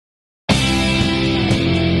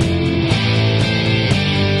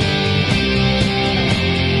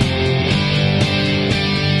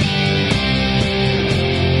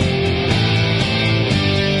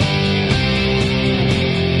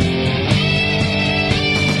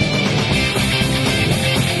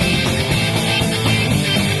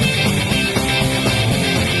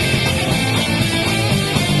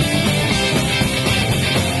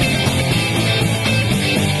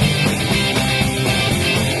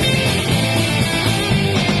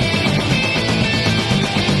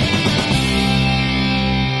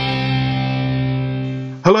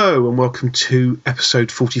Hello and welcome to episode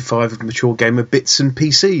 45 of Mature Gamer Bits and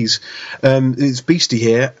PCs. It's Beastie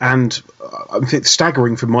here, and I think it's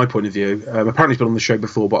staggering from my point of view. Apparently he's been on the show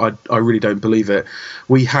before, but I really don't believe it.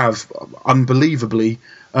 We have, unbelievably,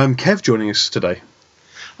 Kev joining us today.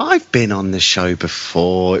 I've been on the show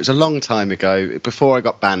before. It was a long time ago, before I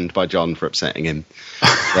got banned by John for upsetting him.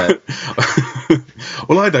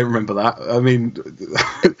 Well, I don't remember that. I mean,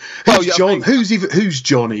 who's John? Who's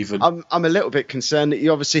John even? I'm a little bit concerned that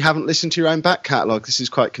you obviously haven't listened to your own back catalogue. This is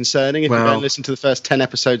quite concerning. If you don't listen to the first 10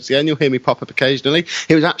 episodes again, you'll hear me pop up occasionally.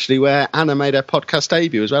 It was actually where Anna made her podcast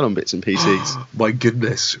debut as well on Bits and PCs. My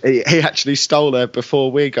goodness. He actually stole her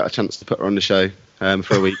before we got a chance to put her on the show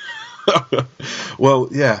for a week. Well,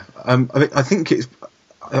 yeah. I think it's.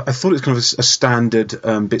 I thought it was kind of a standard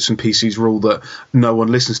Bits and PCs rule that no one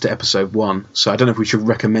listens to episode 1. So I don't know if we should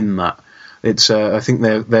recommend that. It's. I think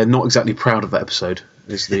they're not exactly proud of that episode.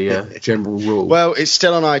 Is the general rule. Well, it's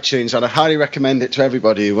still on iTunes, and I highly recommend it to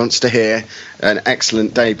everybody who wants to hear an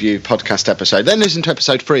excellent debut podcast episode. Then listen to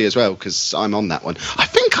episode 3 as well, because I'm on that one. I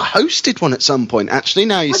think I hosted one at some point, actually,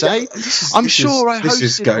 now you say. I'm sure I hosted one. This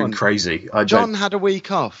is going crazy. John had a week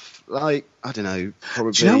off. Like, I don't know,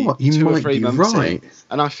 probably Do you know what? You 2 or might 3 be months right. in,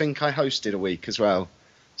 and I think I hosted a week as well.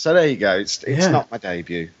 So there you go. It's not my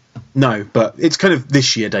debut. No, but it's kind of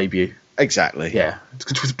this year debut. Exactly. Yeah, it's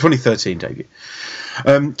 2013 debut.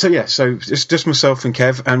 So it's just myself and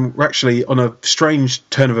Kev, and we're actually on a strange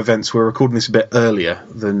turn of events. We're recording this a bit earlier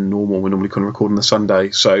than normal. We're normally kind of recording on the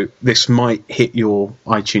Sunday, so this might hit your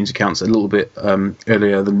iTunes accounts a little bit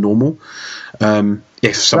earlier than normal,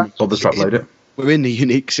 if someone bothers to upload it. We're in the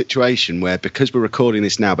unique situation where, because we're recording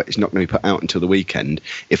this now, but it's not going to be put out until the weekend,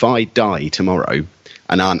 if I die tomorrow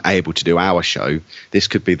and aren't able to do our show, this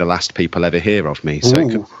could be the last people ever hear of me. So it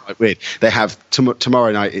could be quite weird. They have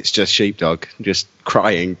tomorrow night, it's just Sheepdog, just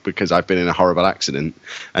crying because I've been in a horrible accident.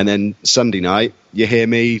 And then Sunday night, you hear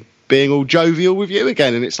me being all jovial with you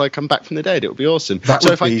again, and it's like I'm back from the dead. It would be awesome.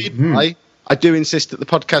 So if I did die, I do insist that the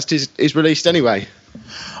podcast is released anyway.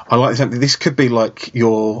 I like something. This could be like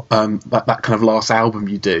your that kind of last album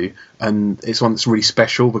you do, and it's one that's really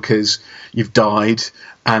special because you've died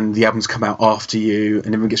and the album's come out after you, and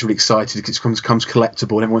everyone gets really excited because it becomes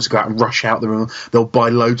collectible, and everyone wants to go out and rush out the room. They'll buy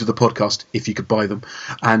loads of the podcast if you could buy them,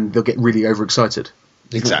 and they'll get really overexcited.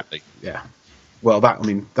 Exactly. Yeah. Well,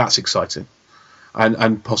 that's exciting,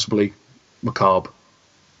 and possibly macabre.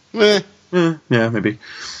 Yeah, maybe.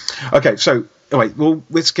 Okay, so anyway, well,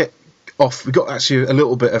 let's get off. We've got actually a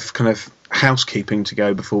little bit of kind of housekeeping to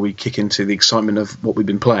go before we kick into the excitement of what we've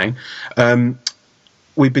been playing.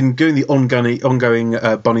 We've been doing the ongoing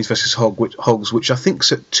Bunnies vs Hogs, which I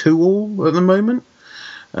think's at 2-2 at the moment.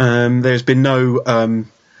 There's been no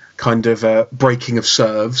kind of breaking of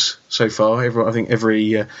serves so far. I think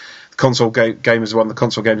every console game has won the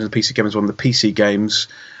console games and the PC game has won the PC games.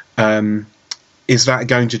 Is that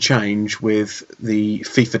going to change with the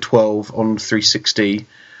FIFA 12 on 360?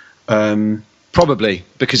 Probably,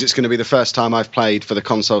 because it's going to be the first time I've played for the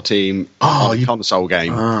console team on a console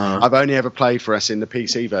game. I've only ever played for us in the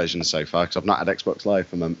PC version so far, because I've not had Xbox Live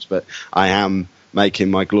for months, but I am making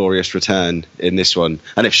my glorious return in this one.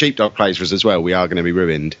 And if Sheepdog plays for us as well, we are going to be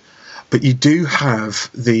ruined. But you do have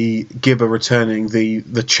the Gibber returning,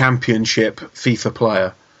 the championship FIFA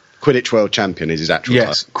player. Quidditch World Champion is his actual title.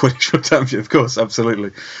 Yes, Quidditch World Champion, of course,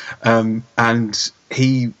 absolutely. And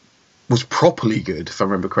he was properly good, if I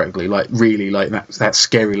remember correctly, like really like that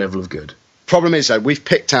scary level of good. Problem is, though, we've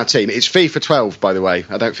picked our team. It's FIFA 12, by the way.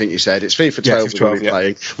 I don't think you said. It's FIFA 12 FIFA 12 we're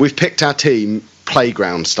playing. We've picked our team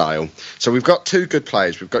playground style. So we've got 2 good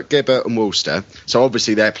players. We've got Gibber and Woolster. So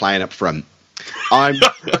obviously they're playing up front. I'm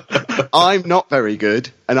not very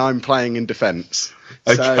good, and I'm playing in defence.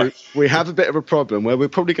 Okay. So we have a bit of a problem where we're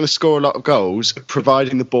probably going to score a lot of goals,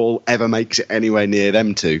 providing the ball ever makes it anywhere near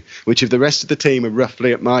them two, which if the rest of the team are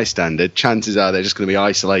roughly at my standard, chances are they're just going to be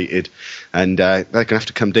isolated, and they're going to have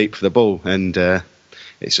to come deep for the ball, and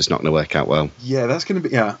it's just not going to work out well. Yeah, that's going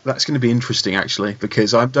to be interesting, actually,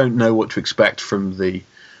 because I don't know what to expect from the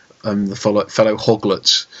fellow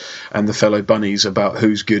Hoglets and the fellow Bunnies about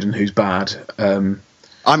who's good and who's bad.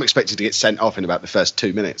 I'm expected to get sent off in about the first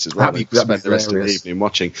 2 minutes as well. That'd spend the rest of the evening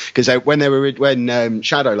watching, because when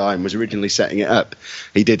Shadowline was originally setting it up,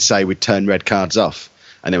 he did say we'd turn red cards off,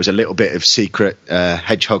 and there was a little bit of secret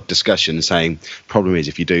hedgehog discussion saying, problem is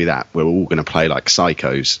if you do that, we're all going to play like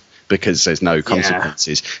psychos because there's no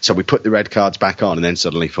consequences. Yeah. So we put the red cards back on, and then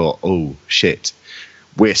suddenly thought, oh shit,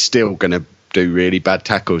 we're still going to do really bad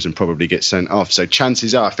tackles and probably get sent off. So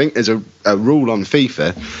chances are, I think there's a rule on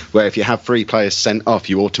FIFA where if you have 3 players sent off,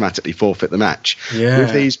 you automatically forfeit the match. Yeah.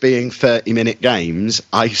 With these being 30-minute games,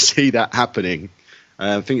 I see that happening.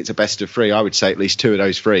 I think it's a best of 3. I would say at least 2 of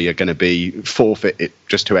those 3 are going to be forfeited,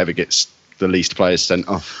 just whoever gets the least players sent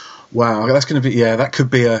off. Wow, that's going to be that could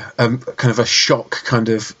be a kind of a shock, kind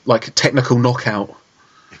of like technical knockout.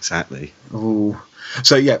 Exactly. Oh,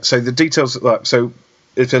 so the details so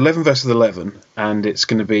it's 11 versus 11, and it's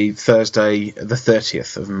going to be Thursday, the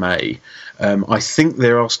 30th of May. I think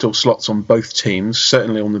there are still slots on both teams,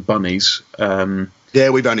 certainly on the Bunnies. Yeah,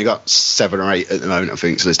 we've only got 7 or 8 at the moment, I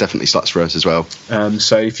think, so there's definitely slots for us as well.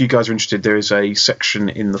 So if you guys are interested, there is a section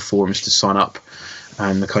in the forums to sign up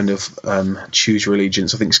and the kind of choose your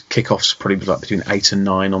allegiance. I think kickoff's probably like between 8 and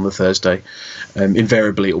 9 on the Thursday.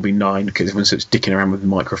 Invariably, it will be 9 because everyone's dicking around with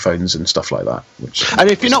microphones and stuff like that. And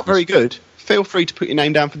if you're not very good, feel free to put your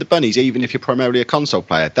name down for the Bunnies, even if you're primarily a console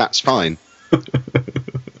player. That's fine.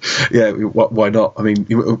 Yeah, why not? I mean,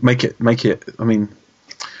 make it. I mean,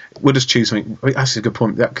 we'll just choose something. I mean, that's a good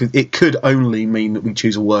point. It could only mean that we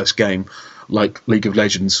choose a worse game, like League of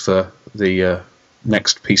Legends for the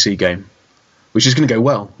next PC game, which is going to go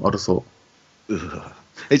well, I'd have thought. Ugh.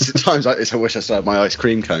 It's at times like this I wish I still had my ice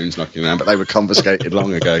cream cones knocking around, but they were confiscated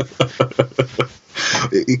long ago.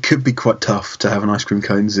 It could be quite tough to have an ice cream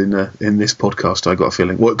cones in this podcast. I got a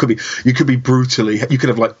feeling. Well, it could be. You could be brutally. You could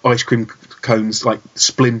have like ice cream cones like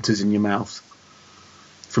splinters in your mouth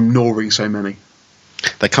from gnawing so many.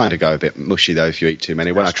 They kind of go a bit mushy though if you eat too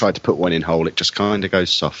many. When I tried to put one in whole, it just kind of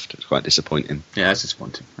goes soft. It's quite disappointing. Yeah, it's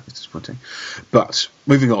disappointing. But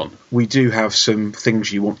moving on, we do have some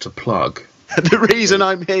things you want to plug. The reason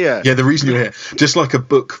I'm here. Yeah, the reason you're here. Just like a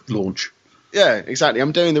book launch. Yeah, exactly.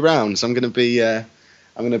 I'm doing the rounds. I'm going to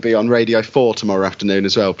be on Radio 4 tomorrow afternoon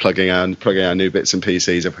as well, plugging our new bits and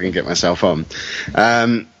PCs if I can get myself on.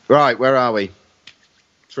 Right, where are we?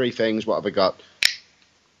 3 things. What have I got?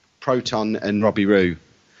 Proton and Robbie Roo.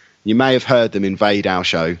 You may have heard them invade our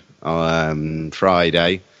show on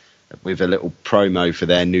Friday with a little promo for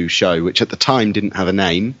their new show, which at the time didn't have a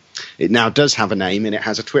name. It now does have a name, and it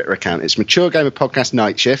has a Twitter account. It's Mature Gamer Podcast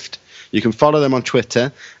Night Shift. You can follow them on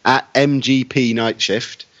Twitter at MGP Night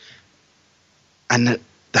Shift. And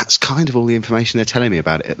that's kind of all the information they're telling me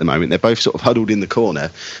about it at the moment. They're both sort of huddled in the corner,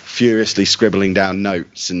 furiously scribbling down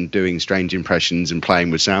notes and doing strange impressions and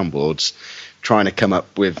playing with soundboards, trying to come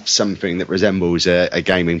up with something that resembles a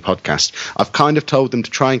gaming podcast. I've kind of told them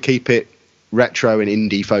to try and keep it retro and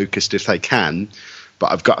indie focused if they can,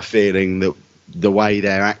 but I've got a feeling that the way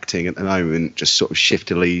they're acting at the moment, just sort of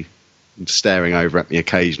shiftily staring over at me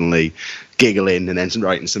occasionally, giggling and then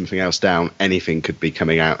writing something else down, anything could be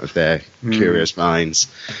coming out of their curious minds.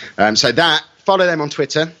 So follow them on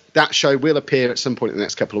Twitter. That show will appear at some point in the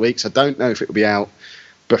next couple of weeks. I don't know if it will be out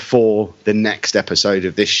before the next episode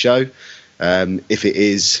of this show. If it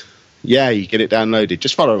is, you get it downloaded.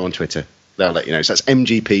 Just follow them on Twitter. They'll let you know. So that's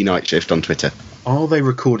MGP Night Shift on Twitter. Are they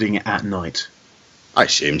recording it at night? I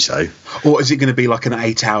assume so. Or is it going to be like an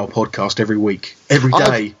 8-hour podcast every week, every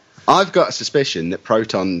day? I've got a suspicion that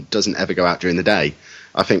Proton doesn't ever go out during the day.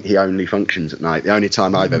 I think he only functions at night. The only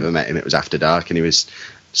time I've ever met him, it was after dark, and he was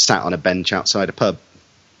sat on a bench outside a pub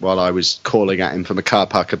while I was calling at him from a car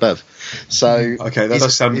park above. So okay, that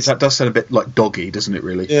does sound a bit like Doggy, doesn't it?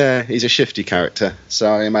 Really? Yeah, he's a shifty character. So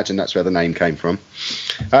I imagine that's where the name came from.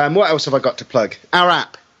 What else have I got to plug? Our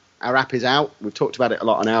app is out. We've talked about it a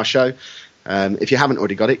lot on our show. If you haven't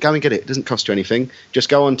already got it, go and get it. It doesn't cost you anything. Just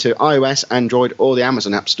go on to iOS, Android, or the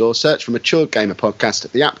Amazon App Store. Search for Mature Gamer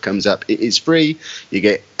Podcast. The app comes up. It is free. You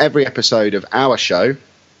get every episode of our show.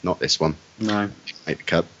 Not this one. No. Make the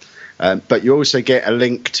cut. But you also get a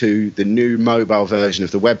link to the new mobile version of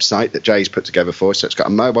the website that Jay's put together for us. So it's got a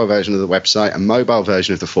mobile version of the website, a mobile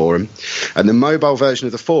version of the forum. And the mobile version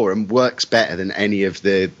of the forum works better than any of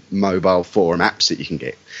the mobile forum apps that you can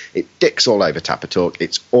get. It dicks all over Tapper Talk.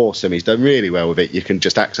 It's awesome. He's done really well with it. You can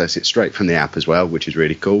just access it straight from the app as well, which is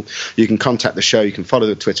really cool. You can contact the show. You can follow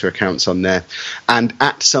the Twitter accounts on there. And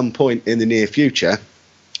at some point in the near future,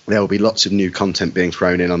 there will be lots of new content being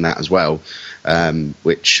thrown in on that as well,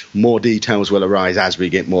 which more details will arise as we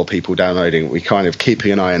get more people downloading. We're kind of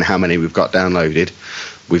keeping an eye on how many we've got downloaded.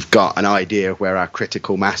 We've got an idea of where our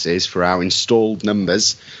critical mass is for our installed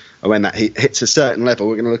numbers. And when that hits a certain level,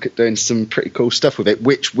 we're going to look at doing some pretty cool stuff with it,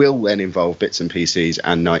 which will then involve bits and PCs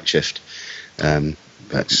and Night Shift.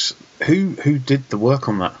 But who did the work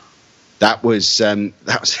on that? That was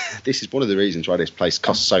this is one of the reasons why this place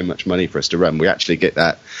costs so much money for us to run. We actually get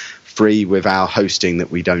that free with our hosting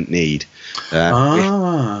that we don't need.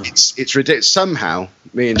 It's ridiculous. Somehow,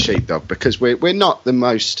 me and Sheepdog, because we're not the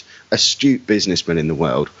most astute businessmen in the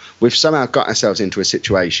world, we've somehow got ourselves into a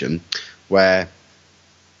situation where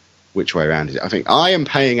which way around is it? I think I am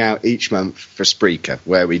paying out each month for Spreaker,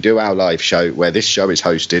 where we do our live show, where this show is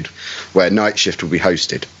hosted, where Night Shift will be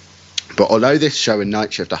hosted. But although this show and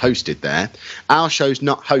Night Shift are hosted there, our show's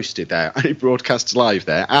not hosted there, only broadcasts live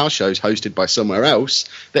there. Our show's hosted by somewhere else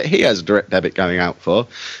that he has a direct debit going out for,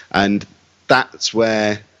 and that's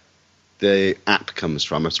where the app comes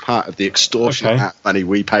from. As part of the extortionate app money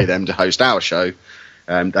we pay them to host our show,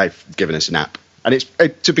 they've given us an app. And it's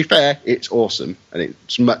to be fair, it's awesome, and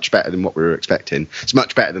it's much better than what we were expecting. It's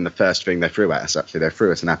much better than the first thing they threw at us. Actually, they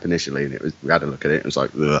threw us an app initially, and we had a look at it. It was like,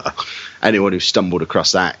 ugh. Anyone who stumbled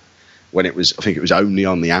across that when I think it was only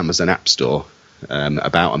on the Amazon App Store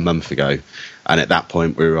about a month ago, and at that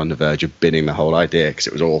point we were on the verge of binning the whole idea because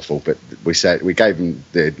it was awful. But we gave them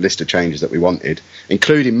the list of changes that we wanted,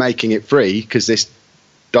 including making it free, because this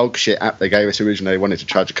dog shit app they gave us originally they wanted to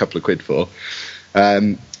charge a couple of quid for.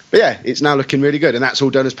 But yeah, it's now looking really good, and that's all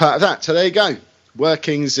done as part of that. So there you go.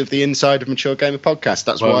 Workings of the inside of Mature Gamer Podcast.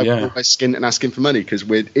 That's why we're always skint and asking for money, because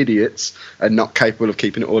we're idiots and not capable of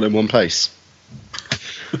keeping it all in one place.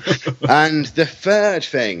 And the third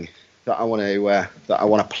thing that I want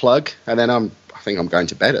to plug, and then I think I'm going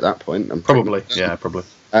to bed at that point. Probably.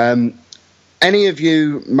 Any of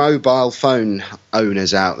you mobile phone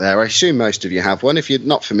owners out there, I assume most of you have one. If you're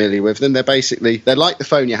not familiar with them, they're like the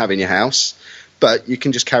phone you have in your house, but you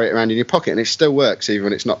can just carry it around in your pocket and it still works even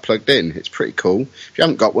when it's not plugged in. It's pretty cool. If you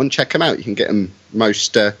haven't got one, check them out. You can get them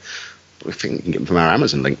I think you can get them from our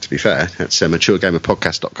Amazon link, to be fair. That's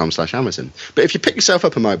maturegamerpodcast.com/Amazon. But if you pick yourself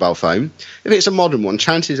up a mobile phone, if it's a modern one,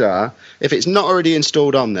 chances are, if it's not already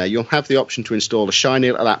installed on there, you'll have the option to install a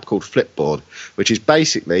shiny little app called Flipboard, which is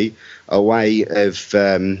basically a way of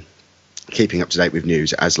keeping up to date with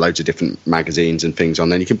news. It has loads of different magazines and things on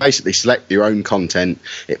there. You can basically select your own content.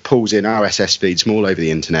 It pulls in RSS feeds from all over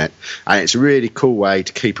the internet, and it's a really cool way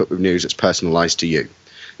to keep up with news that's personalised to you.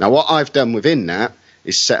 Now, what I've done within that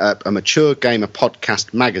is set up a Mature Gamer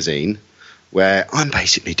Podcast magazine where I'm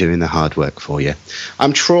basically doing the hard work for you.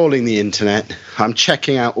 I'm trawling the internet. I'm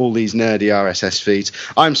checking out all these nerdy RSS feeds.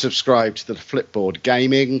 I'm subscribed to the Flipboard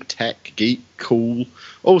Gaming, Tech, Geek, Cool,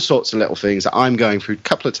 all sorts of little things that I'm going through a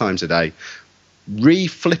couple of times a day,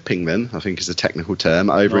 reflipping them, I think is the technical term,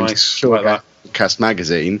 over into Mature Gamer Podcast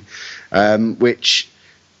magazine, which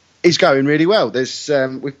is going really well. There's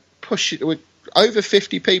we're over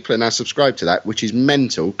 50 people are now subscribed to that, which is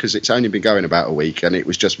mental because it's only been going about a week, and it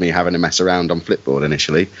was just me having a mess around on Flipboard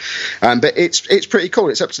initially. But it's pretty cool.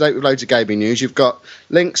 It's up to date with loads of gaming news. You've got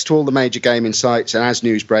links to all the major gaming sites, and as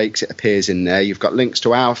news breaks, it appears in there. You've got links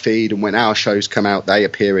to our feed, and when our shows come out, they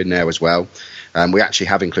appear in there as well. We actually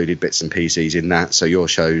have included bits and pieces in that, so your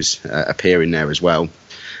shows appear in there as well.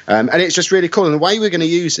 And it's just really cool. And the way we're going to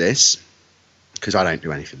use this, because I don't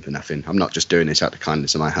do anything for nothing. I'm not just doing this out of the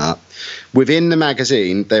kindness of my heart. Within the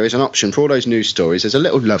magazine, there is an option for all those news stories. There's a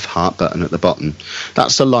little love heart button at the bottom.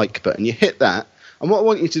 That's the like button. You hit that. And what I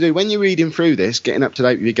want you to do when you're reading through this, getting up to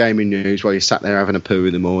date with your gaming news while you're sat there having a poo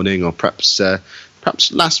in the morning, or perhaps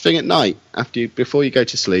last thing at night, before you go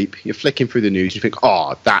to sleep, you're flicking through the news, you think,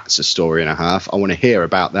 oh, that's a story and a half. I want to hear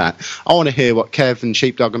about that. I want to hear what Kev and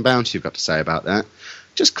Sheepdog and Bounty have got to say about that.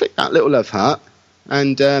 Just click that little love heart,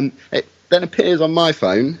 and it then appears on my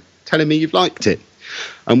phone telling me you've liked it.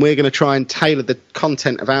 And we're going to try and tailor the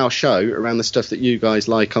content of our show around the stuff that you guys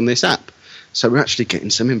like on this app. So we're actually getting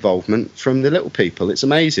some involvement from the little people. It's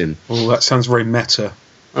amazing. Oh, that sounds very meta.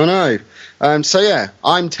 I know. So yeah,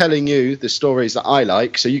 I'm telling you the stories that I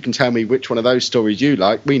like, so you can tell me which one of those stories you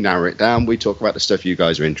like. We narrow it down. We talk about the stuff you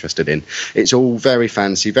guys are interested in. It's all very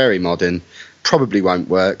fancy, very modern. Probably won't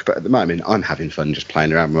work, but at the moment I'm having fun just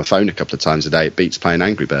playing around with my phone a couple of times a day. It beats playing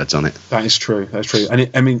Angry Birds on it. That is true. That's true.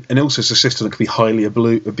 And also it's a system that can be highly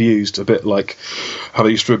abused, a bit like how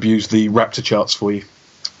they used to abuse the Raptor charts for you.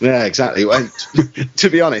 Yeah, exactly. Well, to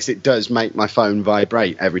be honest, it does make my phone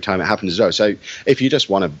vibrate every time it happens as well. So if you just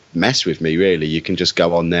want to mess with me, really, you can just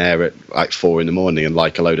go on there at like 4 a.m. and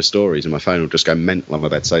like a load of stories, and my phone will just go mental on my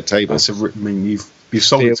bedside table. You've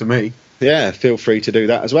sold it to me. Yeah, feel free to do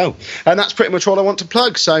that as well. And that's pretty much all I want to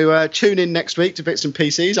plug. So tune in next week to Bits and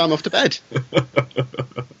PCs. I'm off to bed.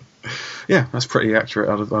 Yeah, that's pretty accurate,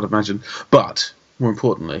 I'd imagine. But more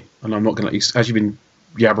importantly, and I'm not going to let you, as you've been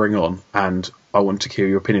yabbering on, and I want to hear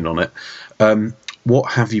your opinion on it.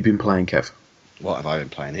 What have you been playing, Kev? What have I been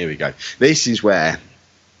playing? Here we go. This is where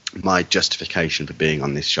my justification for being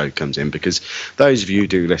on this show comes in, because those of you who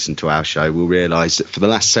do listen to our show will realise that for the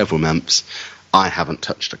last several months, I haven't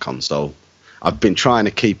touched a console. I've been trying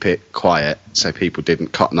to keep it quiet so people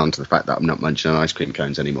didn't cotton on to the fact that I'm not munching on ice cream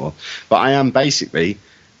cones anymore. But I am basically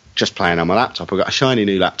just playing on my laptop. I got a shiny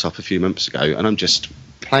new laptop a few months ago, and I'm just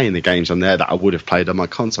playing the games on there that I would have played on my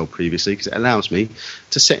console previously, because it allows me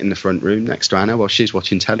to sit in the front room next to Anna while she's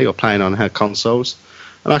watching telly or playing on her consoles,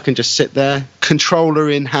 and I can just sit there, controller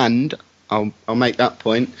in hand. I'll make that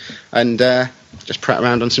point, and just prat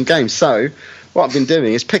around on some games. So what I've been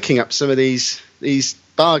doing is picking up some of these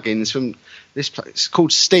bargains from this place. It's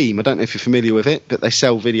called Steam. I don't know if you're familiar with it, but they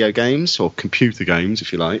sell video games, or computer games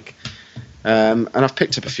if you like, and I've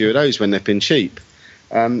picked up a few of those when they've been cheap.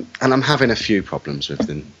 And I'm having a few problems with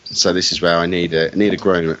them. So this is where I need a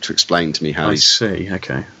grown-up to explain to me how. I see,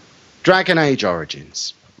 okay. Dragon Age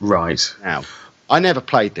Origins. Right. Now, I never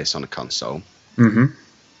played this on a console.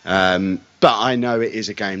 Mm-hmm. But I know it is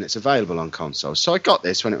a game that's available on consoles. So I got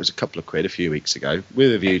this when it was a couple of quid a few weeks ago,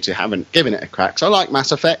 with a view to giving it a crack. So I like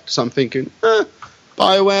Mass Effect, so I'm thinking,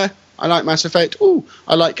 BioWare, I like Mass Effect. Ooh,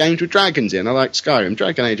 I like games with dragons in. I like Skyrim.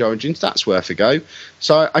 Dragon Age Origins, that's worth a go.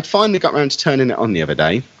 So I finally got around to turning it on the other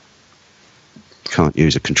day. Can't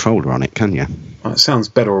use a controller on it, can you? Well, it sounds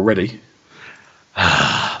better already.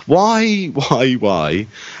 Why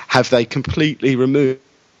have they completely removed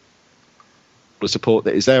the support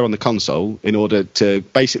that is there on the console in order to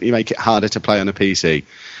basically make it harder to play on a PC?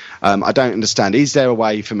 I don't understand. Is there a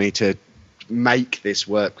way for me to make this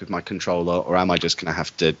work with my controller, or am I just going to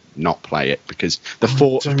have to not play it? Because the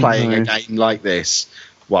thought of playing a game like this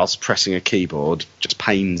whilst pressing a keyboard just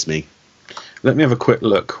pains me. Let me have a quick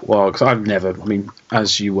look. Well, because I've never, I mean,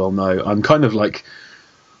 as you well know, I'm kind of like,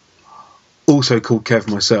 also called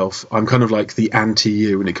Kev myself, I'm kind of like the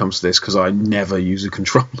anti-you when it comes to this, because I never use a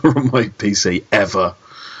controller on my PC, ever.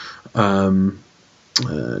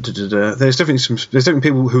 There's definitely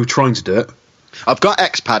people who are trying to do it. I've got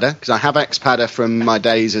Xpadder, because I have Xpadder from my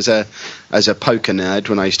days as a poker nerd,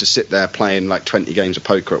 when I used to sit there playing like 20 games of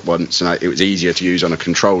poker at once, and it was easier to use on a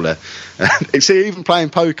controller. See, even playing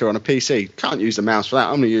poker on a PC, can't use the mouse for that.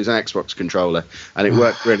 I'm going to use an Xbox controller, and it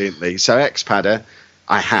worked brilliantly. So Xpadder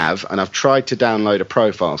I have, and I've tried to download a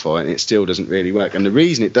profile for it, and it still doesn't really work. And the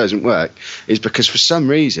reason it doesn't work is because for some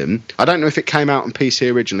reason, I don't know if it came out on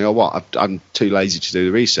PC originally or what, I'm too lazy to do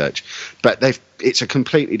the research, but it's a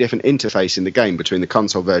completely different interface in the game between the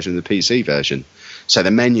console version and the PC version. So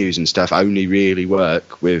the menus and stuff only really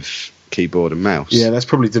work with keyboard and mouse. Yeah, that's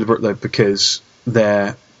probably deliberate though, because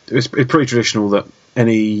it's pretty traditional that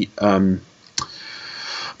any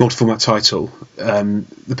multi-format title,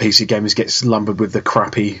 the PC gamers gets lumbered with the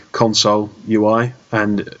crappy console UI,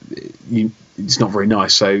 and it's not very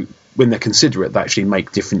nice. So when they're considerate, they actually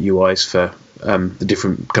make different UIs for the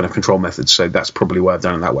different kind of control methods. So that's probably why I've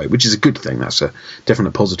done it that way, which is a good thing. That's a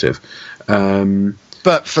definite positive.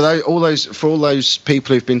 But for all those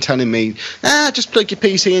people who've been telling me, just plug your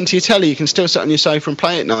PC into your telly, you can still sit on your sofa and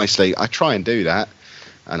play it nicely. I try and do that,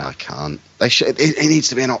 and I can't. It needs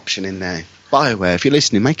to be an option in there. BioWare, if you're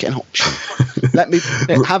listening, make it an option. Let me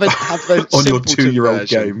have those on your 2-year-old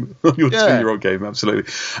game. On your 2-year-old game,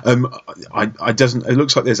 absolutely. It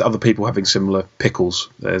looks like there's other people having similar pickles.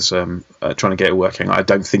 There's trying to get it working. I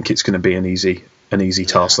don't think it's going to be an easy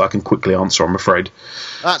task that I can quickly answer, I'm afraid.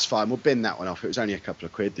 That's fine. We'll bin that one off. It was only a couple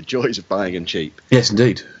of quid. The joys of buying them cheap. Yes,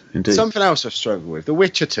 indeed. Something else I've struggled with: The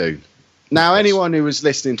Witcher 2. Now, anyone who was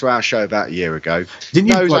listening to our show about a year ago, didn't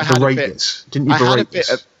you berate this? Didn't you berate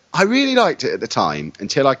this? I really liked it at the time,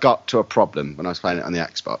 until I got to a problem when I was playing it on the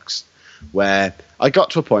Xbox, where I got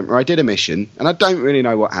to a point where I did a mission, and I don't really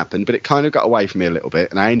know what happened, but it kind of got away from me a little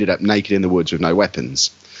bit, and I ended up naked in the woods with no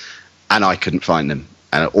weapons, and I couldn't find them,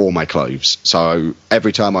 and all my clothes. So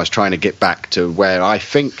every time I was trying to get back to where I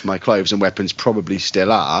think my clothes and weapons probably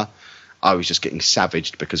still are, I was just getting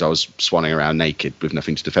savaged because I was swanning around naked with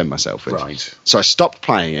nothing to defend myself with. Right. So I stopped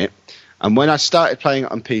playing it. And when I started playing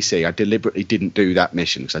it on PC, I deliberately didn't do that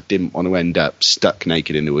mission because I didn't want to end up stuck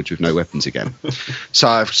naked in the woods with no weapons again. So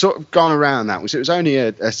I've sort of gone around that. It was only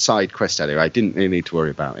a side quest area. I didn't really need to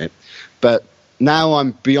worry about it. But now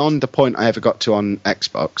I'm beyond the point I ever got to on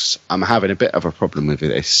Xbox. I'm having a bit of a problem with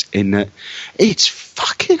this in that it's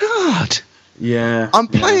fucking hard. Yeah. I'm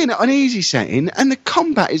playing it on easy setting, and the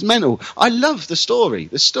combat is mental. I love the story.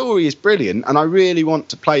 The story is brilliant, and I really want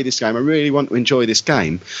to play this game. I really want to enjoy this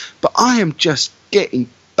game. But I am just getting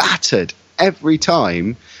battered every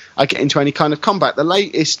time I get into any kind of combat. The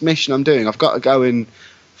latest mission I'm doing, I've got to go and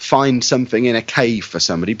find something in a cave for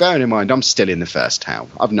somebody. Bearing in mind, I'm still in the first town.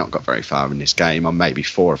 I've not got very far in this game. I'm maybe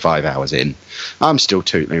 4 or 5 hours in. I'm still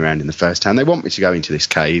tootling around in the first town. They want me to go into this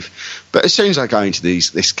cave. But as soon as I go into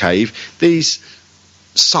this cave, these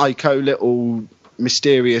psycho little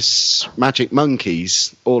mysterious magic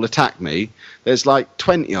monkeys all attack me. There's like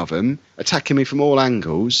 20 of them attacking me from all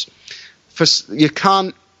angles. You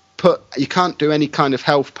can't do any kind of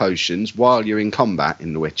health potions while you're in combat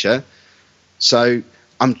in The Witcher. So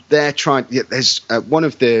I'm there trying. Yeah, there's one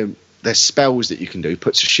of the spells that you can do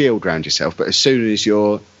puts a shield around yourself, but as soon as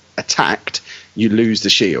you're attacked, you lose the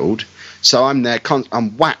shield. So I'm there,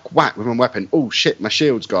 I'm whack with my weapon. Oh shit, my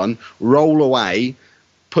shield's gone. Roll away,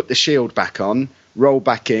 put the shield back on, roll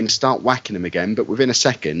back in, start whacking them again. But within a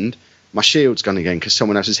second, my shield's gone again because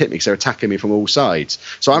someone else has hit me because they're attacking me from all sides.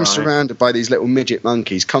 So I'm surrounded by these little midget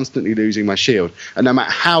monkeys, constantly losing my shield. And no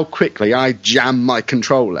matter how quickly I jam my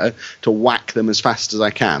controller to whack them as fast as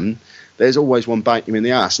I can, there's always one biting me in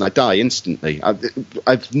the ass, and I die instantly.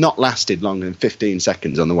 I've not lasted longer than 15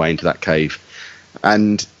 seconds on the way into that cave.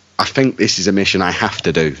 And I think this is a mission I have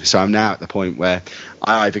to do. So I'm now at the point where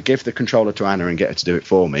I either give the controller to Anna and get her to do it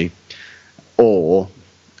for me, or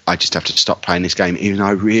I just have to stop playing this game, even though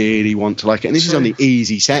I really want to like it. And this is on the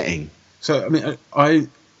easy setting. So, I mean, I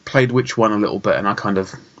played Witcher 1 a little bit, and I kind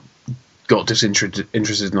of got disinterested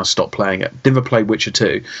and I stopped playing it. Never played Witcher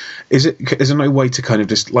 2. Is there no way to kind of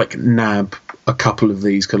just, like, nab a couple of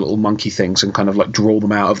these kind of little monkey things and kind of, like, draw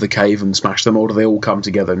them out of the cave and smash them, or do they all come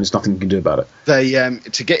together and there's nothing you can do about it? They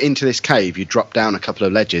to get into this cave, you drop down a couple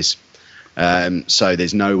of ledges. So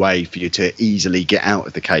there's no way for you to easily get out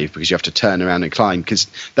of the cave because you have to turn around and climb, because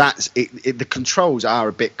that's it, the controls are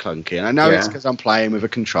a bit clunky, and I know it's because I'm playing with a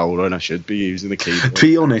controller and I should be using the keyboard. To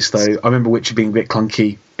be honest though, I remember Witcher being a bit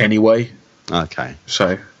clunky anyway. Okay.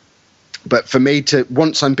 So, but for me to,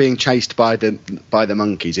 once I'm being chased by the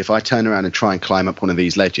monkeys, if I turn around and try and climb up one of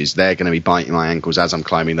these ledges, they're going to be biting my ankles as I'm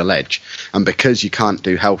climbing the ledge, and because you can't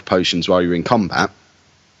do health potions while you're in combat,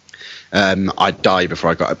 I'd die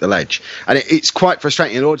before I got up the ledge. And it's quite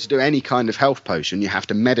frustrating. In order to do any kind of health potion, you have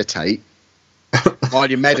to meditate. While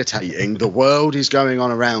you're meditating, the world is going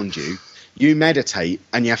on around you. You meditate,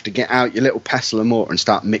 and you have to get out your little pestle and mortar and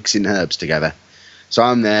start mixing herbs together. So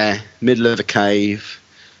I'm there, middle of the cave,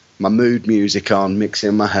 my mood music on,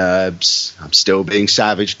 mixing my herbs. I'm still being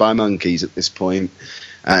savaged by monkeys at this point.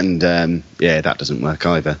 And that doesn't work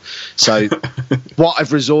either. So what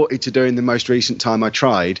I've resorted to doing the most recent time I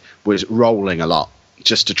tried was rolling a lot,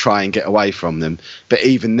 just to try and get away from them. But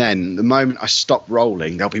even then, the moment I stop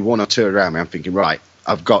rolling, there'll be one or two around me. I'm thinking, right,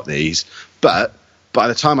 I've got these. But by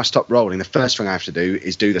the time I stop rolling, the first thing I have to do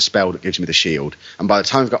is do the spell that gives me the shield. And by the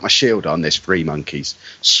time I've got my shield on, there's 3 monkeys.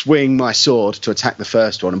 Swing my sword to attack the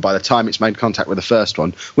first one, and by the time it's made contact with the first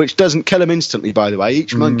one, which doesn't kill him instantly, by the way,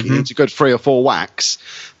 each monkey needs a good 3 or 4 whacks.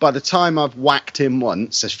 By the time I've whacked him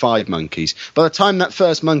once, there's 5 monkeys. By the time that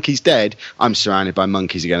first monkey's dead, I'm surrounded by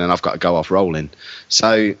monkeys again, and I've got to go off rolling. So,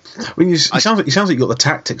 I mean, it sounds like you've got the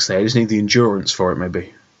tactics there. You just need the endurance for it,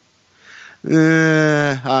 maybe. I'm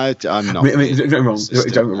not. I mean, don't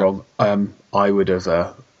get me wrong. I would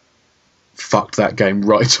have fucked that game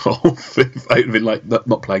right off if I'd been like,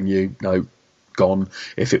 not playing you, no, gone.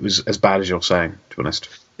 If it was as bad as you're saying, to be honest.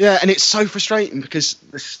 Yeah, and it's so frustrating because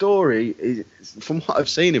the story, from what I've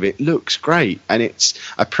seen of it, looks great, and it's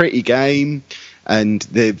a pretty game, and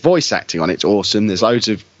the voice acting on it's awesome. There's loads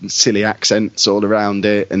of silly accents all around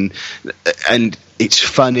it, and it's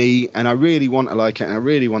funny, and I really want to like it, and I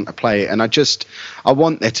really want to play it, and I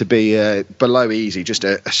want there to be below easy, just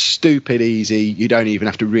a stupid easy, you don't even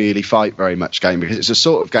have to really fight very much game, because it's the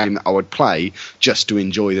sort of game that I would play just to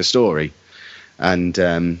enjoy the story,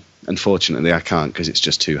 and unfortunately I can't because it's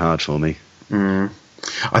just too hard for me.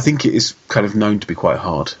 I think it is kind of known to be quite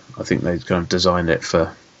hard. I think they've kind of designed it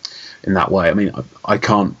in that way. I mean, I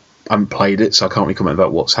haven't played it, so I can't really comment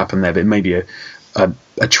about what's happened there, but it may be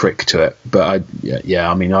a trick to it. But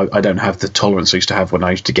I mean, I don't have the tolerance I used to have when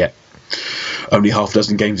I used to get only half a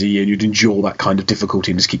dozen games a year, and you'd endure that kind of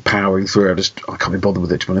difficulty and just keep powering through it. I can't be bothered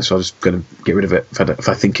with it, to be honest, so I'm just going to get rid of it if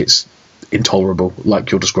I think it's intolerable,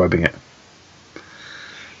 like you're describing it.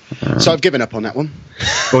 So I've given up on that one.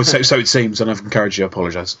 Well, so it seems, and I've encouraged you. I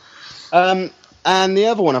apologise. And the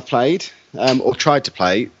other one I've played, or tried to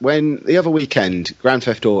play, when the other weekend, Grand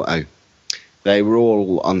Theft Auto, they were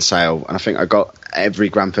all on sale, and I think I got every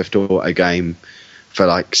Grand Theft Auto game for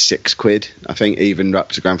like £6. I think even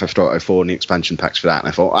up to Grand Theft Auto 4 and the expansion packs for that, and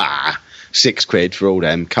I thought, £6 for all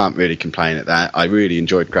them, can't really complain at that. I really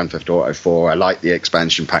enjoyed Grand Theft Auto 4. I liked the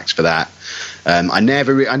expansion packs for that. I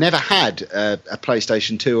never had a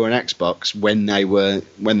PlayStation 2 or an Xbox when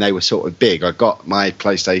they were sort of big. I got my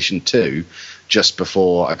PlayStation 2 just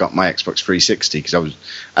before I got my Xbox 360, because I was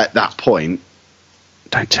at that point,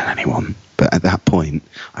 don't tell anyone, but at that point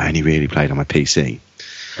I only really played on my PC.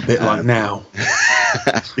 A bit like now.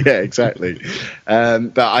 Yeah, exactly.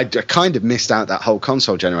 But I kind of missed out that whole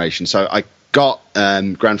console generation, so I got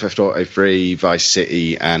Grand Theft Auto 3, Vice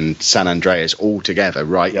City, and San Andreas all together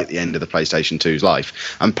at the end of the PlayStation 2's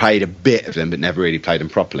life, and played a bit of them, but never really played them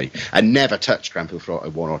properly, and never touched Grand Theft Auto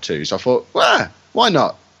 1 or 2. So I thought, well, why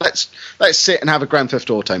not? Let's sit and have a Grand Theft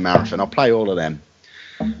Auto marathon. I'll play all of them.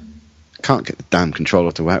 Can't get the damn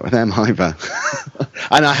controller to work with them either.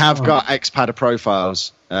 And I have got Xpadder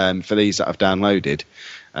profiles for these that I've downloaded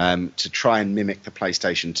to try and mimic the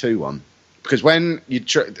PlayStation 2 one. Because when you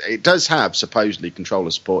it does have supposedly controller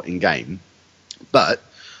support in game, but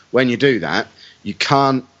when you do that, you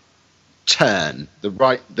can't turn the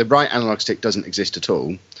right analog stick doesn't exist at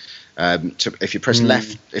all. If you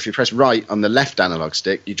press right on the left analog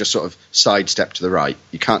stick, you just sort of sidestep to the right.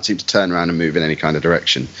 You can't seem to turn around and move in any kind of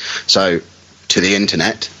direction. So to the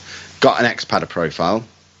internet, got an Xpadder profile,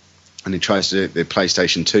 and he tries to do it the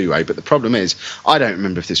PlayStation 2 way. But the problem is, I don't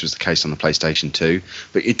remember if this was the case on the PlayStation 2,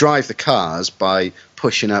 but you drive the cars by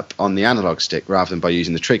pushing up on the analog stick rather than by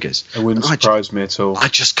using the triggers. It wouldn't surprise me at all. I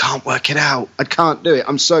just can't work it out. I can't do it.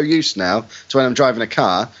 I'm so used now to when I'm driving a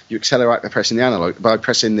car, you accelerate by pressing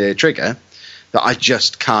the trigger, that I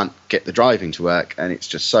just can't get the driving to work, and it's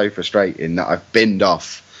just so frustrating that I've binned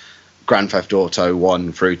off Grand Theft Auto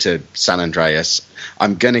 1 through to San Andreas.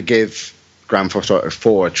 I'm going to give Grand Theft Auto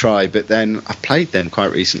 4 a try, but then I've played them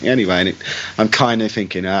quite recently anyway, and I'm kind of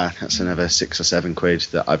thinking, that's another £6 or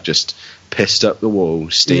 £7 that I've just pissed up the wall.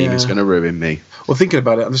 Steam is going to ruin me. Well, thinking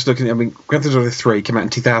about it, I'm just looking. Grand Theft Auto 3 came out in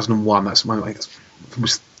 2001. That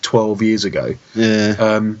was 12 years ago.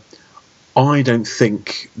 Yeah. I don't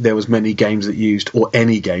think there was many games that used, or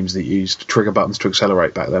any games that used, trigger buttons to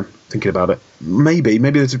accelerate back then. Thinking about it, maybe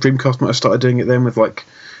there's a Dreamcast might have started doing it then with like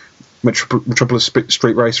Metropolis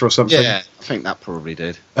Street Racer or something. Yeah, I think that probably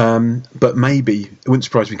did. But maybe it wouldn't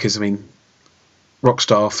surprise me because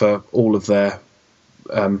Rockstar, for all of their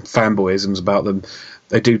fanboyisms about them,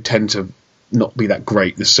 they do tend to not be that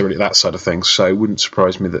great necessarily at that side of things. So it wouldn't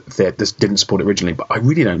surprise me that they didn't support it originally. But I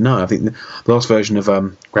really don't know. I think the last version of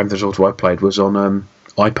Grand Theft Auto I played was on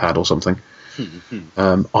iPad or something.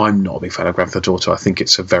 I'm not a big fan of Grand Theft Auto. I think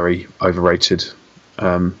it's a very overrated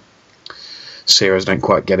series. I don't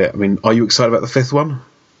quite get it. Are you excited about the fifth one?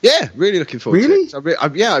 Yeah, really looking forward to it.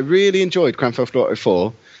 I really enjoyed Grand Theft Auto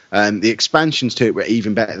 4. The expansions to it were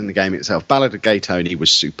even better than the game itself. Ballad of Gay Tony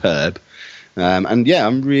was superb. And yeah,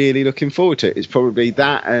 I'm really looking forward to it. It's probably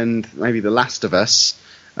that and maybe The Last of Us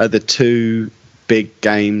are the two big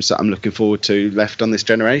games that I'm looking forward to left on this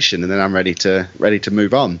generation, and then I'm ready to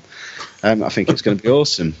move on. I think it's going to be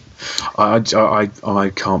awesome.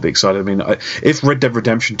 I can't be excited. If Red Dead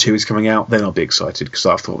Redemption 2 is coming out, then I'll be excited because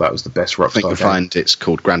I thought that was the best Rockstar game. I think you'll find it's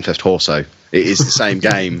called Grand Theft Horso. It is the same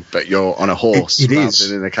game, but you're on a horse rather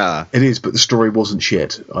than in a car. It is, but the story wasn't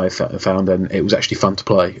shit, I found, and it was actually fun to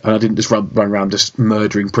play. And I didn't just run around just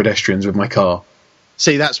murdering pedestrians with my car.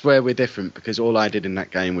 See, that's where we're different, because all I did in that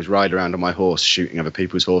game was ride around on my horse, shooting other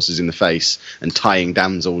people's horses in the face and tying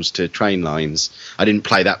damsels to train lines. I didn't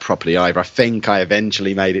play that properly either. I think I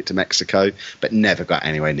eventually made it to Mexico, but never got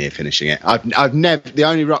anywhere near finishing it. I've never. The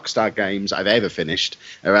only Rockstar games I've ever finished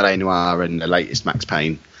are LA Noire and the latest Max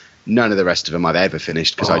Payne. None of the rest of them I've ever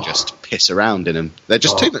finished because I just piss around in them. They're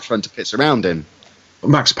just too much fun to piss around in.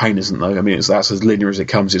 Max Payne isn't, though. That's as linear as it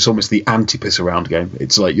comes. It's almost the anti-piss around game.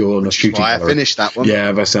 It's like you're on a shooting gallery. I finished that one.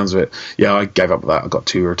 Yeah, that sounds of it. Yeah, I gave up with that. I got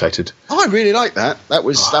too irritated. Oh, I really liked that. That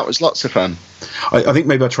was lots of fun. I think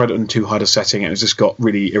maybe I tried it on too hard a setting and it just got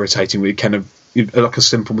really irritating. We kind of like a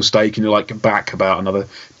simple mistake and you're like back about another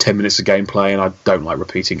 10 minutes of gameplay, and I don't like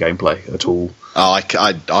repeating gameplay at all. Oh,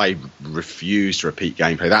 I refuse to repeat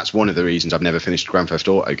gameplay. That's one of the reasons I've never finished a Grand Theft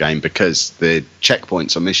Auto game, because the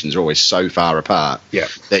checkpoints on missions are always so far apart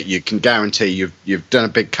that you can guarantee you've done a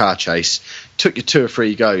big car chase, took you 2 or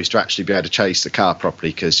 3 goes to actually be able to chase the car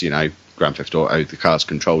properly, because Grand Theft Auto, the car's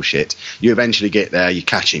control shit. You eventually get there, you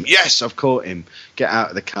catch him. Yes, I've caught him. Get out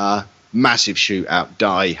of the car. Massive shootout.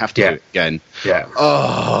 Die. Have to do it again. Yeah.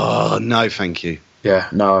 Oh, no, thank you. Yeah,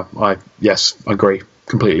 no, I agree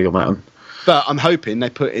completely on that one. But I'm hoping they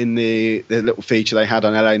put in the little feature they had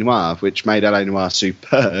on LA Noire, which made LA Noire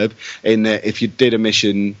superb, in that if you did a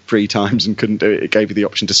mission 3 times and couldn't do it, it gave you the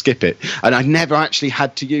option to skip it. And I never actually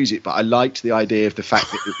had to use it, but I liked the idea of the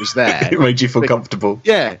fact that it was there. It made you feel comfortable.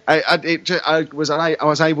 Yeah, I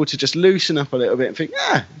was able to just loosen up a little bit and think,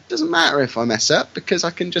 it doesn't matter if I mess up, because I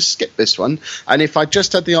can just skip this one. And if I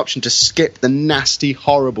just had the option to skip the nasty,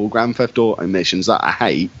 horrible Grand Theft Auto missions that I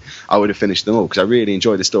hate, I would have finished them all, because I really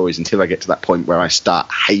enjoy the stories until I get to that point where I start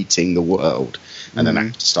hating the world, and then I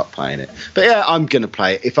have to stop playing it. But yeah, I'm going to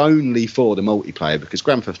play it, if only for the multiplayer, because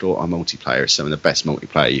Grand Theft Auto multiplayer is some of the best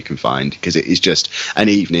multiplayer you can find, because it is just an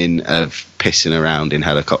evening of pissing around in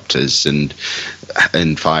helicopters and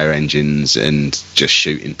fire engines and just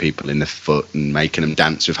shooting people in the foot and making them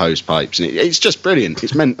dance with hose pipes, and it's just brilliant.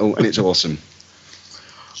 It's mental and it's awesome.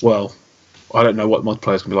 Well, I don't know what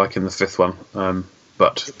multiplayer's going to be like in the 5th one,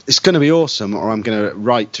 but it's going to be awesome, or I'm going to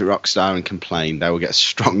write to Rockstar and complain. They will get a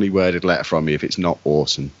strongly worded letter from me if it's not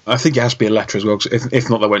awesome. I think it has to be a letter as well, 'cause if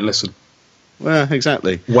not, they won't listen. Well,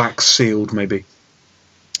 exactly. Wax sealed, maybe.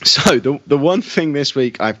 So the one thing this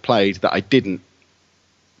week I've played that I didn't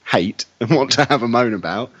hate and want to have a moan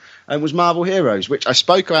about was Marvel Heroes, which I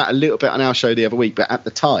spoke about a little bit on our show the other week, but at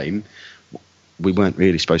the time we weren't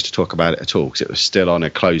really supposed to talk about it at all, because it was still on a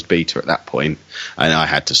closed beta at that point, and I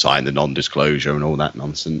had to sign the non-disclosure and all that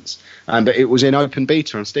nonsense. But it was in open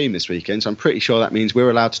beta on Steam this weekend, so I'm pretty sure that means we're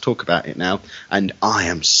allowed to talk about it now, and I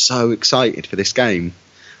am so excited for this game.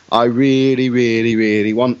 I really, really,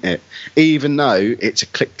 really want it. Even though it's a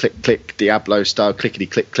click, click, click, Diablo-style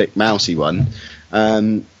clickety-click-click mousy one,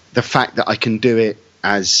 the fact that I can do it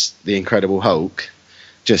as the Incredible Hulk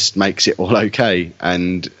just makes it all okay,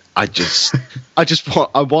 and I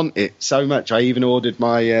want it so much. I even ordered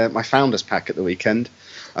my my Founders Pack at the weekend.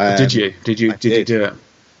 Did you do it?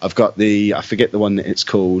 I've got I forget the one that it's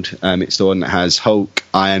called. It's the one that has Hulk,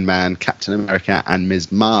 Iron Man, Captain America, and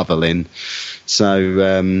Ms. Marvel in. So,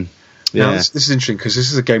 yeah. Now, this is interesting, because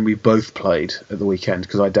this is a game we both played at the weekend,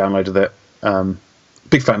 because I downloaded it.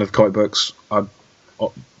 Big fan of comic books. I'm a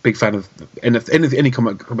big fan of any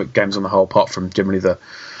comic games on the whole, apart from generally the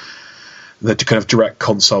kind of direct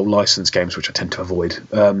console license games, which I tend to avoid.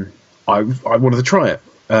 I wanted to try it.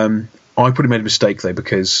 I probably made a mistake, though,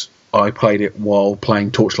 because I played it while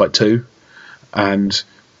playing Torchlight 2, and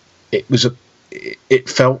it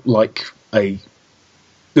felt like there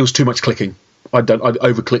was too much clicking. I'd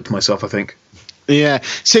over-clicked myself, I think. Yeah.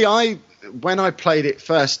 See, when I played it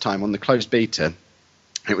first time on the closed beta,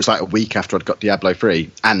 it was like a week after I'd got Diablo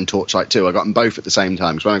 3 and Torchlight 2. I got them both at the same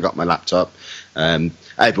time, because when I got my laptop,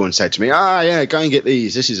 everyone said to me, yeah, go and get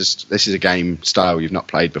these. This is a game style you've not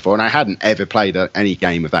played before. And I hadn't ever played any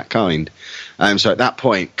game of that kind. So at that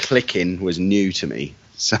point, clicking was new to me.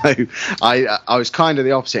 So I was kind of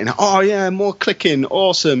the opposite. And, oh, yeah, more clicking.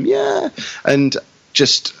 Awesome. Yeah. And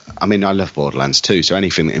I love Borderlands 2, so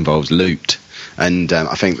anything that involves loot. And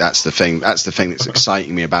I think that's the thing that's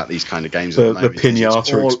exciting me about these kind of games. The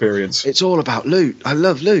Pinata experience. It's all about loot. I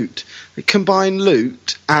love loot. Combine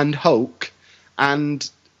loot and Hulk and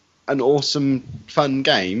an awesome, fun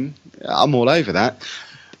game. I'm all over that.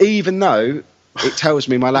 Even though it tells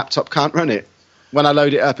me my laptop can't run it. When I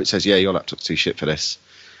load it up, it says, yeah, your laptop's too shit for this.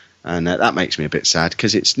 And that makes me a bit sad,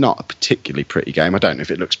 because it's not a particularly pretty game. I don't know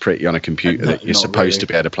if it looks pretty on a computer that you're supposed to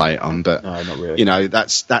be able to play it on, but no, not really.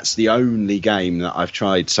 That's the only game that I've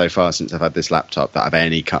tried so far since I've had this laptop that I've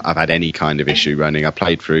had any kind of issue running. I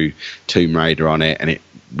played through Tomb Raider on it, and it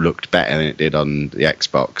looked better than it did on the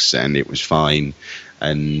Xbox, and it was fine,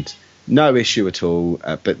 and no issue at all.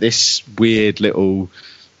 But this weird little,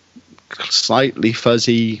 slightly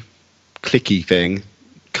fuzzy, clicky thing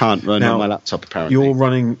can't run on my laptop, apparently. You're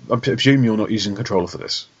running. I presume you're not using controller for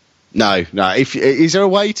this. No. Is there a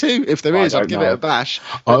way to? If there is, I'd give it a bash.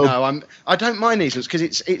 But no, I don't mind these ones,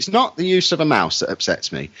 because it's not the use of a mouse that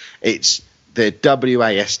upsets me. It's the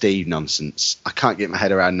WASD nonsense. I can't get my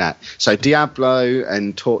head around that. So Diablo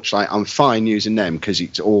and Torchlight, I'm fine using them because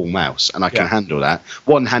it's all mouse, and I can handle that.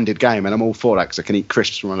 One-handed game, and I'm all for that, because I can eat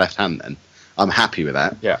crisps from my left hand then. I'm happy with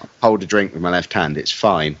that. Yeah. Hold a drink with my left hand, it's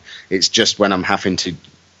fine. It's just when I'm having to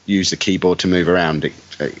use the keyboard to move around,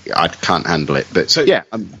 I can't handle it. But so, yeah,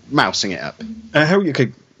 I'm mousing it up.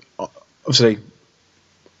 Obviously,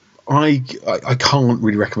 I can't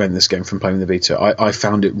really recommend this game from playing the beta. I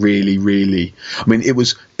found it really, really. I mean, it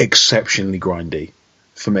was exceptionally grindy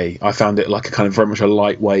for me. I found it like a kind of very much a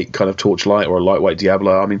lightweight kind of Torchlight or a lightweight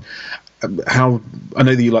Diablo. I mean, I know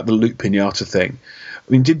that you like the loot pinata thing.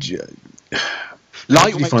 I mean, did you?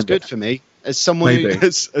 Lightweight's good for me. As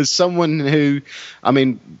someone who, I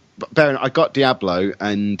mean, I got Diablo,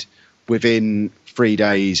 and within 3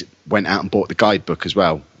 days went out and bought the guidebook as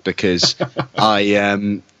well, because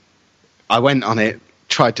I went on it,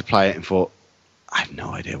 tried to play it, and thought, I have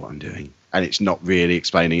no idea what I'm doing, and it's not really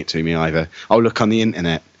explaining it to me either. I'll look on the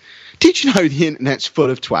internet. Did you know the internet's full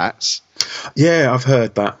of twats? Yeah, I've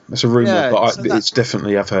heard that. It's a rumour, but it's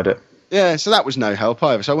definitely, I've heard it. Yeah, so that was no help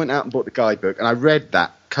either. So I went out and bought the guidebook, and I read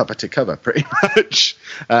that cover to cover pretty much.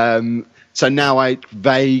 So now I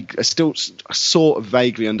still sort of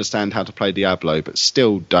vaguely understand how to play Diablo, but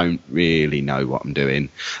still don't really know what I'm doing.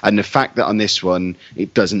 And the fact that on this one,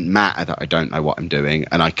 it doesn't matter that I don't know what I'm doing,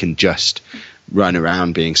 and I can just run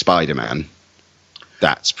around being Spider-Man,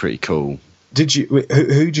 that's pretty cool.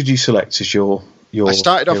 Who did you select as your I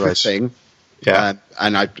started off heroes? with Thing. Yeah.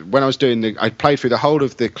 And when I was doing I played through the whole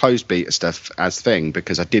of the closed beta stuff as Thing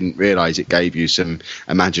because I didn't realise it gave you some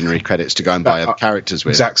imaginary credits to go and buy other characters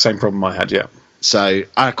with. Exact same problem I had, yeah. So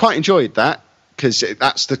I quite enjoyed that because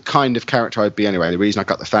that's the kind of character I'd be anyway. The reason I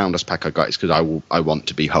got the Founders Pack I got is because I want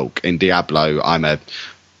to be Hulk. In Diablo, I'm a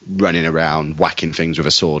running around whacking things with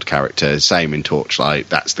a sword character. Same in Torchlight.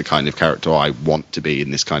 That's the kind of character I want to be in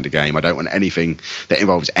this kind of game. I don't want anything that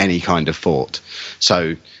involves any kind of fort.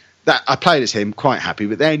 So that I played as him, quite happy.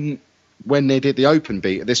 But then when they did the open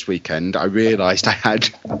beta this weekend, I realised I had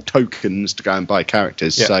tokens to go and buy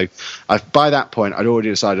characters. Yeah. So by that point, I'd already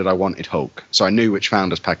decided I wanted Hulk. So I knew which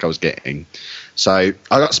Founders Pack I was getting. So I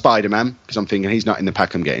got Spider-Man, because I'm thinking he's not in the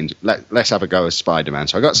pack I'm getting. Let's have a go as Spider-Man.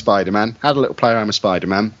 So I got Spider-Man, had a little play around with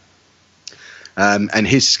Spider-Man. And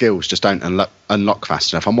his skills just don't unlock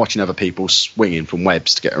fast enough. I'm watching other people swinging from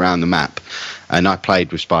webs to get around the map, and I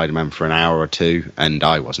played with Spider-Man for an hour or two, and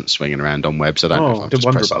I wasn't swinging around on webs. I don't know if I was just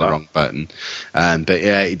pressing the wrong button. But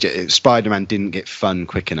yeah, Spider-Man didn't get fun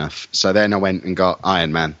quick enough. So then I went and got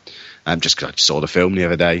Iron Man, just because I saw the film the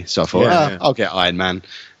other day. So I thought, I'll get Iron Man.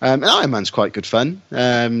 And Iron Man's quite good fun.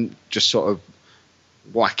 Just sort of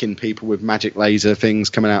whacking people with magic laser things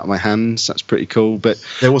coming out of my hands. That's pretty cool. But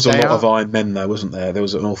there was a lot of Iron Men, though, wasn't there? There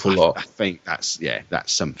was an awful lot. I think that's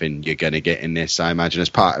something you're going to get in this. I imagine as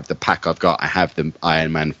part of the pack I've got, I have the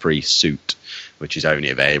Iron Man free suit, which is only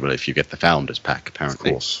available if you get the Founders Pack, apparently.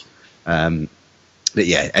 Of course. But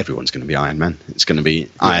yeah, everyone's going to be Iron Man. It's going to be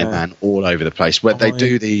Iron Man all over the place. Where they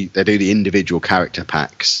do the individual character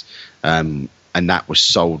packs. And that was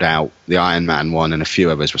sold out. The Iron Man one and a few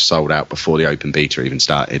others were sold out before the open beta even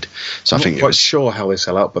started. So I'm not quite sure how they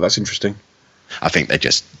sell out, but that's interesting. I think they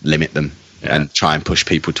just limit them and try and push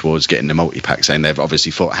people towards getting the multi-pack, saying they've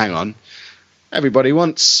obviously thought, hang on, everybody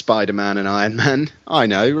wants Spider-Man and Iron Man. I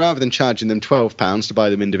know, rather than charging them £12 to buy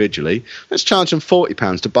them individually, let's charge them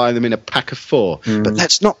 £40 to buy them in a pack of 4. But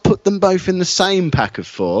let's not put them both in the same pack of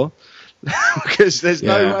 4, because there's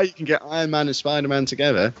no way you can get Iron Man and Spider-Man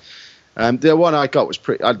together. The one I got was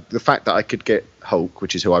the fact that I could get Hulk,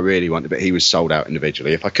 which is who I really wanted, but he was sold out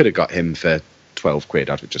individually. If I could have got him for £12,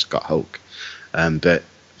 I'd have just got Hulk. But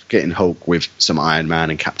getting Hulk with some Iron Man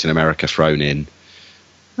and Captain America thrown in,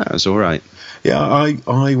 that was all right. Yeah,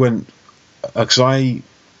 I went because I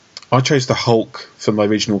chose the Hulk for my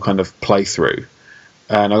original kind of playthrough.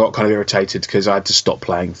 And I got kind of irritated because I had to stop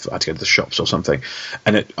playing. I had to go to the shops or something.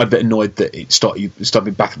 And I'm a bit annoyed that it started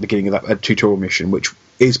me back at the beginning of that tutorial mission, which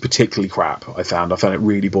is particularly crap, I found. I found it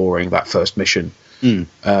really boring, that first mission.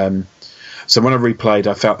 So when I replayed,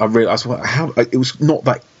 I realised it was not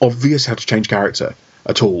that obvious how to change character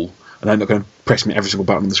at all. And I ended up going pressing every single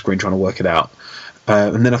button on the screen trying to work it out.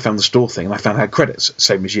 And then I found the store thing, and I found I had credits,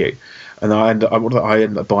 same as you. And I ended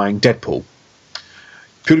up buying Deadpool.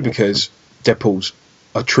 Purely because Deadpool's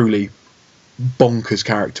a truly bonkers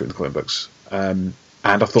character in the comic books, and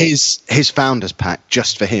I thought his Founders Pack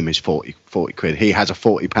just for him is 40 quid. He has a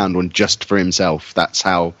 £40 one just for himself. That's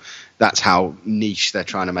how niche they're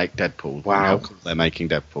trying to make Deadpool. Wow, how cool they're making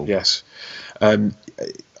Deadpool. Yes, I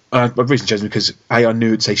recently chose him because I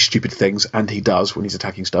knew he'd say stupid things, and he does when he's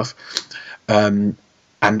attacking stuff. And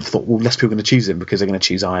thought, well, less people are going to choose him because they're going to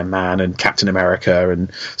choose Iron Man and Captain America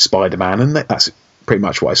and Spider-Man, and that's pretty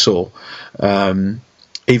much what I saw.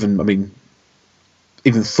 Even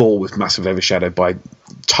Thor was massively overshadowed by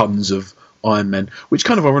tons of Iron Men, which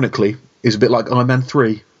kind of ironically is a bit like Iron Man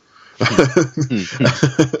 3.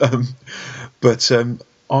 But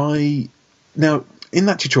now in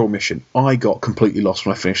that tutorial mission, I got completely lost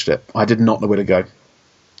when I finished it. I did not know where to go.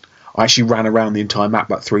 I actually ran around the entire map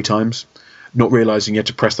like 3 times, not realising you had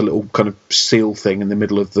to press the little kind of seal thing in the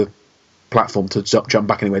middle of the platform to jump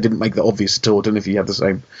back anyway. It didn't make that obvious at all. I don't know if you had the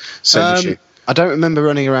same issue. I don't remember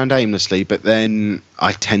running around aimlessly, but then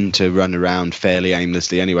I tend to run around fairly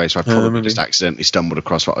aimlessly anyway, so I probably just accidentally stumbled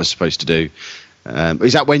across what I was supposed to do.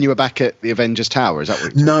 Is that when you were back at the Avengers Tower? Is that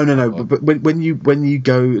what No. But when you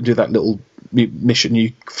go and do that little mission,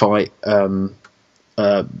 you fight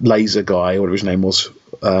Laser Guy, or whatever his name was,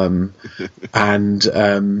 and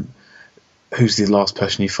who's the last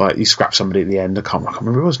person you fight? You scrap somebody at the end. I can't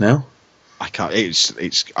remember who it was now. I can't.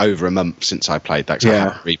 It's over a month since I played that. I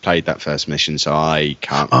haven't replayed that first mission, so I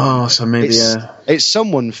can't. Oh, so maybe it's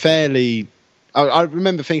someone fairly I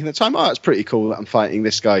remember thinking at the time, it's pretty cool that I'm fighting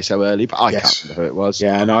this guy so early, but I can't remember who it was.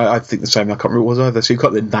 Yeah, and I think the same. I can't remember who it was either. So you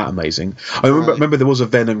got that amazing. I remember there was a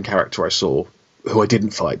Venom character I saw who I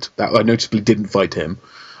didn't fight. That I notably didn't fight him.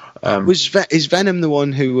 Is Venom the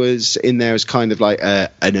one who was in there as kind of like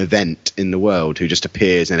an event in the world who just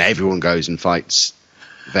appears and everyone goes and fights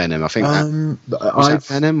Venom? I think that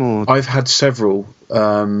Venom, or I've had several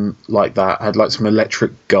like that. I had like some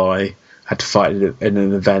electric guy had to fight in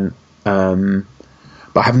an event, but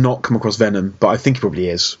I have not come across Venom. But I think he probably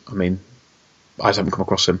is. I mean, I just haven't come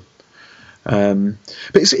across him. But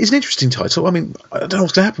it's an interesting title. I mean, I don't know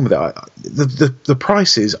what's going to happen with it. The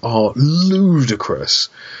prices are ludicrous.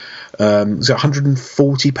 Is it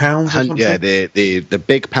 £140? Yeah, the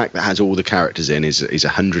big pack that has all the characters in is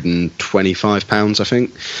 £125, I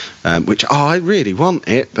think. Which I really want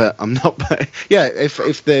it, but I'm not. Yeah,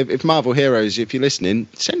 if Marvel Heroes, if you're listening,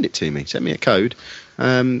 send it to me. Send me a code.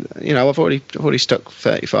 I've already stuck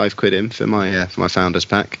 35 quid in for my Founders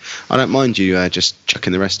pack. I don't mind you just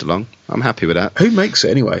chucking the rest along. I'm happy with that. Who makes it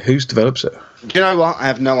anyway? Who develops it? Do you know what? I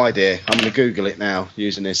have no idea. I'm going to Google it now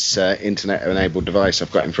using this internet-enabled device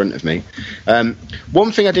I've got in front of me.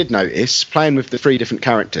 One thing I did notice, playing with the 3 different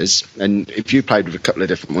characters, and if you played with a couple of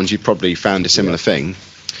different ones, you probably found a similar thing.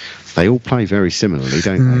 They all play very similarly,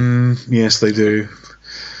 don't they? Yes, they do.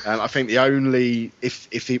 I think the only if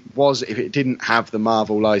it didn't have the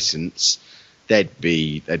Marvel license, there'd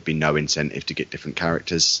be no incentive to get different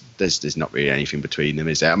characters. There's not really anything between them,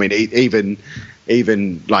 is there? I mean,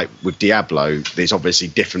 even like with Diablo, there's obviously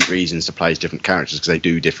different reasons to play as different characters because they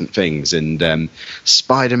do different things. And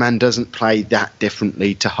Spider-Man doesn't play that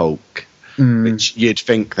differently to Hulk, which you'd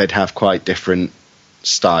think they'd have quite different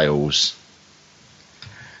styles.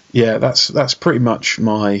 Yeah, that's pretty much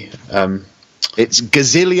my. It's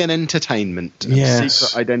Gazillion Entertainment and yes.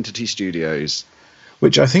 Secret Identity Studios.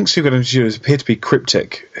 Which I think Secret Identity Studios appear to be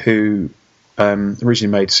Cryptic, who originally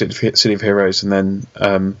made City of Heroes and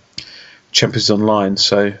then Champions Online.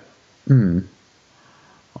 So, One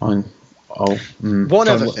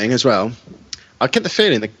other thing as well. I get the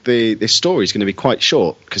feeling that this story is going to be quite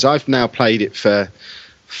short because I've now played it for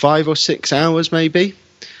 5 or 6 hours maybe,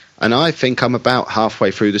 and I think I'm about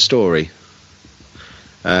halfway through the story.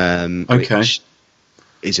 Which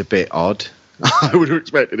is a bit odd. I would have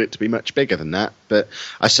expected it to be much bigger than that, but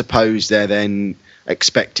I suppose they're then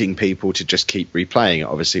expecting people to just keep replaying it.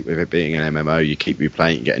 Obviously, with it being an MMO, you keep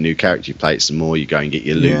replaying it, you get a new character, you play it some more, you go and get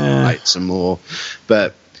your loot, play it some more.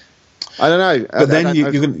 But I don't know. But then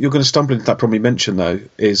you're going to stumble into that problem you mentioned, though,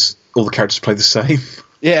 is all the characters play the same.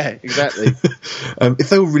 Yeah, exactly. If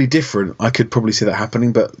they were really different, I could probably see that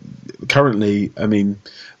happening, but currently, I mean,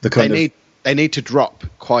 they need to drop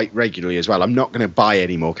quite regularly as well. I'm not going to buy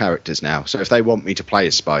any more characters now. So if they want me to play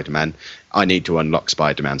as Spider-Man, I need to unlock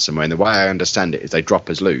Spider-Man somewhere. And the way I understand it is they drop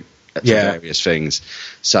as loot at various things.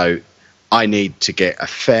 So I need to get a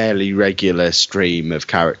fairly regular stream of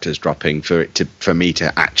characters dropping for me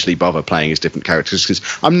to actually bother playing as different characters, because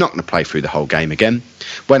I'm not going to play through the whole game again.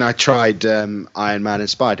 When I tried Iron Man and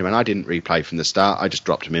Spider-Man, I didn't replay from the start. I just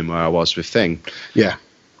dropped them in where I was with Thing. Yeah.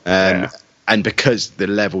 And because the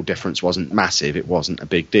level difference wasn't massive, it wasn't a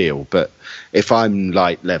big deal. But if I'm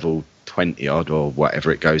like level 20 odd or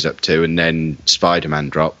whatever it goes up to, and then Spider-Man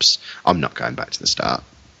drops, I'm not going back to the start.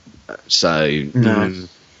 So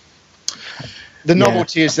the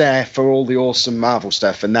novelty is there for all the awesome Marvel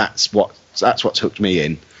stuff, and that's what's hooked me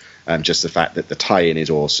in. Just the fact that the tie-in is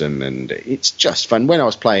awesome and it's just fun. When I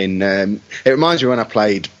was playing, it reminds me when I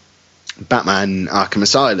played Batman Arkham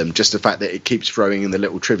Asylum, just the fact that it keeps throwing in the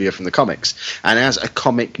little trivia from the comics. And as a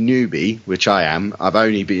comic newbie, which I am, I've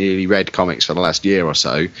only really read comics for the last year or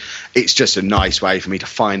so, it's just a nice way for me to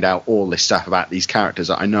find out all this stuff about these characters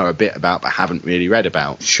that I know a bit about but haven't really read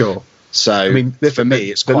about. Sure. So, I mean, for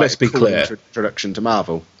me, it's quite a cool introduction to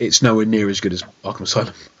Marvel. It's nowhere near as good as Arkham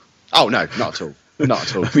Asylum. Oh, no, not at all. Not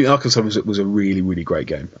at all. I mean, Arkham Asylum was a really, really great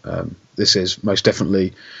game. This is most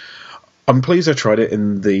definitely... I'm pleased I tried it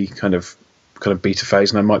in the kind of beta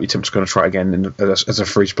phase, and I might be tempted to kind of try it again as a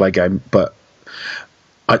free-to-play game, but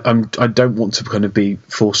I don't want to kind of be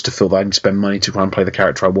forced to feel that I need to spend money to try and play the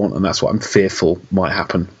character I want, and that's what I'm fearful might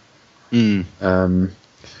happen. I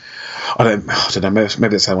don't know.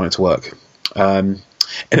 Maybe that's how I want it to work.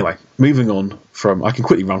 Anyway, moving on from... I can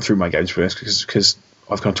quickly run through my games for this because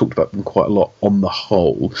I've kind of talked about them quite a lot on the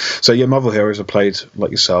whole. So yeah, Marvel Heroes I played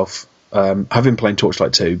like yourself. I've been playing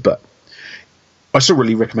Torchlight 2, but I still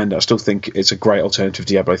really recommend it. I still think it's a great alternative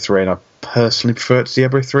to Diablo 3, and I personally prefer it to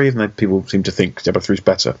Diablo 3, even though people seem to think Diablo 3 is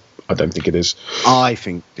better. I don't think it is. I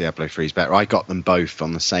think Diablo 3 is better. I got them both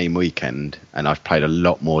on the same weekend, and I've played a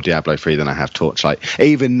lot more Diablo 3 than I have Torchlight.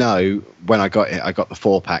 Even though when I got it, I got the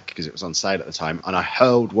 4-pack because it was on sale at the time, and I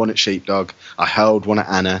hurled one at Sheepdog, I hurled one at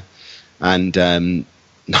Anna, and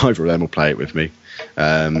neither of them will play it with me.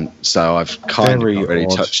 So I've kind of not really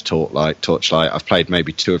touched Torchlight. I've played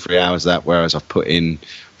maybe 2 or 3 hours of that, whereas I've put in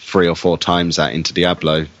 3 or 4 times that into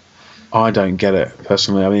Diablo. I don't get it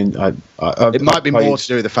personally. I mean, it might be more to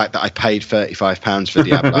do with the fact that I paid £35 for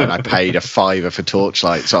Diablo and I paid a £5 for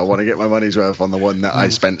Torchlight, so I want to get my money's worth on the one that I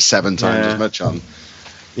spent 7 times as much on.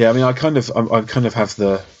 Yeah, I mean, I kind of have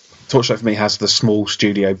the Torchlight for me has the small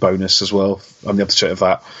studio bonus as well on the other side of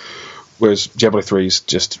that, whereas Diablo 3 is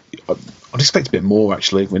just I'd expect a bit more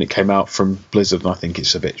actually when it came out from Blizzard, and I think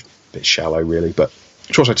it's a bit shallow really, but.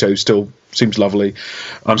 Torchlight 2 still seems lovely.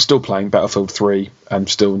 I'm still playing Battlefield 3 and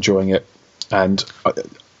still enjoying it. And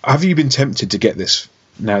have you been tempted to get this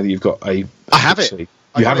now that you've got a... I have it. You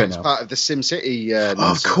have it now? It's part of the SimCity.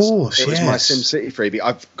 Of course, It was my SimCity freebie.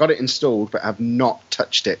 I've got it installed, but have not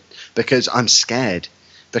touched it because I'm scared.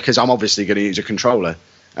 Because I'm obviously going to use a controller.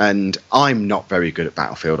 And I'm not very good at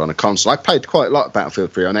Battlefield on a console. I played quite a lot of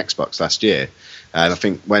Battlefield 3 on Xbox last year. And I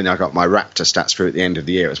think when I got my Raptor stats through at the end of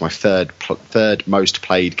the year, it was my third most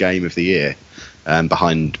played game of the year,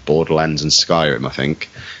 behind Borderlands and Skyrim, I think.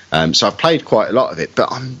 So I've played quite a lot of it,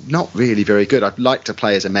 but I'm not really very good. I'd like to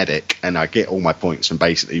play as a medic, and I get all my points from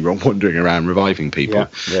basically wandering around reviving people.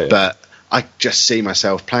 Yeah. But I just see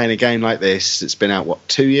myself playing a game like this. It's been out,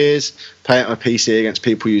 2 years? Playing it on a PC against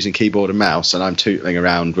people using keyboard and mouse, and I'm tootling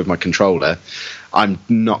around with my controller. I'm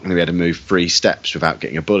not going to be able to move 3 steps without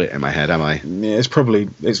getting a bullet in my head, am I? Yeah,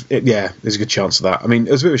 there's a good chance of that. I mean,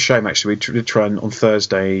 it was a bit of a shame, actually. We did try on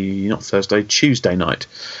Tuesday night.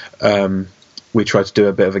 We tried to do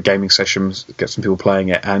a bit of a gaming session, get some people playing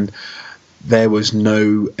it, and there was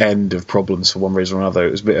no end of problems for one reason or another.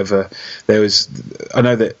 It was a bit of I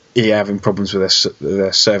know that EA are having problems with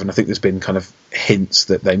their server, and I think there's been kind of hints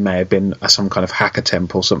that they may have been some kind of hack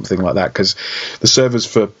attempt or something like that, because the servers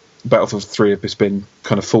for Battlefield 3 have just been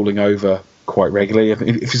kind of falling over quite regularly. For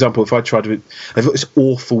example, if I tried to... They've got this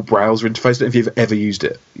awful browser interface. I don't know if you've ever used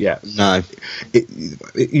it. Yeah. No.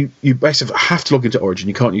 You basically have to log into Origin.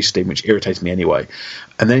 You can't use Steam, which irritates me anyway.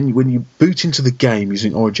 And then when you boot into the game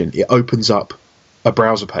using Origin, it opens up a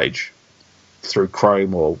browser page through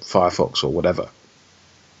Chrome or Firefox or whatever.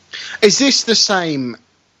 Is this the same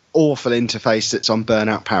awful interface that's on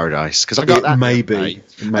Burnout Paradise? Because I got that maybe,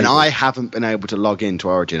 and I haven't been able to log into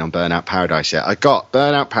Origin on Burnout Paradise yet. I got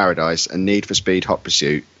Burnout Paradise and Need for Speed Hot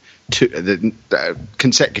Pursuit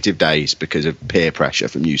consecutive days because of peer pressure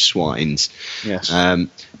from you swines. Yes.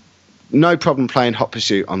 No problem playing Hot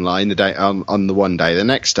Pursuit online the day on the one day. The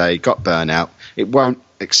next day got Burnout. It won't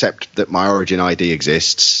accept that my Origin ID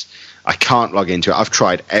exists. I can't log into it. I've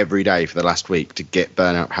tried every day for the last week to get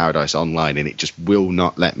Burnout Paradise online, and it just will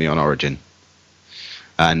not let me on Origin.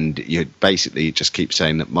 And you basically just keep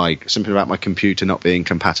saying that something about my computer not being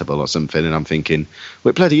compatible or something, and I'm thinking, well,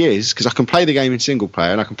 it bloody is, because I can play the game in single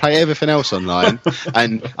player, and I can play everything else online,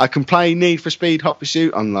 and I can play Need for Speed Hot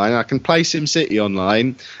Pursuit online, and I can play SimCity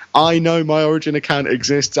online. I know my Origin account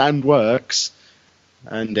exists and works,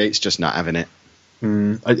 and it's just not having it.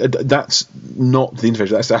 That's not the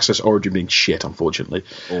interface. That's just Origin being shit, unfortunately.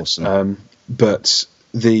 Awesome. But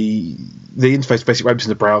the interface basically opens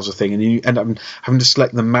the browser thing, and you end up having to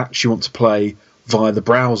select the match you want to play via the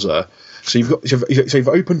browser. So you've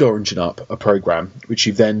opened Origin up, a program, which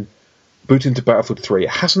you then boot into Battlefield 3. It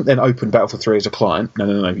hasn't then opened Battlefield 3 as a client.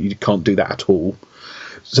 No, you can't do that at all.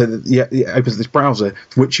 So it opens this browser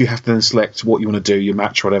from which you have to then select what you want to do, your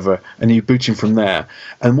match or whatever, and you boot in from there.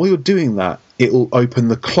 And while you're doing that, it will open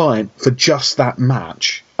the client for just that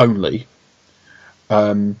match only,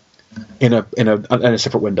 in a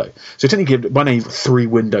separate window. So technically, I need 3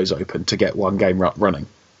 windows open to get one game running.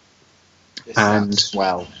 It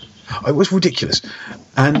was ridiculous.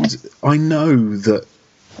 And I know that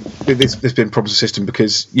there's been problems with the system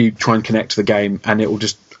because you try and connect to the game and it will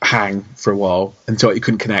just hang for a while until you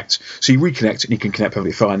couldn't connect. So you reconnect and you can connect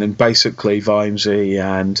perfectly fine. And basically, Vimesy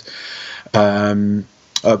and Bond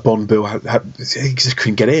Bill he just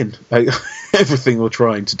couldn't get in. Everything we're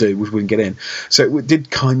trying to do wouldn't get in. So it did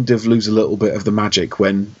kind of lose a little bit of the magic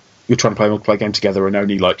when you're trying to play a multiplayer game together and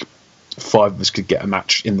only like 5 of us could get a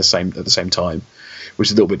match at the same time, which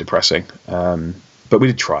is a little bit depressing. But we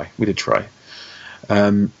did try.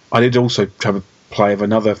 I did also have a play of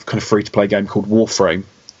another kind of free-to-play game called Warframe,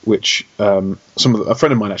 which a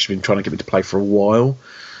friend of mine actually been trying to get me to play for a while,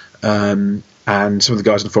 and some of the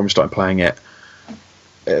guys on the forum started playing it.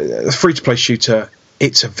 A free-to-play shooter.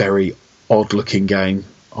 It's a very odd-looking game.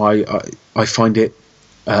 I find it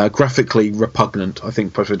graphically repugnant. I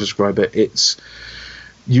think perhaps I describe it.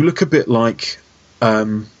 You look a bit like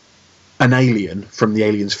an alien from the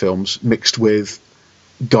Aliens films mixed with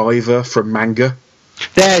Guyver from manga.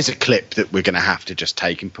 There's a clip that we're going to have to just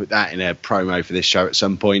take and put that in a promo for this show at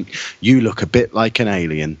some point. You look a bit like an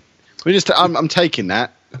alien. I'm taking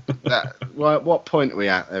that. What point are we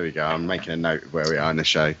at? There we go. I'm making a note of where we are in the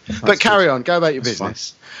show. But carry on. Go about your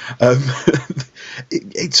business.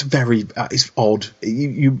 It's odd.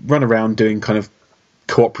 You run around doing kind of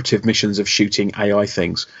cooperative missions of shooting AI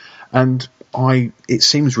things, and it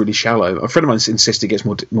seems really shallow. A friend of mine insists it gets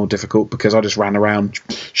more difficult because I just ran around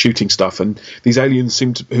shooting stuff, and these aliens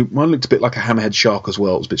one looked a bit like a hammerhead shark as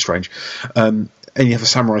well. It was a bit strange. And you have a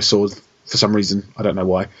samurai sword for some reason, I don't know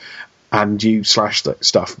why, and you slash that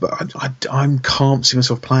stuff. But I can't see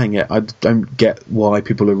myself playing it. I don't get why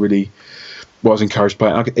people are really. Well, I was encouraged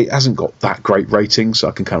by it. It hasn't got that great ratings, so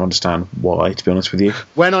I can kind of understand why, to be honest with you.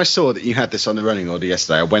 When I saw that you had this on the running order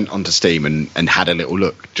yesterday, I went onto Steam and had a little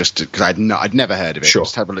look, just because I'd never heard of it. Sure.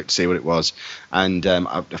 Just have a look to see what it was. And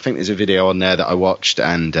I think there's a video on there that I watched,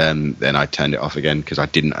 and then I turned it off again because I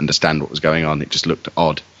didn't understand what was going on. It just looked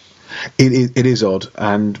odd. It is odd,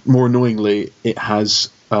 and more annoyingly, it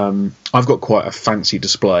has... I've got quite a fancy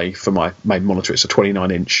display for my main monitor. It's a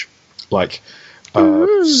 29-inch,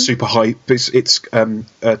 super high. It's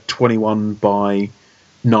a 21 by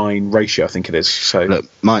 9 ratio, I think it is. So look,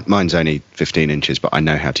 mine's only 15 inches, but I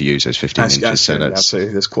know how to use those 15 inches. So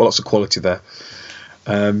there's lots of quality there.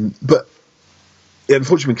 But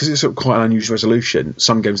unfortunately, because it's sort of quite an unusual resolution,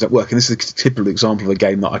 some games don't work. And this is a typical example of a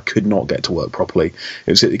game that I could not get to work properly.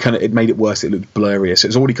 It made it worse. It looked blurry. So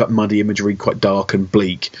it's already got muddy imagery, quite dark and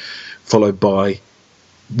bleak, followed by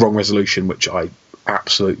wrong resolution, which I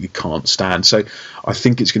absolutely can't stand. So I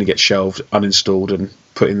think it's going to get shelved, uninstalled, and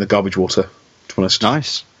put in the garbage water, to be honest.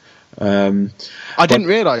 Nice. I didn't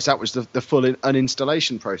realise that was the full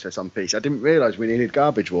uninstallation process on PC. I didn't realise we needed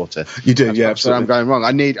garbage water. You do, yeah, absolutely. I'm going wrong.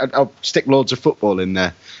 I'll stick Lords of Football in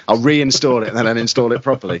there. I'll reinstall it and then uninstall it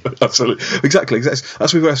properly. Absolutely. Exactly. That's why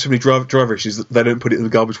we have so many driver issues that they don't put it in the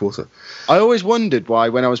garbage water. I always wondered why,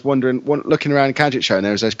 when I was looking around Gadget Show, and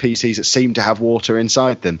there was those PCs that seemed to have water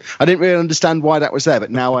inside them. I didn't really understand why that was there, but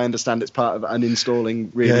now I understand it's part of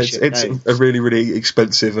uninstalling really shit games. It's a really, really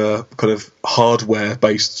expensive kind of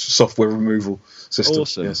hardware-based software removal system.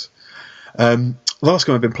 Awesome. Yes. Last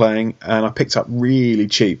game I've been playing, and I picked up really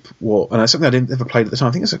cheap, and it's something I didn't ever played at the time.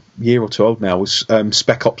 I think it's a year or two old now. Was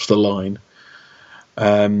Spec Ops: The Line.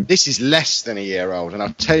 This is less than a year old, and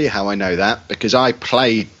I'll tell you how I know that, because I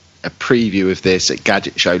played a preview of this at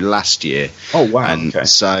Gadget Show last year. Oh wow! And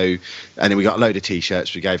okay. And then we got a load of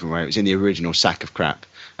T-shirts we gave them away. It was in the original sack of crap.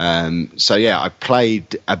 So yeah, I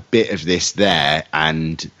played a bit of this there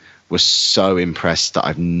and was so impressed that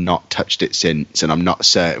I've not touched it since, and I'm not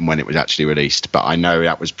certain when it was actually released, but I know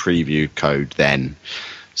that was preview code then.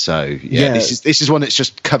 So yeah. This is one that's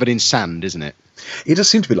just covered in sand, isn't it? It does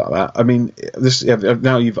seem to be like that. I mean,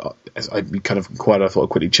 now I kind of inquired. I thought I'd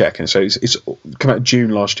quickly check, and so it's come out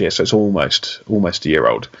June last year, so it's almost a year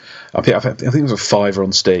old. I think it was a $5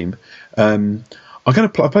 on Steam. I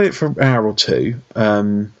played it for an hour or two.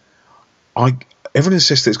 Everyone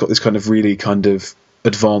insists that it's got this kind of really kind of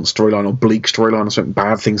advanced storyline or bleak storyline or something,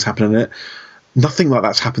 bad things happen in it. Nothing like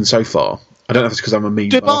that's happened so far. I don't know if it's because I'm a mean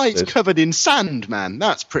Dubai's bastard. Covered in sand, man.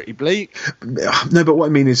 That's pretty bleak. No, but what I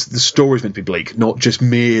mean is the story's meant to be bleak, not just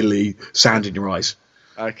merely sand in your eyes.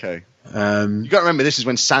 Okay. You got to remember, this is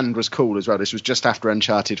when sand was cool as well. This was just after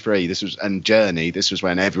Uncharted 3. And Journey. This was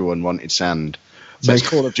when everyone wanted sand. So it's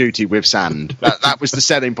Call of Duty with sand. That was the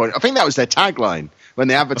selling point. I think that was their tagline when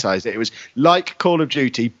they advertised it. It was like Call of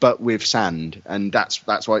Duty but with sand, and that's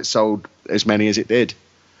why it sold as many as it did.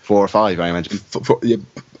 4 or 5, I imagine. Yeah,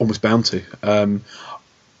 almost bound to.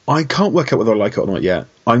 I can't work out whether I like it or not yet.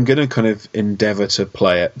 I'm going to kind of endeavour to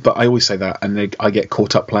play it, but I always say that, and I get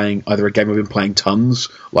caught up playing either a game I've been playing tons,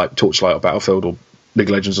 like Torchlight or Battlefield or League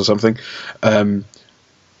of Legends or something,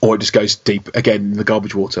 or it just goes deep again in the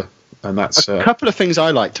garbage water. And that's a couple of things I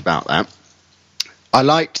liked about that. I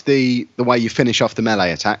liked the way you finish off the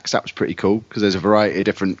melee attacks. That was pretty cool, because there's a variety of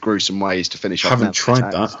different gruesome ways to finish off melee attacks. Haven't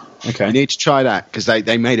tried that. Okay. You need to try that, because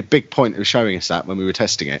they made a big point of showing us that when we were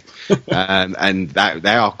testing it. And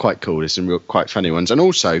they are quite cool. There's some quite funny ones. And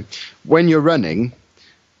also, when you're running,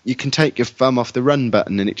 you can take your thumb off the run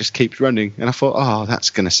button and it just keeps running. And I thought, oh, that's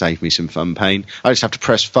going to save me some thumb pain. I just have to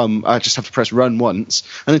press run once,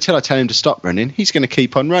 and until I tell him to stop running, he's going to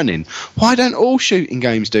keep on running. Why don't all shooting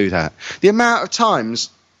games do that? The amount of times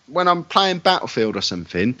when I'm playing Battlefield or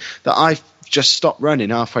something that I've just stopped running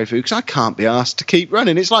halfway through because I can't be asked to keep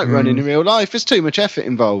running. It's like running in real life. There's too much effort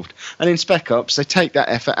involved. And in Spec Ops, they take that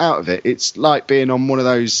effort out of it. It's like being on one of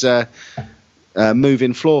those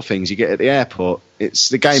moving floor things you get at the airport. It's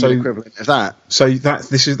the gaming equivalent of that. So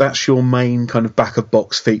that's your main kind of back of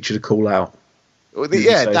box feature to call out. Well,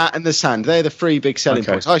 that and the sand, they're the three big selling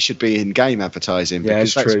points. I should be in game advertising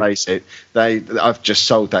because let's face it, I've just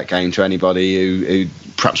sold that game to anybody who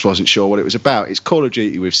perhaps wasn't sure what it was about. It's Call of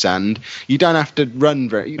Duty with sand. You don't have to run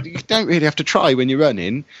you don't really have to try when you're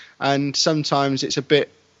running, and sometimes it's a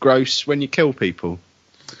bit gross when you kill people.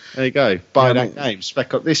 There you go. Buy that game.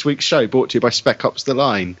 Spec Ops. This week's show brought to you by Spec Ops: The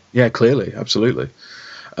Line. Yeah, clearly, absolutely.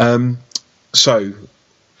 So,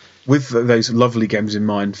 with those lovely games in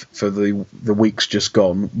mind for the weeks just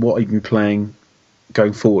gone, what are you been playing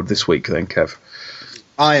going forward this week then, Kev?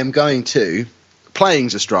 I am going to...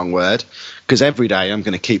 Playing's a strong word, because every day I'm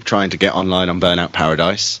going to keep trying to get online on Burnout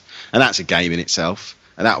Paradise, and that's a game in itself,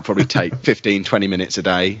 and that'll probably take 15, 20 minutes a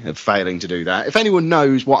day of failing to do that. If anyone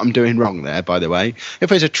knows what I'm doing wrong there, by the way, if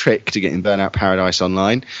there's a trick to getting Burnout Paradise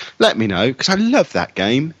online, let me know, because I love that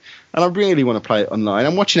game. And I really want to play it online.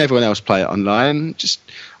 I'm watching everyone else play it online.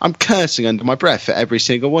 I'm cursing under my breath at every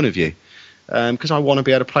single one of you because I want to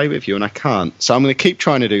be able to play with you and I can't. So I'm going to keep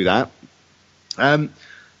trying to do that.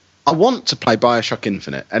 I want to play Bioshock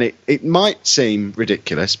Infinite, and it might seem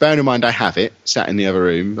ridiculous. Bearing in mind I have it sat in the other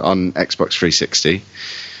room on Xbox 360.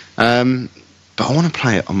 But I want to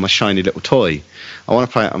play it on my shiny little toy. I want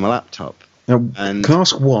to play it on my laptop. Now, can I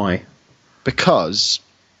ask why? Because...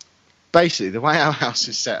 basically, the way our house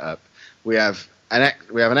is set up, we have an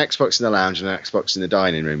Xbox in the lounge and an Xbox in the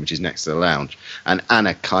dining room, which is next to the lounge. And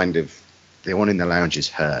Anna the one in the lounge is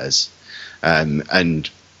hers. And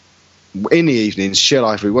in the evenings, she'll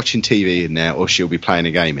either be watching TV in there or she'll be playing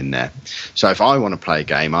a game in there. So if I want to play a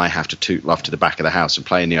game, I have to toot off to the back of the house and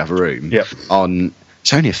play in the other room. Yep.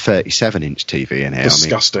 It's only a 37-inch TV in here.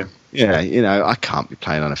 Disgusting. I can't be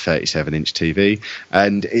playing on a 37-inch TV.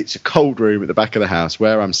 And it's a cold room at the back of the house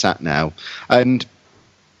where I'm sat now. And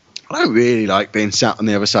I don't really like being sat on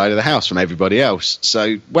the other side of the house from everybody else.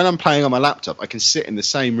 So when I'm playing on my laptop, I can sit in the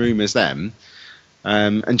same room as them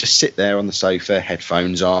and just sit there on the sofa,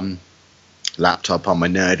 headphones on, laptop on my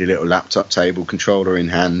nerdy little laptop table, controller in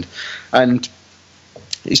hand. And...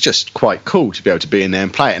 it's just quite cool to be able to be in there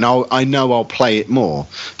and play it. And I know I'll play it more.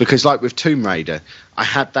 Because like with Tomb Raider, I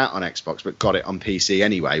had that on Xbox but got it on PC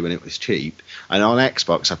anyway when it was cheap. And on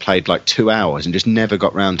Xbox I played like 2 hours and just never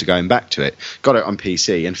got round to going back to it. Got it on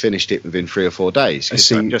PC and finished it within 3 or 4 days.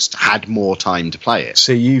 Because I just had more time to play it.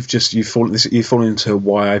 So you've fallen into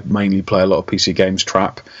why I mainly play a lot of PC games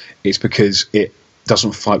trap. It's because it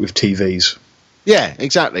doesn't fight with TVs. Yeah,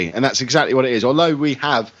 exactly. And that's exactly what it is. Although we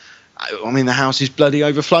have... the house is bloody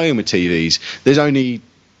overflowing with TVs. There's only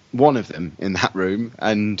one of them in that room,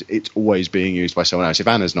 and it's always being used by someone else. If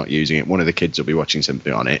Anna's not using it, one of the kids will be watching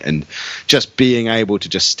something on it. And just being able to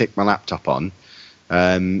just stick my laptop on,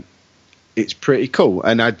 it's pretty cool.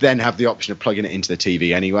 And I then have the option of plugging it into the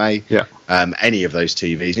TV anyway. Yeah. Any of those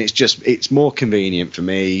TVs. And it's more convenient for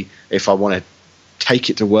me if I want to take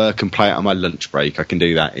it to work and play it on my lunch break. I can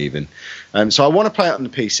do that even. So I want to play it on the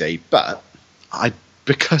PC, but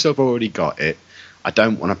because I've already got it, I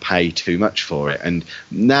don't want to pay too much for it. And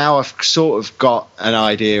now I've sort of got an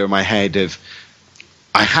idea in my head of...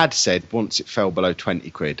 I had said once it fell below 20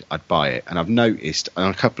 quid, I'd buy it. And I've noticed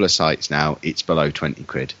on a couple of sites now, it's below 20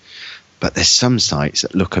 quid. But there's some sites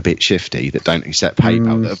that look a bit shifty that don't accept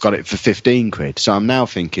PayPal that have got it for 15 quid. So I'm now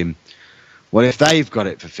thinking, well, if they've got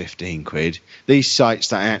it for 15 quid, these sites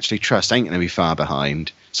that I actually trust ain't going to be far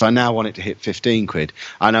behind. So I now want it to hit 15 quid.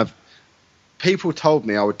 And people told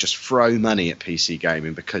me I would just throw money at PC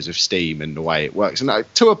gaming because of Steam and the way it works. And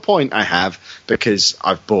to a point I have, because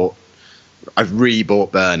I've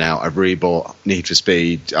re-bought Burnout, I've re-bought Need for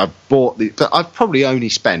Speed, but I've probably only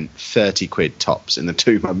spent 30 quid tops in the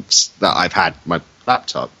 2 months that I've had my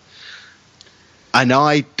laptop. And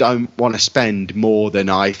I don't want to spend more than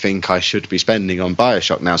I think I should be spending on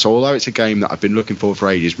Bioshock now. So although it's a game that I've been looking for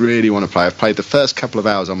ages, really want to play, I've played the first couple of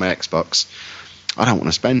hours on my Xbox. I don't want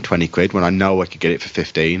to spend 20 quid when I know I could get it for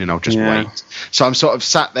 15 and I'll just wait. So I'm sort of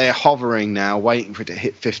sat there hovering now, waiting for it to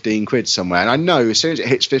hit 15 quid somewhere. And I know as soon as it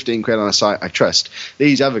hits 15 quid on a site I trust,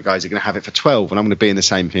 these other guys are going to have it for 12 and I'm going to be in the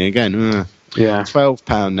same thing again.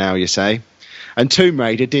 £12 now, you say. And Tomb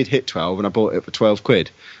Raider did hit 12 and I bought it for 12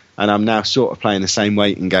 quid. And I'm now sort of playing the same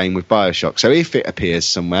waiting game with Bioshock. So if it appears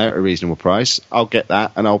somewhere at a reasonable price, I'll get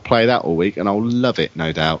that and I'll play that all week and I'll love it,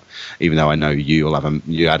 no doubt. Even though I know you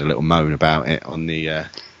had a little moan about it on the a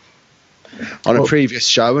previous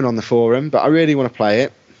show and on the forum, but I really want to play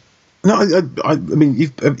it. No, I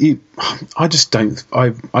mean, I just don't.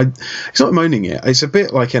 It's not moaning it. It's a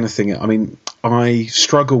bit like anything. I mean, I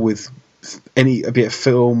struggle with a bit of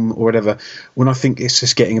film or whatever when I think it's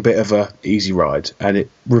just getting a bit of a easy ride. And it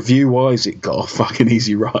review wise, it got a fucking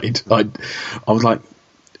easy ride. I was like,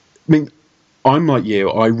 I mean, I'm like you.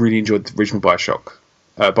 I really enjoyed the original BioShock.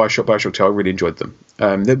 BioShock 2, I really enjoyed them.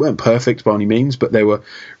 They weren't perfect by any means, but they were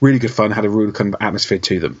really good fun. Had a real kind of atmosphere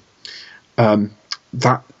to them.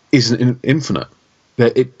 That isn't Infinite.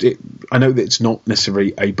 I know that it's not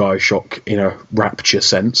necessarily a BioShock in a rapture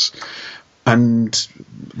sense, and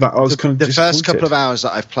that I was kind of the first couple of hours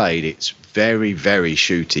that I've played. It's very, very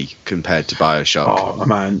shooty compared to BioShock. Oh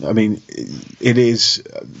man, I mean, it is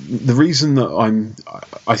the reason that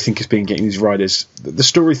I think it's been getting these riders. The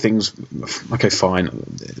story things, okay, fine.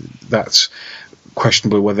 That's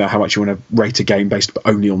questionable whether how much you want to rate a game based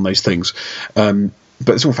only on those things. But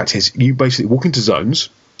the simple fact is, you basically walk into zones,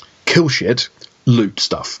 kill shit, loot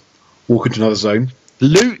stuff. Walk into another zone.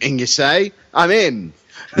 Looting, you say? I'm in.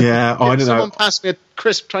 Yeah, I don't know. Someone pass me a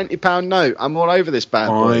crisp £20 note. I'm all over this bad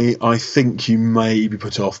boy. I think you may be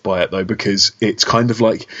put off by it though, because it's kind of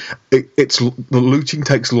like it's the looting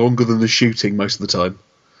takes longer than the shooting most of the time.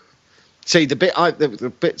 See, the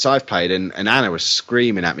bits I've played, and Anna was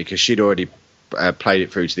screaming at me because she'd already played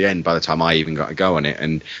it through to the end by the time I even got to go on it.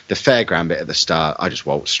 And the fairground bit at the start, I just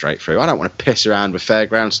waltzed straight through. I don't want to piss around with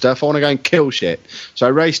fairground stuff. I want to go and kill shit. So I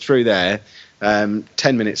raced through there. 10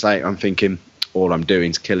 minutes later, I'm thinking, all I'm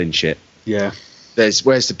doing is killing shit. Yeah.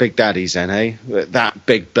 Where's the big daddies then, eh? That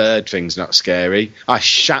big bird thing's not scary. I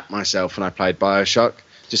shat myself when I played BioShock,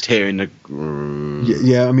 just hearing the...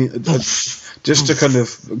 Yeah, I mean, just to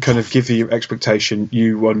kind of give you expectation,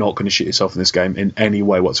 you are not going to shit yourself in this game in any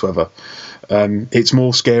way whatsoever. It's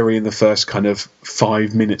more scary in the first kind of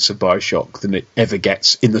 5 minutes of BioShock than it ever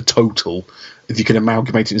gets in the total. If you can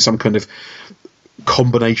amalgamate it in some kind of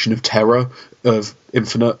combination of terror of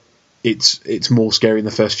Infinite, it's more scary in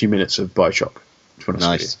the first few minutes of BioShock.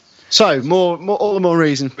 Nice. So all the more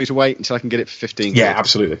reason for me to wait until I can get it for 15. Yeah,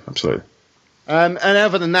 absolutely. And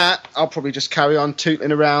other than that, I'll probably just carry on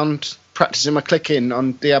tooting around, practicing my clicking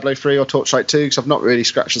on Diablo 3 or Torchlight 2, because I've not really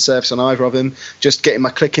scratched the surface on either of them. Just getting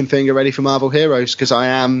my clicking finger ready for Marvel Heroes, because I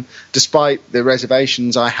am, despite the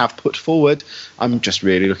reservations I have put forward, I'm just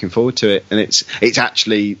really looking forward to it. And it's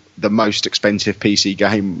actually the most expensive PC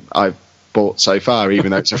game I've bought so far,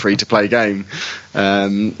 even though it's a free-to-play game.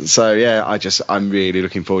 So yeah, I'm really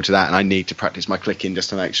looking forward to that, and I need to practice my clicking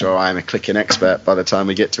just to make sure I am a clicking expert by the time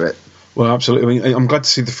we get to it. Well, absolutely. I mean, I'm glad to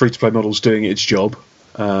see the free-to-play model's doing its job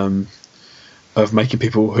of making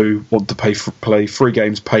people who want to play free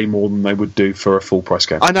games pay more than they would do for a full-price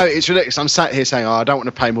game. I know, it's ridiculous. I'm sat here saying, I don't want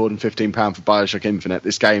to pay more than £15 for BioShock Infinite,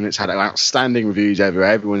 this game that's had outstanding reviews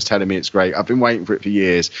everywhere. Everyone's telling me it's great. I've been waiting for it for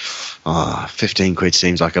years. 15 quid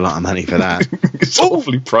seems like a lot of money for that. It's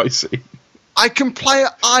awfully pricey. I can play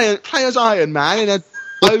as Iron Man in a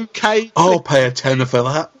okay... I'll pay a tenner for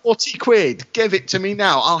that. 40 quid. Give it to me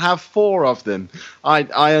now. I'll have 4 of them.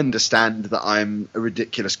 I understand that I'm a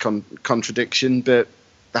ridiculous contradiction, but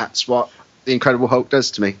that's what the Incredible Hulk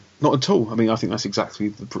does to me. Not at all. I mean, I think that's exactly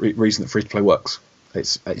the reason that free-to-play works.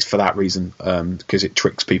 It's for that reason, because it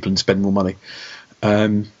tricks people into spending more money.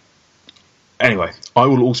 Anyway, I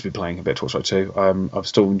will also be playing a bit of Torchlight 2. I'm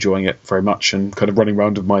still enjoying it very much, and kind of running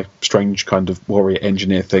around with my strange kind of warrior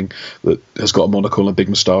engineer thing that has got a monocle and a big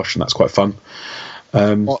moustache, and that's quite fun.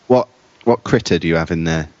 What critter do you have in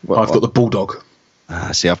there? I've got the bulldog.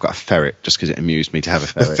 See, I've got a ferret, just because it amused me to have a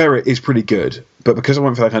ferret. The ferret is pretty good, but because I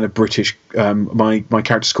went for that kind of British, my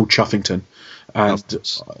character's called Chuffington, and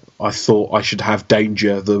I thought I should have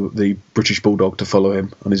Danger, the British bulldog, to follow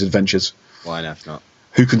him on his adventures. Why not?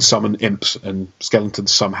 Who can summon imps and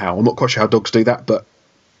skeletons somehow. I'm not quite sure how dogs do that, but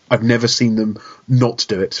I've never seen them not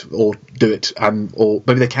do it, or do it, or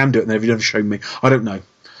maybe they can do it and they've never shown me. I don't know.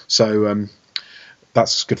 So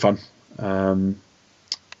that's good fun.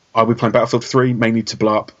 I'll be playing Battlefield 3 mainly to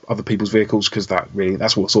blow up other people's vehicles, because that's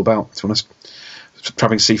what it's all about, to be honest.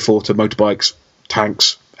 Travelling C4 to motorbikes,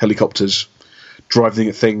 tanks, helicopters, driving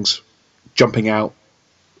at things, jumping out,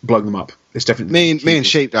 blowing them up. It's definitely me and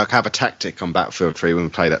Sheepdog have a tactic on Battlefield 3 when we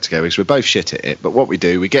play that together, because we're both shit at it. But what we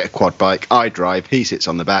do, we get a quad bike, I drive, he sits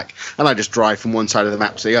on the back, and I just drive from one side of the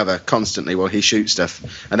map to the other constantly while he shoots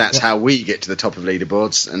stuff. And that's how we get to the top of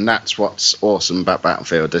leaderboards, and that's what's awesome about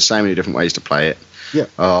Battlefield. There's so many different ways to play it. Yeah.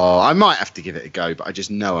 Oh, I might have to give it a go, but I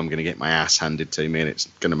just know I'm going to get my ass handed to me, and it's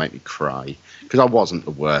going to make me cry, because I wasn't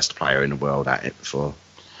the worst player in the world at it before.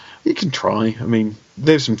 You can try. I mean,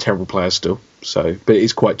 there's some terrible players still, but it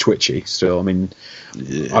is quite twitchy still. I mean,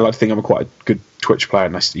 I like to think I'm quite a good Twitch player,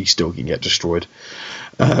 and he still can get destroyed.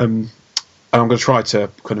 And I'm going to try to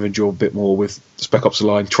kind of enjoy a bit more with Spec Ops: The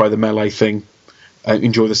Line. Try the melee thing.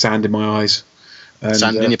 Enjoy the sand in my eyes. And,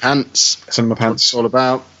 sand in your pants. Sand in my pants. What's it's all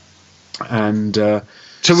about. And to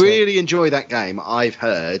really enjoy that game, I've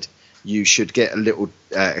heard you should get a little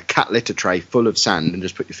cat litter tray full of sand and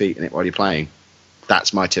just put your feet in it while you're playing.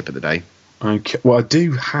 That's my tip of the day. Okay. Well, I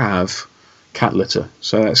do have cat litter,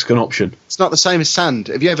 so that's an option. It's not the same as sand.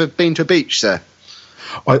 Have you ever been to a beach, sir?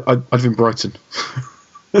 I live in Brighton.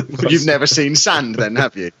 You've never seen sand, then,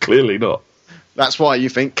 have you? Clearly not. That's why you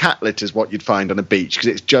think cat litter is what you'd find on a beach, because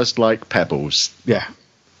it's just like pebbles. Yeah,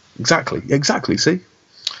 exactly. See,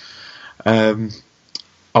 I'll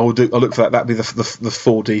look for that. That'd be the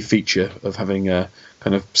 4D feature of having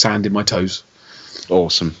kind of sand in my toes.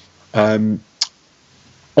 Awesome.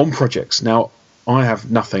 On projects now, I have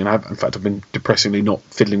nothing. In fact, I've been depressingly not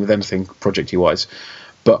fiddling with anything projecty wise.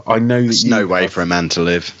 But I know there's no way for a man to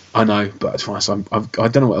live. I know, but it's fine. I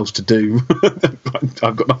don't know what else to do.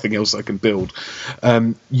 I've got nothing else I can build.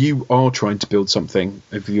 You are trying to build something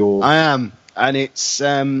of your. I am, and it's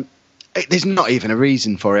there's not even a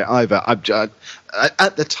reason for it either.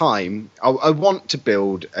 At the time, I want to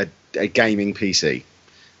build a gaming PC.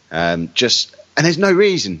 And there's no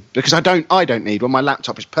reason, because I don't need one. My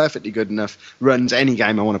laptop is perfectly good enough, runs any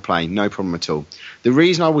game I want to play, no problem at all. The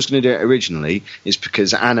reason I was going to do it originally is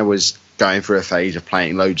because Anna was going through a phase of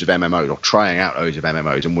playing loads of MMOs, or trying out loads of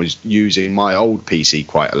MMOs, and was using my old PC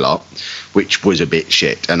quite a lot, which was a bit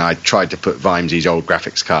shit. And I tried to put Vimesy's old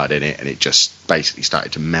graphics card in it, and it just basically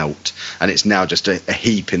started to melt. And it's now just a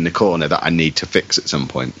heap in the corner that I need to fix at some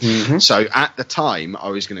point. Mm-hmm. So at the time, I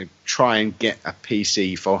was going to try and get a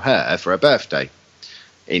PC for her for her birthday.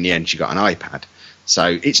 In the end, she got an iPad. So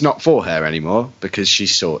it's not for her anymore because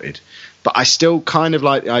she's sorted. But I still kind of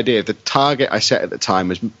like the idea. The target I set at the time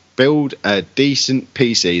was build a decent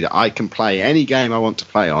PC that I can play any game I want to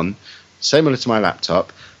play on, similar to my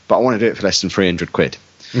laptop, but I want to do it for less than 300 quid.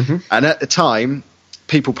 Mm-hmm. And at the time,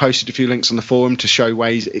 people posted a few links on the forum to show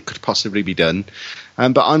ways it could possibly be done.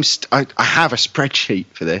 But I have a spreadsheet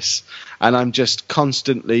for this, and I'm just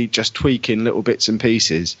constantly just tweaking little bits and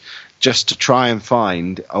pieces just to try and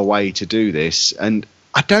find a way to do this. And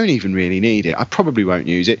I don't even really need it. I probably won't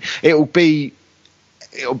use it. It'll be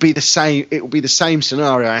the same. It will be the same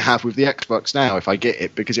scenario I have with the Xbox now if I get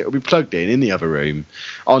it, because it will be plugged in the other room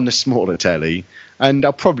on the smaller telly, and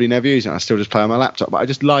I'll probably never use it. I'll still just play on my laptop. But I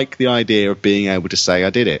just like the idea of being able to say I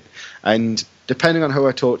did it. And depending on who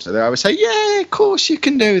I talk to, I would say, yeah, of course you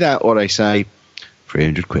can do that. Or they say,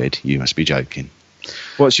 300 quid, you must be joking.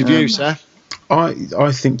 What's your view, sir?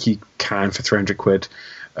 I think you can for 300 quid.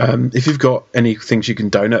 If you've got any things you can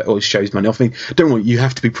donate or shows money off, I mean, don't worry, you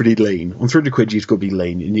have to be pretty lean. On 300 quid, you've got to be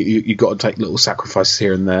lean, and you've got to take little sacrifices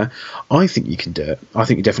here and there. I think you can do it. I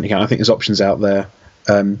think you definitely can. I think there's options out there.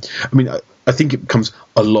 I mean, I think it becomes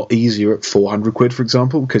a lot easier at 400 quid, for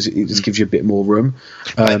example, because it just gives you a bit more room.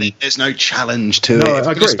 There's no challenge to it. I agree. If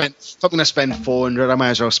I'm going to spend 400, I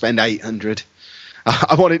might as well spend 800.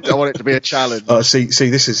 I want it to be a challenge.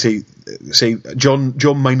 See,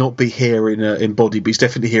 John may not be here in body, but he's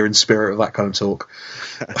definitely here in spirit of that kind of talk.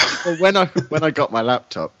 Well, when I got my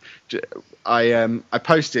laptop, I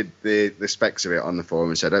posted the specs of it on the forum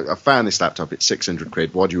and said, I found this laptop, it's 600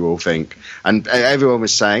 quid, what do you all think? And everyone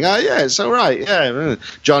was saying, oh yeah, it's all right, yeah.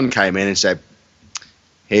 John came in and said,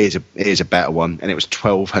 here's a better one, and it was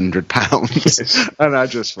 £1,200. And I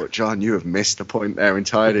just thought, John, you have missed the point there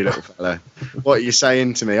entirely, little fella. What are you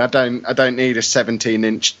saying to me? I don't need a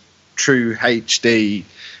 17-inch true HD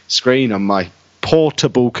screen on my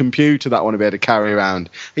portable computer that I want to be able to carry around.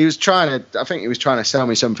 I think he was trying to sell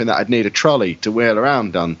me something that I'd need a trolley to wheel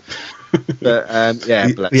around on. But yeah,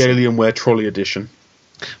 the Alienware trolley edition.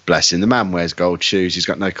 Bless him. The man wears gold shoes. He's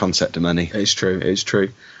got no concept of money. It's true.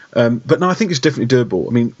 But no, I think it's definitely doable.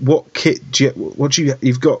 I mean, what kit do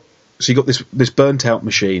you've got? So you got this burnt out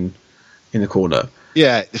machine in the corner.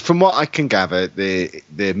 Yeah, from what I can gather, the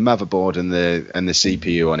motherboard and the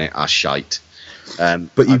CPU on it are shite.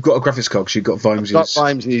 But you've got a graphics card, because you've got Vimesy's. I've got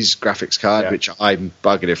Vimesy's graphics card, yeah. Which I'm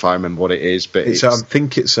buggered if I remember what it is. But I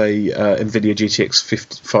think it's a NVIDIA GTX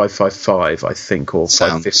 555, I think, or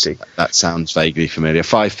 550. That sounds vaguely familiar.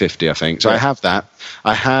 550, I think. So yeah. I have that.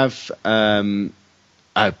 I have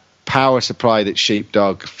a power supply that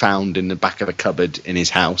Sheepdog found in the back of a cupboard in his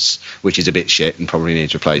house, which is a bit shit and probably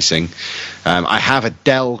needs replacing. I have a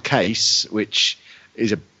Dell case, which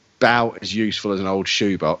is a about as useful as an old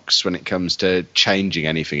shoebox when it comes to changing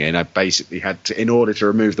anything in. I basically had to, in order to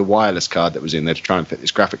remove the wireless card that was in there to try and fit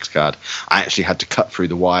this graphics card, I actually had to cut through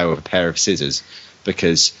the wire with a pair of scissors,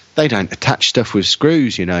 because they don't attach stuff with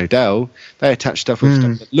screws, you know, Dell. They attach stuff with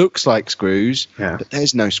stuff that looks like screws, but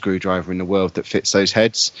there's no screwdriver in the world that fits those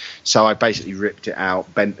heads. So I basically ripped it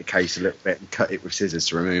out, bent the case a little bit, and cut it with scissors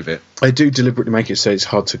to remove it. I do deliberately make it so it's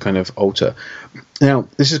hard to kind of alter. Now,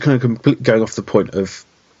 this is kind of completely going off the point of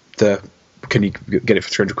can you get it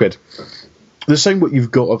for 300 quid? The same what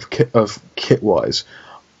you've got of kit-wise,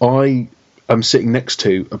 I am sitting next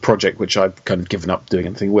to a project which I've kind of given up doing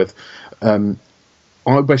anything with.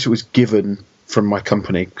 I basically was given from my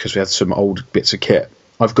company, because we had some old bits of kit.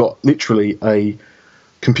 I've got literally a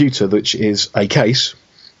computer which is a case,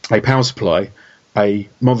 a power supply, a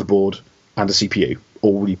motherboard, and a CPU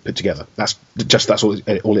all really put together. That's all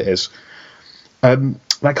it is.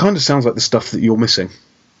 That kind of sounds like the stuff that you're missing.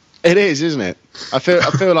 It is, isn't it? I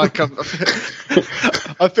feel like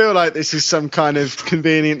I feel like this is some kind of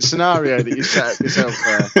convenient scenario that you set up yourself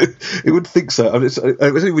there. It would think so. I was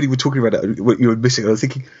when you were talking about it, what you were missing, I was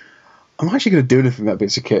thinking, am I actually going to do anything with that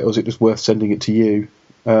bits of kit, or is it just worth sending it to you?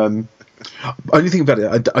 Only thing about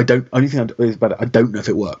it, I don't know if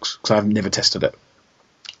it works, because I've never tested it.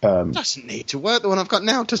 It doesn't need to work. The one I've got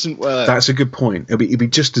now doesn't work. That's a good point. It'd be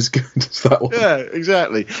just as good as that one. Yeah,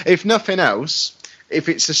 exactly. If nothing else, if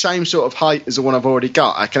it's the same sort of height as the one I've already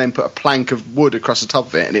got, I can then put a plank of wood across the top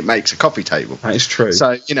of it, and it makes a coffee table. That is true.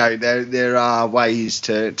 So, you know, there are ways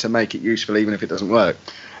to make it useful, even if it doesn't work.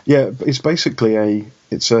 Yeah, but it's basically a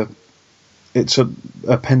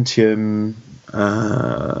Pentium,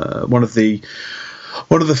 one of the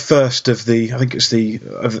first of the, I think it's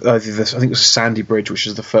a Sandy Bridge, which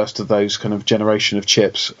is the first of those kind of generation of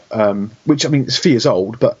chips, which, I mean, it's 4 years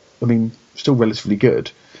old, but I mean, still relatively good.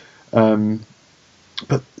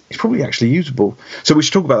 But it's probably actually usable. So we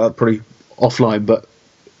should talk about that probably offline, but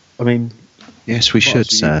I mean... Yes, we should,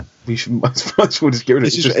 sir. We should might as well just get rid of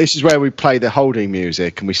it. This is where we play the holding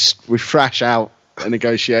music, and we thrash out a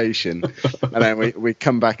negotiation, and then we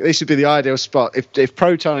come back. This would be the ideal spot. If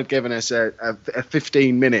Proton had given us a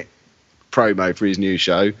 15-minute promo for his new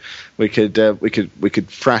show, we could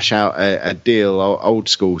thrash out a deal old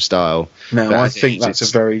school style. No, I think that's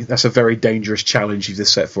a very dangerous challenge you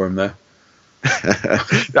just set for him there.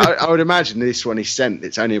 I would imagine this one he sent,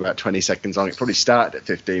 it's only about 20 seconds long. It probably started at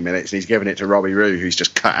 15 minutes, and he's given it to Robbie Roo, who's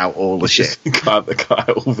just cut out all the shit. cut out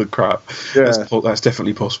all the crap. Yeah. That's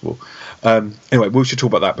definitely possible. Anyway, we should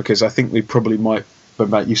talk about that, because I think we probably might be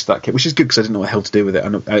used to that kit, which is good, because I didn't know what the hell to do with it,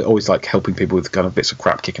 and I always like helping people with kind of bits of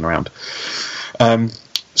crap kicking around.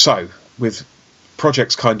 So, with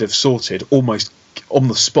projects kind of sorted, almost on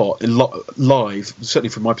the spot, live, certainly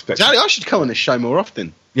from my perspective. I should come on this show more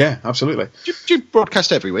often. Yeah, absolutely. Do you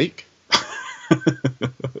broadcast every week?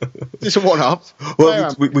 It's a one-off.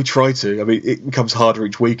 Well, we try to. I mean, it becomes harder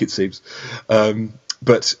each week, it seems.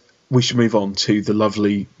 But we should move on to the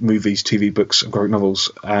lovely movies, TV, books, and graphic novels.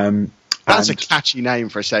 That's a catchy name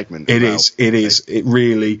for a segment. It is. It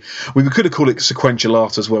really. We could have called it sequential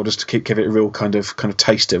art as well, just to give it a real kind of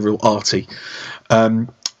taste, a real arty.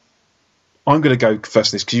 I'm going to go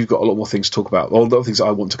first this, because you've got a lot more things to talk about, or a lot of things that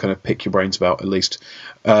I want to kind of pick your brains about, at least.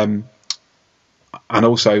 And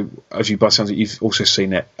also, as you by the sounds like you've also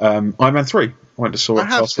seen it, Iron Man 3. I went to saw it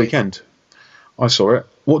last weekend. I saw it.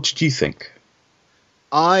 What did you think?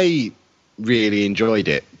 I really enjoyed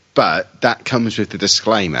it, but that comes with the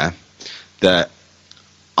disclaimer that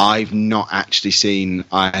I've not actually seen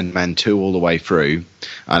Iron Man 2 all the way through,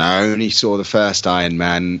 and I only saw the first Iron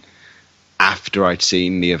Man after I'd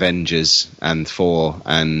seen the Avengers and Thor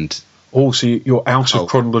and... Oh, so you're out of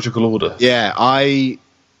chronological order. Yeah, I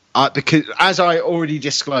because, as I already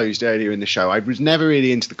disclosed earlier in the show, I was never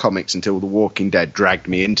really into the comics until The Walking Dead dragged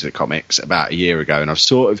me into the comics about a year ago, and I've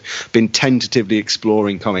sort of been tentatively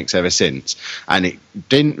exploring comics ever since, and it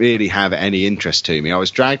didn't really have any interest to me. I was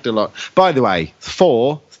dragged a lot... By the way,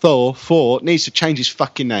 Thor needs to change his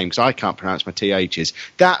fucking name, because I can't pronounce my THs.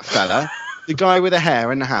 That fella, the guy with the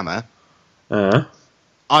hair and the hammer...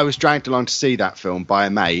 I was dragged along to see that film by a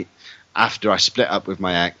mate after I split up with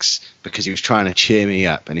my ex, because he was trying to cheer me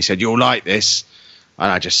up, and he said, "You'll like this,"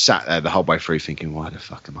 and I just sat there the whole way through thinking, why the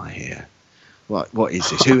fuck am I here? What is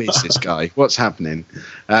this? Who is this guy? What's happening?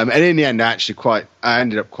 And in the end, I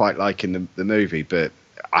ended up quite liking the movie, but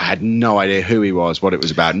I had no idea who he was, what it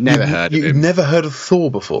was about. Never heard of him. You've never heard of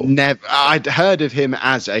Thor before? Never. I'd heard of him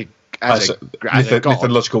as a god.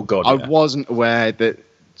 Mythological god. I wasn't aware that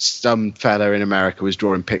some fella in America was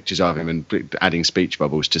drawing pictures of him and adding speech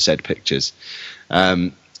bubbles to said pictures.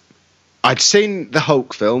 I'd seen the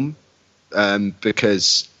Hulk film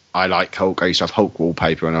because I like Hulk. I used to have Hulk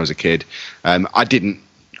wallpaper when I was a kid.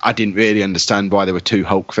 I didn't really understand why there were two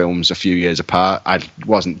Hulk films a few years apart. I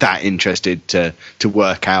wasn't that interested to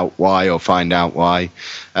work out why or find out why.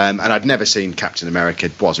 And I'd never seen Captain America,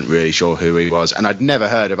 wasn't really sure who he was, and I'd never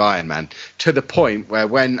heard of Iron Man, to the point where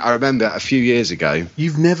when I remember a few years ago...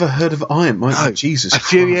 You've never heard of Iron Man? Oh, Jesus Christ. A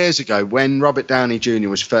few years ago, when Robert Downey Jr.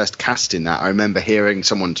 was first cast in that, I remember hearing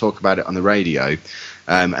someone talk about it on the radio,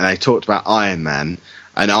 and they talked about Iron Man,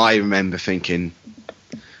 and I remember thinking...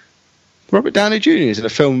 Robert Downey Jr. is in a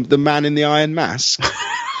film, The Man in the Iron Mask,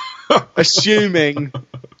 assuming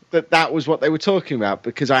that was what they were talking about,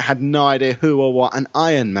 because I had no idea who or what an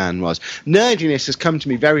Iron Man was. Nerdiness has come to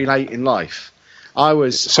me very late in life.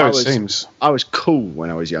 It seems. I was cool when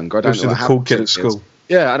I was younger. I don't know what the cool kid at school.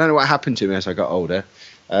 Yeah, I don't know what happened to me as I got older.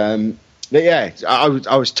 But yeah, I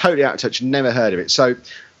was totally out of touch, never heard of it. So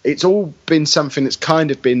it's all been something that's kind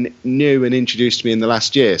of been new and introduced to me in the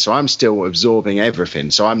last year. So I'm still absorbing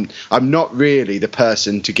everything. So I'm not really the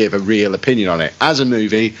person to give a real opinion on it. As a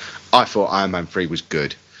movie, I thought Iron Man 3 was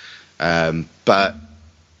good. But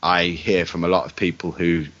I hear from a lot of people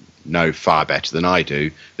who know far better than I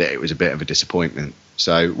do that it was a bit of a disappointment.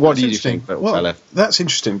 So what do you think, little fella? That's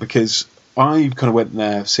interesting, because I kind of went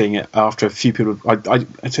there seeing it after a few people. I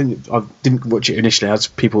didn't watch it initially. As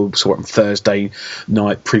people saw it on Thursday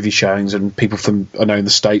night preview showings, and people from I know in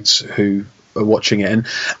the States who are watching it, and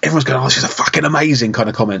everyone's going, "Oh, this is a fucking amazing," kind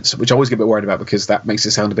of comments, which I always get a bit worried about, because that makes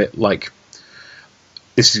it sound a bit like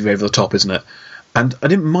this is over the top, isn't it? And I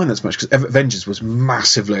didn't mind that so much, because Avengers was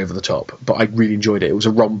massively over the top, but I really enjoyed it. It was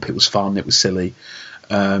a romp. It was fun. It was silly.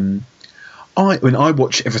 I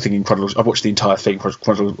watched everything in chronological. I watched the entire thing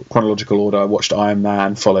chronological order. I watched Iron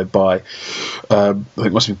Man, followed by I think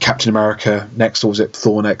it must have been Captain America next, or was it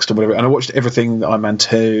Thor next, or whatever. And I watched everything, Iron Man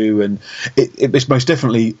 2, and it's most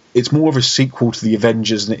definitely, it's more of a sequel to the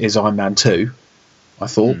Avengers than it is Iron Man 2, I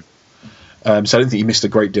thought. So I don't think you missed a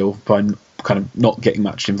great deal by kind of not getting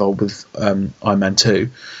much involved with Iron Man 2.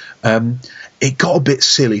 It got a bit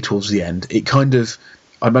silly towards the end. It kind of,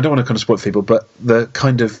 I don't want to kind of spoil people, but the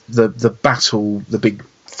kind of the battle, the big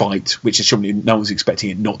fight, which is surely no one's expecting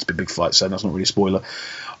it not to be a big fight, so that's not really a spoiler.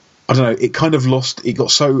 I don't know. It kind of lost. It got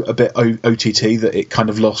so a bit OTT that it kind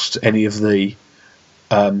of lost any of the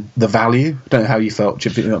value. I don't know how you felt. Do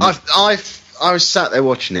you think that I was sat there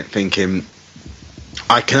watching it thinking,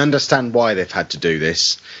 I can understand why they've had to do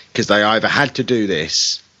this, because they either had to do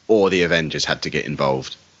this or the Avengers had to get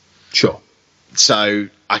involved. Sure. So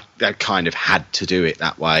they kind of had to do it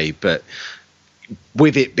that way, but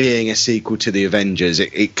with it being a sequel to the Avengers,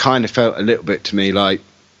 it kind of felt a little bit to me like,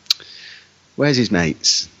 where's his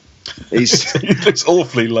mates? It's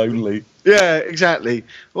awfully lonely. Yeah, exactly.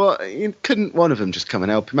 Well, couldn't one of them just come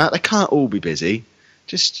and help him out? They can't all be busy.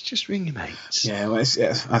 Just ring your mates. Yeah, well,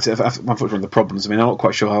 unfortunately, one of the problems. I mean, I'm not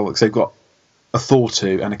quite sure how, because they've got a Thor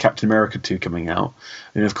 2 and a Captain America 2 coming out,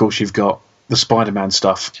 and of course you've got the Spider-Man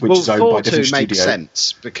stuff, which is owned by a different studio. Makes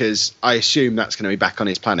sense, because I assume that's going to be back on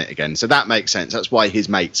his planet again, so that makes sense. That's why his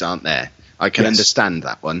mates aren't there. I can understand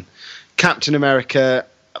that one. Captain America,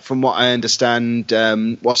 from what I understand,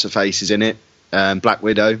 what's her face is in it, Black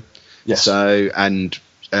Widow. Yes. So, and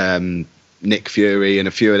Nick Fury and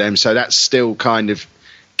a few of them. So that's still kind of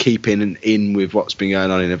keeping in with what's been going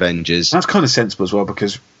on in Avengers. That's kind of sensible as well,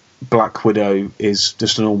 because Black Widow is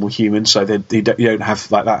just a normal human, so you don't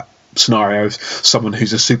have like that scenario of someone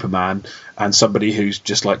who's a Superman and somebody who's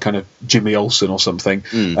just like kind of Jimmy Olsen or something.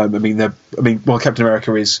 While Captain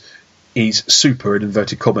America he's super in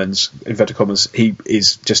inverted commas, he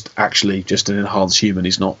is just actually just an enhanced human.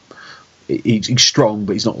 He's not, he's strong,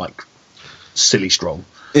 but he's not like silly strong.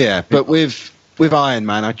 Yeah, but with Iron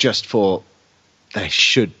Man, I just thought there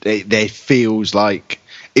feels like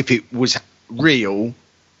if it was real,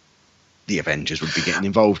 the Avengers would be getting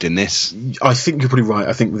involved in this. I think you're pretty right.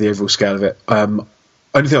 I think with the overall scale of it, only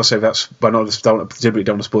thing I'll say, that's, but I don't want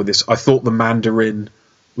to spoil this, I thought the Mandarin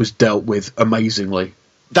was dealt with amazingly.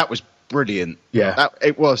 That was brilliant. Yeah,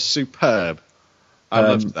 it was superb. I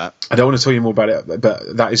loved that. I don't want to tell you more about it,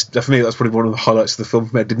 but that is definitely, that's probably one of the highlights of the film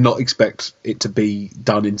for me. I did not expect it to be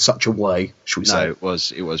done in such a way, should we say. No, it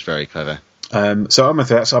was very clever. So Iron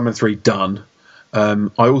Man 3 done. I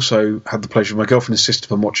also had the pleasure of my girlfriend insisted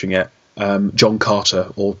upon watching it. John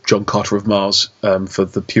Carter, or John Carter of Mars, for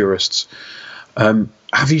the purists.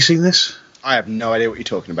 Have you seen this? I have no idea what you're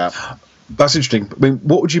talking about. That's interesting. I mean,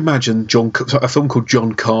 what would you imagine a film called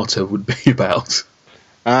John Carter would be about?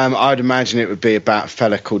 I'd imagine it would be about a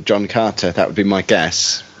fella called John Carter. That would be my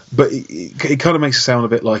guess. But it kind of makes it sound a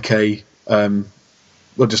bit like a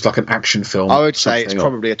or just like an action film? I would say it's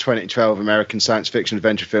probably a 2012 American science fiction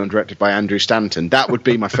adventure film directed by Andrew Stanton. That would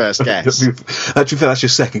be my first guess. Actually, that's your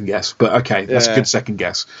second guess, but okay, that's a good second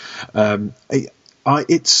guess.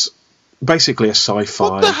 It's basically a sci-fi.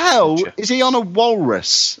 What the hell? Adventure. Is he on a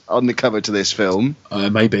walrus on the cover to this film?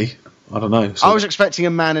 Maybe. I don't know. I was expecting a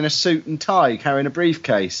man in a suit and tie carrying a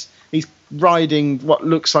briefcase. He's riding what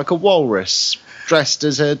looks like a walrus, dressed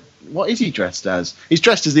as a... What is he dressed as? He's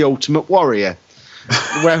dressed as the Ultimate Warrior,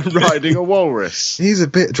 riding a walrus. He's a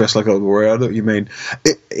bit dressed like a warrior. I know what you mean.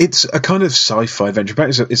 It's a kind of sci-fi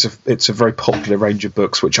adventure. It's a very popular range of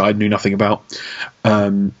books which I knew nothing about,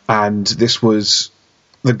 and this was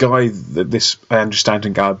the guy this Andrew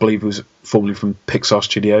Stanton guy, I believe, was formerly from Pixar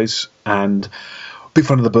Studios and big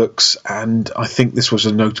fan of the books. And I think this was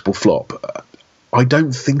a notable flop. I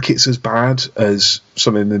don't think it's as bad as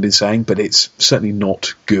some of them have been saying, but it's certainly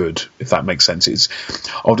not good, if that makes sense.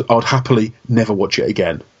 I'd happily never watch it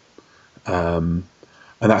again. And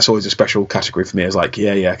that's always a special category for me. It's like,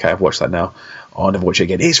 okay, I've watched that now. I'll never watch it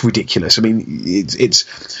again. It's ridiculous. I mean,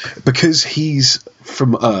 it's because he's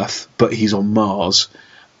from Earth, but he's on Mars.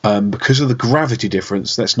 Because of the gravity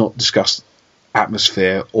difference, let's not discuss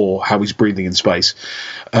atmosphere or how he's breathing in space.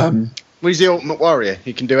 Well, he's the Ultimate Warrior.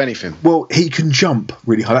 He can do anything. Well, he can jump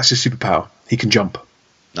really high. That's his superpower. He can jump.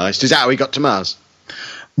 Nice. Is that how he got to Mars?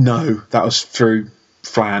 No, that was through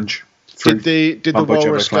Flange. Did the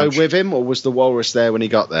walrus go with him, or was the walrus there when he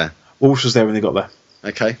got there? Walrus was there when they got there.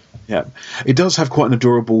 Okay. Yeah. It does have quite an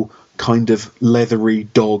adorable kind of leathery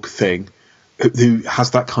dog thing who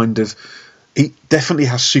has that kind of... He definitely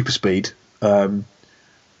has super speed, and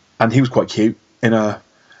he was quite cute.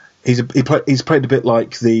 He's played a bit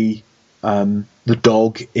like the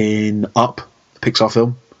dog in Up, the Pixar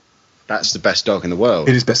film. That's the best dog in the world.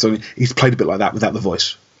 It is best dog. He's played a bit like that without the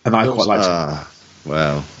voice, and I quite liked it.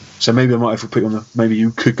 Well, so maybe I might have put you on the. Maybe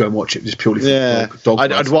you could go and watch it just purely for the dog.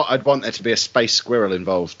 I'd want there to be a space squirrel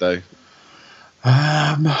involved, though.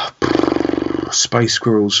 Space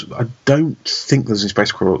squirrels. I don't think there's any space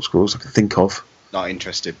squirrels I can think of. Not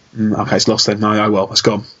interested. Okay, it's lost then. No, I will. It's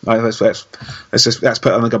gone. Let's put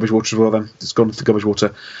it on the garbage water as well then. It's gone to the garbage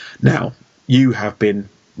water. Now, you have been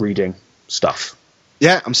reading stuff.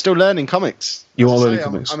 Yeah, I'm still learning comics. You are learning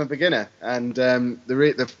comics. I'm a beginner, and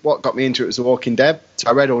what got me into it was The Walking Dead. So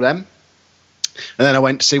I read all them, and then I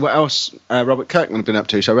went to see what else Robert Kirkman had been up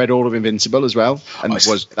to. So I read all of Invincible as well, and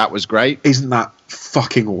that was great. Isn't that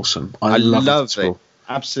fucking awesome? I love it.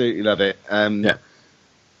 Absolutely love it. Yeah.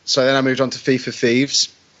 So then I moved on to Thief of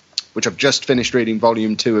Thieves, which I've just finished reading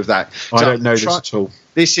volume 2 of that. I don't know this at all.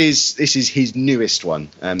 This is his newest one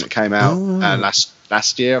that came out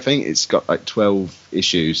last year, I think. It's got like 12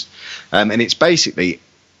 issues. And it's basically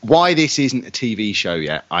why this isn't a TV show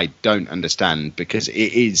yet, I don't understand, because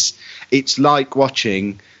it's like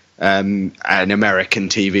watching an American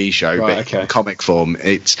TV show, but in comic form.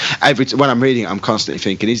 It's when I'm reading it, I'm constantly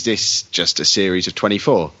thinking, is this just a series of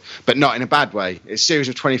 24? But not in a bad way. It's a series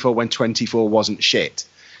of 24 when 24 wasn't shit.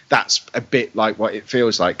 That's a bit like what it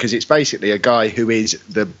feels like, because it's basically a guy who is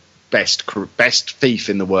the best thief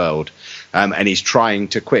in the world, and he's trying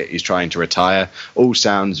to quit. He's trying to retire. All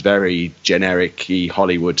sounds very generic-y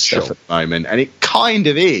Hollywood stuff at the moment, and it kind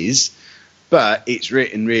of is. But it's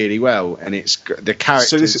written really well, and it's the characters.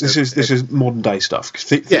 So this is modern day stuff.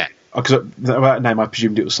 Yeah, because that name I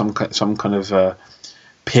presumed it was some kind of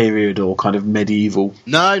period or kind of medieval.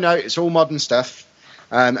 No, it's all modern stuff.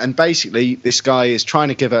 And basically, this guy is trying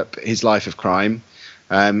to give up his life of crime.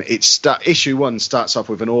 Issue 1 starts off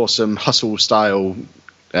with an awesome hustle style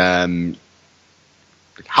heist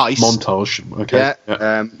montage. Okay,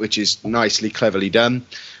 which is nicely, cleverly done.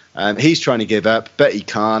 He's trying to give up, but he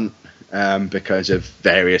can't. Because of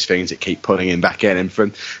various things that keep pulling him back in, and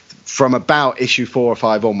from about issue 4 or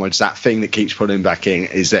 5 onwards, that thing that keeps pulling him back in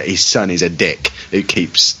is that his son is a dick who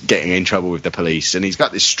keeps getting in trouble with the police, and he's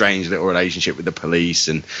got this strange little relationship with the police,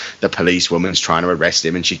 and the police woman's trying to arrest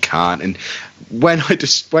him and she can't. And when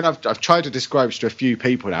I've tried to describe this to a few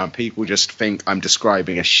people now, and people just think I'm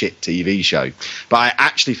describing a shit TV show, but I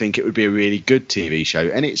actually think it would be a really good TV show,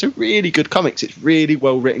 and it's a really good comics. It's really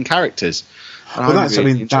well written characters.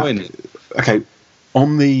 Okay,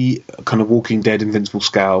 on the kind of Walking Dead Invincible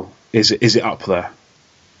scale, is it up there?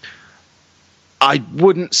 I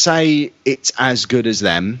wouldn't say it's as good as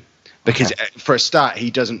them, because for a start,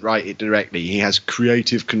 he doesn't write it directly. He has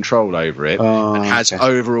creative control over it, and has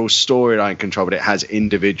overall storyline control, but it has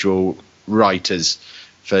individual writers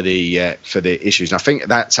for the issues. And I think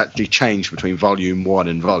that's actually changed between Volume 1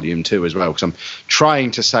 and Volume 2 as well, because I'm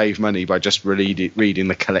trying to save money by just reading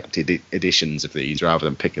the collected editions of these rather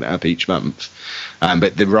than picking it up each month.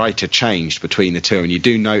 But the writer changed between the two, and you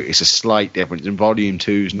do notice a slight difference. And Volume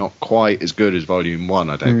 2 is not quite as good as Volume 1,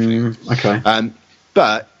 I don't think. Okay.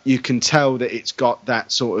 But you can tell that it's got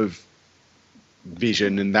that sort of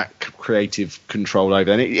vision and that creative control over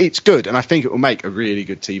it. And it's good, and I think it will make a really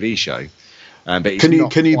good TV show. But can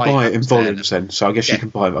you buy it in volumes then? So I guess you can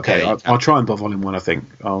buy it. Okay, I'll try and buy Volume 1. I think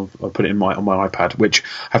I'll put it on my iPad. Which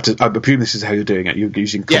I presume this is how you're doing it. You're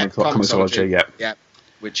using Comixology. Yeah.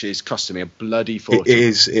 Which is costing me a bloody fortune. It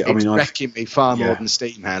is. It's wrecking me far more than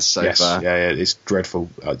Steam has so far. Yeah, it's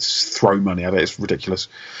dreadful. It's throw money at it. It's ridiculous.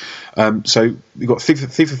 So you've got Thief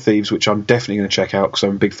of Thieves, which I'm definitely going to check out because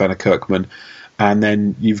I'm a big fan of Kirkman. And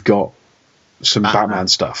then you've got some Batman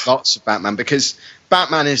stuff. Lots of Batman, because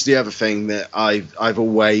Batman is the other thing that I've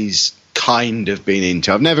always kind of been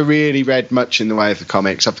into. I've never really read much in the way of the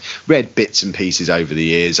comics. I've read bits and pieces over the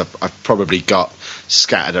years. I've probably got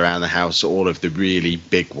scattered around the house all of the really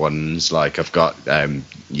big ones, like I've got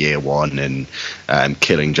Year One and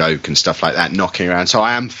Killing Joke and stuff like that knocking around. So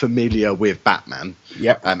I am familiar with Batman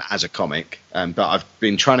as a comic. But I've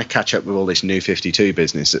been trying to catch up with all this New 52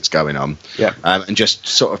 business that's going on, and just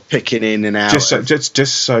sort of picking in and out.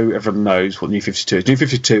 Just so everyone knows what New 52 is. New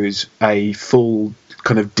 52 is a full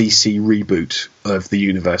kind of DC reboot of the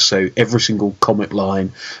universe. So every single comic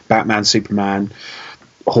line, Batman, Superman,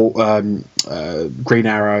 Green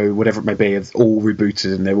Arrow, whatever it may be, have all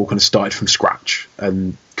rebooted, and they're all kind of started from scratch.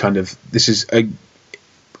 And kind of this is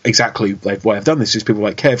exactly why I've done this. Is people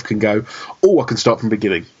like Kev can go, I can start from the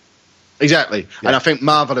beginning. Exactly, and I think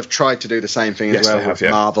Marvel have tried to do the same thing as well with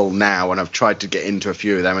Marvel Now, and I've tried to get into a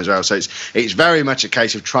few of them as well. So it's very much a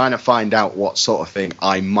case of trying to find out what sort of thing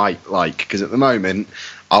I might like, because at the moment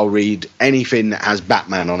I'll read anything that has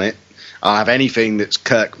Batman on it, I'll have anything that's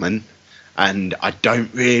Kirkman, and I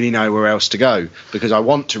don't really know where else to go, because I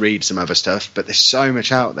want to read some other stuff, but there's so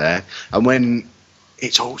much out there, and when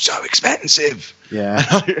it's all so expensive,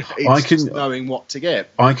 just knowing what to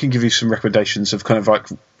get. I can give you some recommendations of kind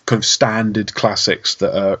of standard classics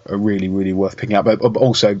that are really, really worth picking up, but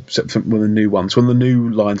also one of the new ones. One of the new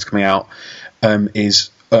lines coming out is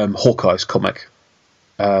Hawkeye's comic.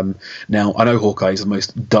 Now, I know Hawkeye is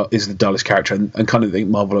the dullest character, and kind of think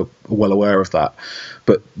Marvel are well aware of that.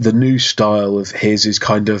 But the new style of his is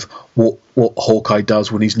kind of what Hawkeye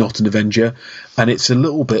does when he's not an Avenger, and it's a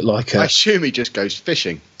little bit like I assume he just goes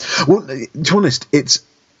fishing. Well, to be honest, it's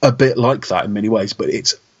a bit like that in many ways, but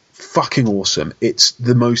it's fucking awesome. It's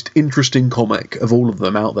the most interesting comic of all of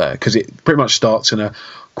them out there, because it pretty much starts in a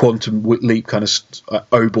quantum leap kind of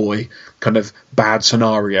oh boy kind of bad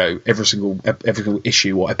scenario every single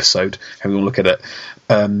issue or episode, however you want to look at it,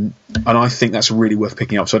 and I think that's really worth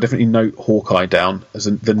picking up. So I definitely note Hawkeye down as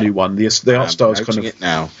the new one. The art style is kind of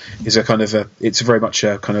now is a kind of it's very much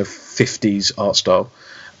a kind of 50s art style.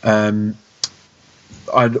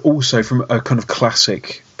 I'd also, from a kind of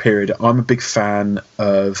classic period, I'm a big fan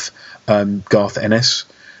of Garth Ennis,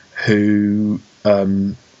 who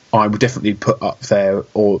I would definitely put up there,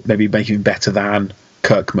 or maybe make him better than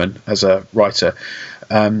Kirkman as a writer.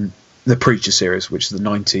 The Preacher series, which is the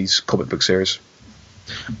 90s comic book series.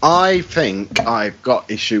 I think I've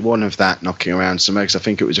got issue 1 of that knocking around somewhere, because I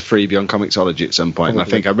think it was a freebie on Comixology at some point. Probably. And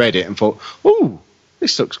I think I read it and thought, ooh,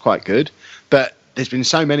 this looks quite good. But there's been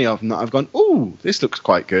so many of them that I've gone, ooh, this looks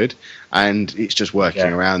quite good, and it's just working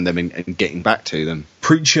around them and getting back to them.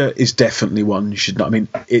 Preacher is definitely one you should know. I mean,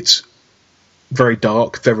 it's very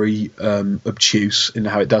dark, very obtuse in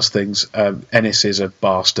how it does things. Ennis is a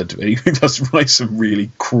bastard. He does write some really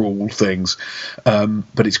cruel things,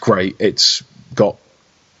 but it's great. It's got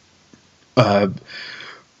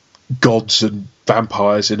gods and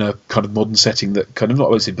vampires in a kind of modern setting that kind of not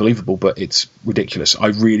always believable, but it's ridiculous. I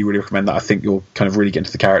really, really recommend that. I think you'll kind of really get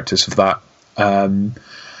into the characters of that.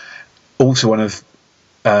 Also, one of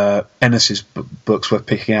Ennis's books worth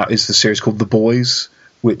picking out is the series called The Boys,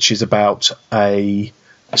 which is about a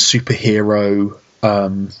superhero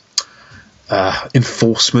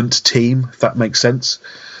enforcement team, if that makes sense.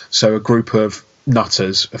 So a group of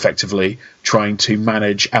nutters, effectively, trying to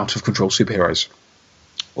manage out-of-control superheroes.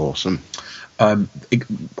 Awesome.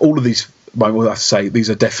 All of these, I will have to say, these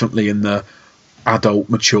are definitely in the adult,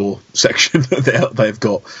 mature section that they've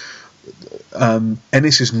got.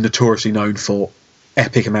 Ennis is notoriously known for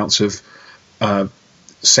epic amounts of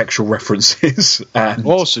sexual references. And,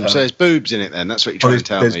 awesome. So there's boobs in it then? That's what you're trying to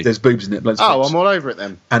tell me? There's boobs in it. I'm all over it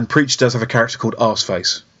then. And Preach does have a character called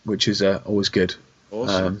Arseface, which is always good.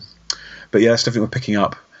 Awesome. But yeah, that's definitely worth picking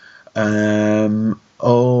up.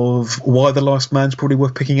 of Why the Last Man's probably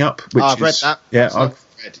worth picking up. Which I've read that.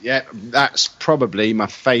 Yeah, that's probably my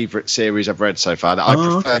favourite series I've read so far. I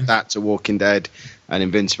preferred that to Walking Dead and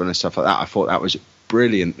Invincible and stuff like that. I thought that was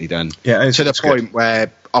brilliantly done. Yeah, to the point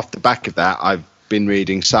where, off the back of that, I've been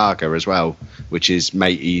reading Saga as well, which is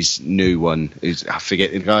Matey's new one. I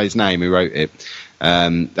forget the guy's name who wrote it.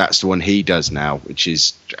 That's the one he does now, which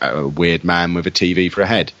is a weird man with a TV for a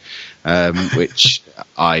head, which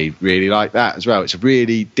I really like that as well. It's a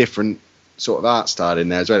really different sort of art style in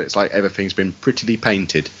there as well. It's like everything's been prettily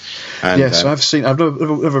painted. And, yes, I've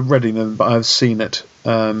never read it, but I've seen it.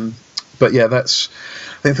 But yeah, I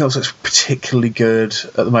think that's particularly good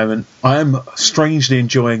at the moment. I am strangely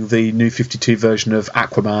enjoying the New 52 version of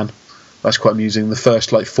Aquaman. That's quite amusing. The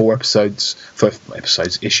first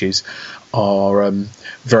issues are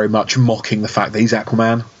very much mocking the fact that he's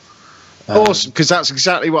Aquaman. Awesome, because that's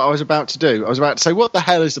exactly what I was about to do. I was about to say, what the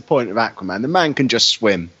hell is the point of Aquaman? The man can just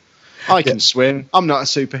swim. I can swim. I'm not a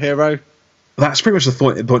superhero. That's pretty much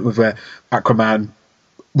the point with where Aquaman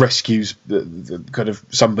rescues the kind of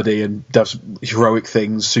somebody and does heroic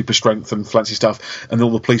things, super strength and fancy stuff, and all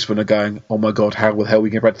the policemen are going, "Oh my god, how the hell are we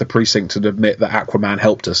get back to the precinct and admit that Aquaman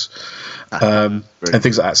helped us?" And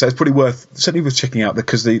things like that. So it's pretty certainly worth checking out,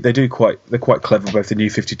 because they're quite clever, both the New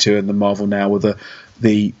 52 and the Marvel Now. With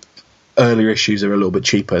the earlier issues are a little bit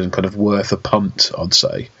cheaper and kind of worth a punt, I'd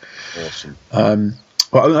say. Awesome.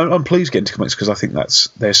 Well, I'm pleased to get into comics, because I think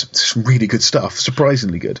there's some really good stuff,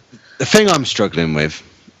 surprisingly good. The thing I'm struggling with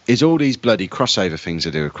is all these bloody crossover things I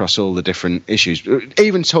do across all the different issues,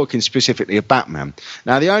 even talking specifically of Batman.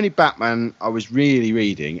 Now, the only Batman I was really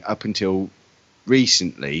reading up until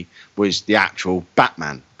recently was the actual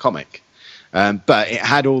Batman comic. But it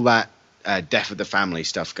had all that Death of the Family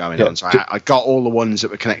stuff going on, so I got all the ones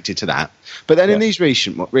that were connected to that. But then in these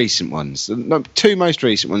recent ones, the two most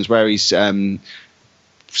recent ones where he's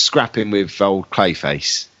scrapping with old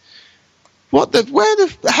Clayface, where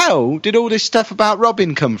the hell did all this stuff about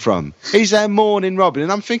Robin come from? He's there mourning Robin,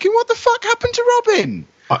 and I'm thinking, what the fuck happened to Robin?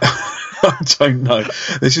 I don't know.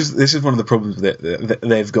 This is one of the problems with it.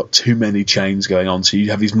 They've got too many chains going on, so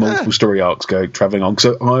you have these multiple story arcs travelling on.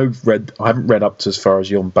 So I haven't read up to as far as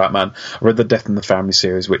you on Batman. I read the Death in the Family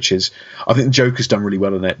series, which is, I think Joker's done really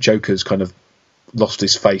well in it. Joker's kind of lost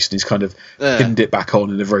his face and he's kind of pinned it back on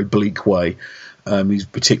in a very bleak way. He's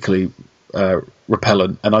particularly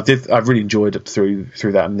repellent, and I really enjoyed it through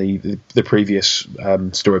that, and the previous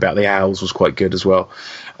story about the owls was quite good as well.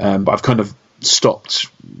 But I've kind of stopped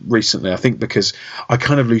recently, I think, because I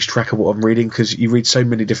kind of lose track of what I'm reading, because you read so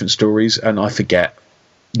many different stories and I forget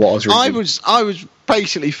what I was reading. I was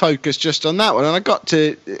basically focused just on that one, and I got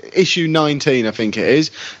to issue 19, I think it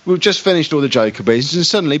is. We've just finished all the Joker business, and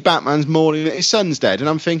suddenly Batman's mourning that his son's dead, and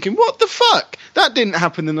I'm thinking, what the fuck? That didn't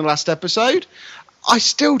happen in the last episode. I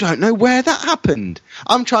still don't know where that happened.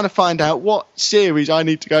 I'm trying to find out what series I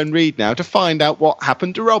need to go and read now to find out what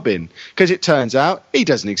happened to Robin, because it turns out he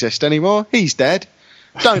doesn't exist anymore. He's dead.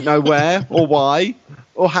 Don't know where or why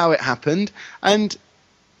or how it happened, and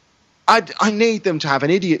I need them to have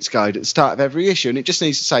an idiot's guide at the start of every issue, and it just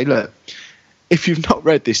needs to say, look, if you've not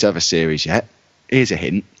read this other series yet, here's a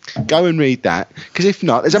hint. Go and read that, because if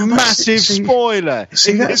not, there's a massive spoiler.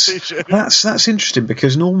 That's interesting,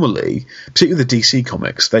 because normally, particularly the DC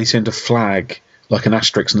comics, they tend to flag like an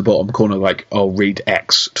asterisk in the bottom corner, like, "Oh, read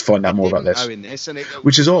X to find out more about this,"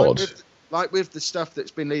 which is odd. Like with the stuff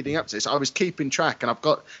that's been leading up to this, I was keeping track, and I've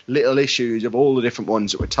got little issues of all the different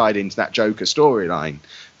ones that were tied into that Joker storyline,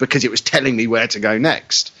 because it was telling me where to go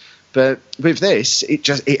next. But with this,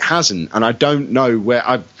 it hasn't, and I don't know where.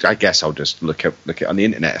 I guess I'll just look it on the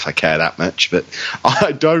internet if I care that much. But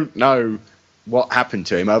I don't know what happened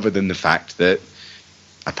to him, other than the fact that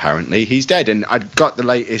apparently he's dead. And I got the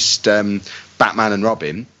latest Batman and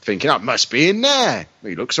Robin, thinking, "I must be in there.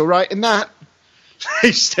 He looks all right in that."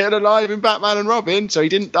 He's still alive in Batman and Robin, so he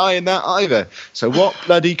didn't die in that either. So what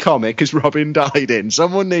bloody comic has Robin died in?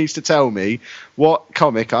 Someone needs to tell me what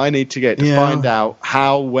comic I need to get to find out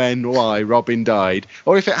how, when, why Robin died,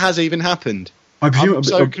 or if it has even happened. I'm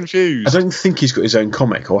so confused. I don't think he's got his own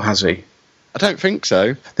comic, or has he? I don't think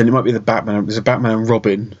so. Then it might be the Batman. There's a Batman and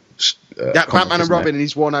Robin. Batman and Robin, and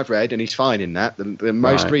he's one I've read, and he's fine in that. The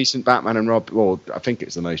most recent Batman and Robin, or I think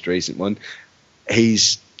it's the most recent one,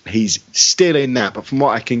 he's still in that, but from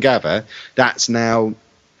what I can gather, that's now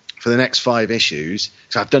for the next 5 issues.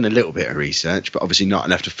 So I've done a little bit of research, but obviously not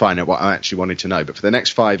enough to find out what I actually wanted to know. But for the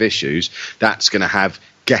next 5 issues, that's going to have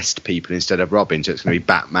guest people instead of Robin. So it's going to be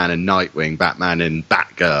Batman and Nightwing, Batman and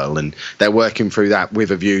Batgirl, and they're working through that with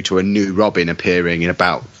a view to a new Robin appearing in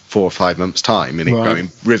about 4 or 5 months' time,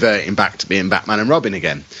 and reverting back to being Batman and Robin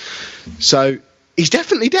again. So he's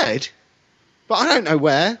definitely dead, but I don't know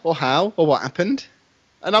where or how or what happened,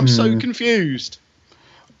 and I'm so confused.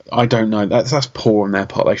 I don't know. That's poor on their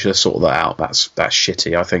part. They should have sorted that out. That's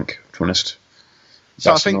shitty, I think, to be honest.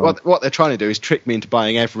 So I think what they're trying to do is trick me into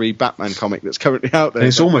buying every Batman comic that's currently out there. And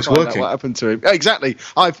it's almost working. What happened to him? Exactly.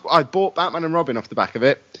 I bought Batman and Robin off the back of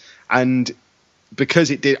it, and because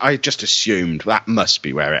it did, I just assumed that must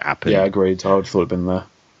be where it happened. Yeah, agreed. I would have thought it'd been there.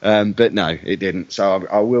 But no, it didn't. So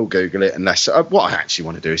I will Google it. Unless what I actually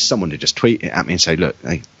want to do is someone to just tweet it at me and say, "Look,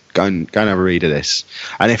 hey, go and have a read of this."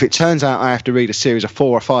 And if it turns out I have to read a series of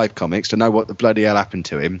 4 or 5 comics to know what the bloody hell happened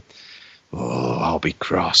to him, I'll be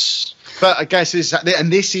cross. But I guess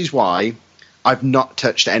this is why I've not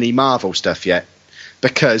touched any Marvel stuff yet,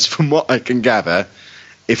 because from what I can gather,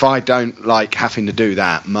 if I don't like having to do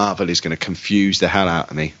that, Marvel is going to confuse the hell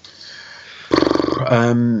out of me.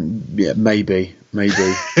 Yeah, maybe. I'm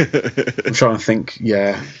trying to think.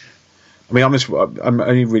 Yeah, I mean, I'm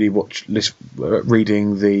only really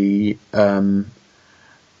reading the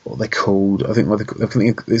what they called. I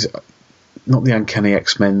think it's not the Uncanny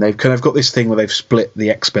X-Men. They've kind of got this thing where they've split the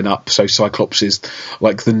X-Men up. So Cyclops is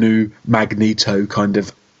like the new Magneto kind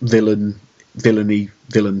of villain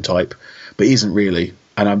type, but he isn't really.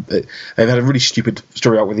 And they've had a really stupid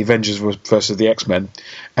story out with the Avengers versus the X-Men,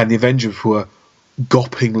 and the Avengers were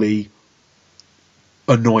gawpingly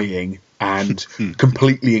annoying and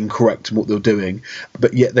completely incorrect in what they're doing,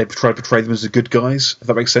 but yet they've tried to portray them as the good guys, if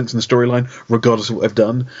that makes sense in the storyline, regardless of what they've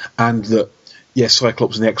done. And that, yes,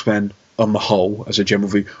 Cyclops and the X-Men, on the whole, as a general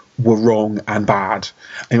view, were wrong and bad.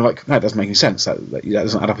 And you're like, that doesn't make any sense. That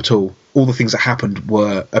doesn't add up at all. All the things that happened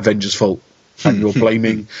were Avengers' fault, and you're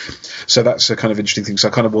blaming. So that's a kind of interesting thing. So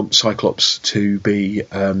I kind of want Cyclops to be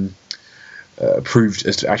proved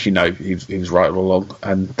as to actually no, he was right all along,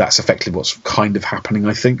 and that's effectively what's kind of happening,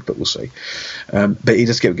 I think, but we'll see. But it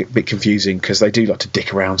does get a bit confusing because they do like to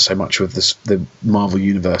dick around so much with the Marvel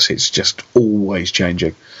universe. It's just always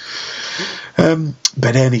changing.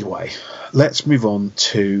 But anyway, let's move on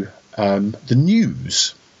to the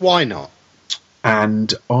news. Why not?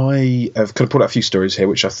 And I have kind of put out a few stories here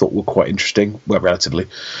which I thought were quite interesting, well, relatively.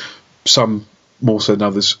 Some more so than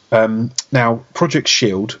others. Now, Project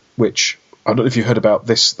Shield, which I don't know if you heard about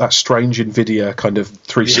this, that strange NVIDIA kind of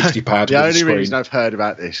 360 pad. The only reason I've heard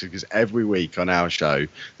about this is because every week on our show,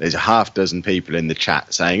 there's a half dozen people in the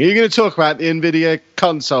chat saying, "Are you going to talk about the NVIDIA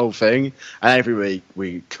console thing?" And every week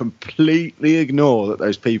we completely ignore that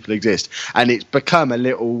those people exist. And it's become a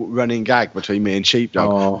little running gag between me and Sheepdog.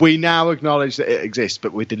 Oh. We now acknowledge that it exists,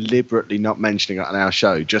 but we're deliberately not mentioning it on our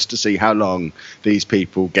show just to see how long these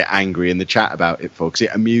people get angry in the chat about it for, because it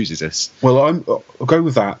amuses us. Well, I'll go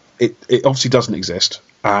with that. It obviously doesn't exist,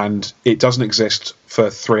 and it doesn't exist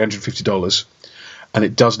for $350, and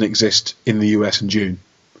it doesn't exist in the US in June.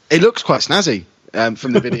 It looks quite snazzy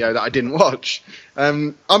from the video that I didn't watch.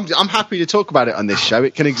 I'm happy to talk about it on this show.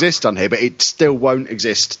 It can exist on here, but it still won't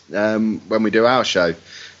exist when we do our show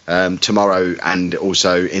tomorrow, and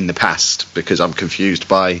also in the past, because I'm confused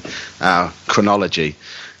by our chronology.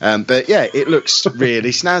 But yeah, it looks really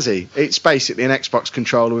snazzy. It's basically an Xbox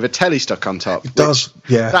controller with a telly stuck on top. It does,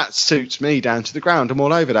 yeah. That suits me down to the ground. I'm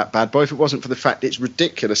all over that bad boy if it wasn't for the fact it's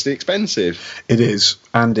ridiculously expensive. It is,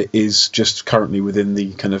 and it is just currently within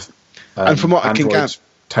the kind of and from what Android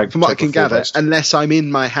I can gather, unless I'm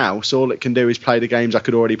in my house, all it can do is play the games I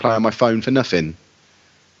could already play on my phone for nothing.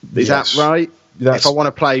 Is that right? If I want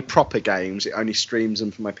to play proper games, it only streams them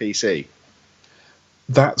from my PC.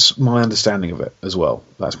 That's my understanding of it as well.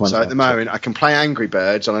 So at the moment, I can play Angry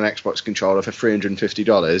Birds on an Xbox controller for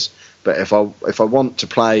 $350, but if I want to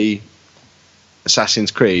play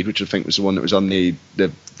Assassin's Creed, which I think was the one that was on the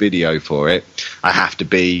video for it, I have to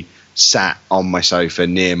be sat on my sofa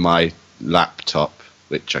near my laptop,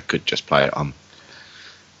 which I could just play it on.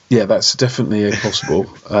 Yeah, that's definitely a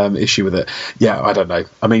possible issue with it. Yeah, I don't know.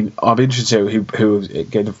 I mean, I'm interested to see who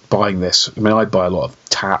is buying this. I mean, I'd buy a lot of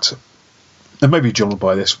tat. And maybe John will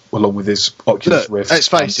buy this along with his Oculus Rift. Let's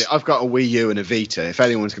face it, I've got a Wii U and a Vita. If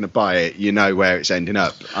anyone's going to buy it, you know where it's ending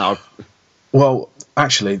up. Well,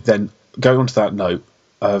 actually, then going on to that note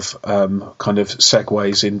of kind of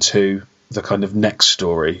segues into the kind of next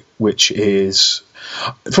story, which is,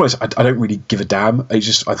 to be honest, I don't really give a damn. I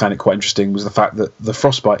found it quite interesting was the fact that the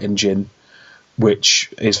Frostbite engine,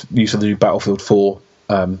 which is used for the new Battlefield 4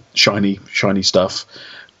 shiny stuff,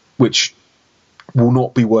 which will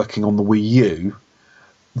not be working on the Wii U.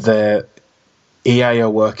 Their EA are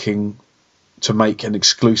working to make an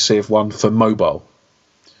exclusive one for mobile.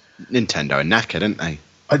 Nintendo are knackered, aren't they?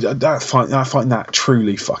 I find that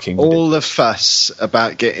truly fucking all the fuss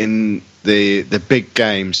about getting the big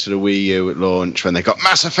games to the Wii U at launch when they got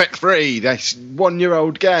Mass Effect 3, this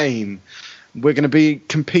 1-year-old game. We're going to be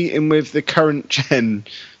competing with the current gen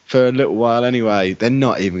for a little while anyway. They're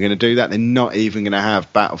not even going to do that. They're not even going to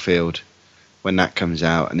have Battlefield when that comes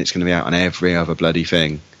out, and it's going to be out on every other bloody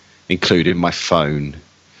thing, including my phone.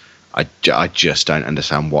 I just don't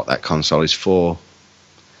understand what that console is for.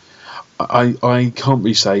 I can't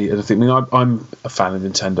really say anything. I mean, I'm a fan of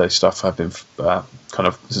Nintendo stuff. I've been kind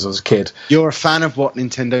of since I was a kid. You're a fan of what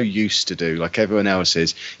Nintendo used to do, like everyone else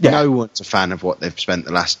is. Yeah. No one's a fan of what they've spent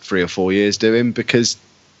the last 3 or 4 years doing, because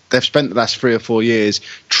they've spent the last 3 or 4 years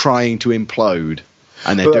trying to implode,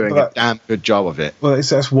 and they're doing a damn good job of it. Well,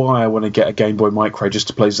 that's why I want to get a Game Boy Micro, just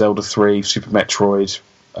to play Zelda 3, Super Metroid,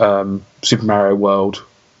 Super Mario World.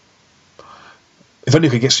 If only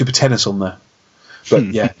I could get Super Tennis on there. But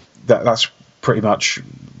yeah, that's pretty much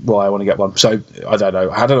why I want to get one. So I don't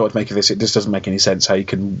know. I don't know what to make of this. It just doesn't make any sense how you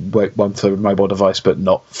can work one for a mobile device but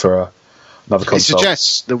not for another console. It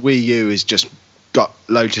suggests the Wii U has just got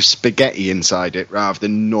loads of spaghetti inside it rather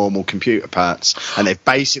than normal computer parts, and they've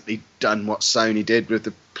basically done what Sony did with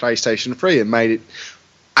the PlayStation 3 and made it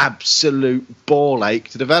absolute ball ache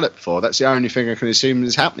to develop for. That's the only thing I can assume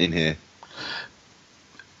is happening here.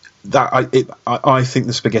 I think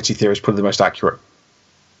the spaghetti theory is probably the most accurate.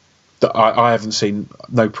 I haven't seen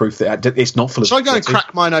no proof that it's not full of. So I go and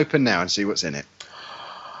crack mine open now and see what's in it.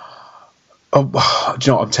 Oh, do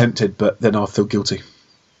you know what? I'm tempted, but then I'll feel guilty.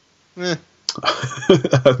 Eh.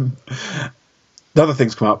 The other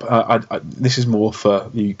things come up. This is more for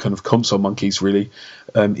the kind of console monkeys, really.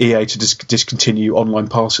 EA to discontinue online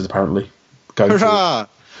passes, apparently. Hurrah!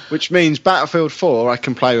 Which means Battlefield 4 I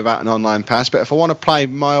can play without an online pass, but if I want to play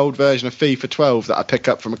my old version of FIFA 12 that I pick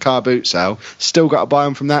up from a car boot sale, still got to buy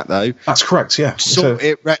them from that, though. That's correct, yeah. Sort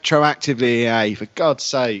it retroactively, EA, for God's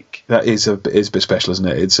sake. That is a bit special, isn't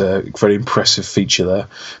it? It's a very impressive feature there.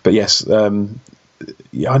 But yes, I'm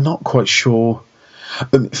not quite sure.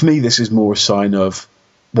 For me, this is more a sign of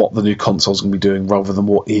what the new console's going to be doing rather than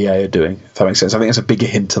what EA are doing, if that makes sense. I think it's a bigger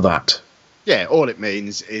hint to that. Yeah, all it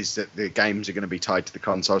means is that the games are going to be tied to the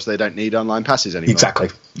console, so they don't need online passes anymore. Exactly.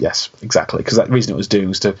 Yes, exactly. Because the reason it was doing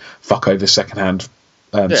was to fuck over second-hand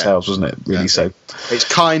sales, wasn't it? Really. So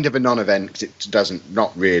it's kind of a non-event because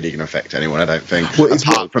not really going to affect anyone, I don't think. Well,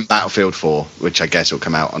 apart from Battlefield 4, which I guess will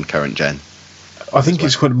come out on current gen. I think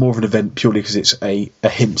it's kind of more of an event purely because it's a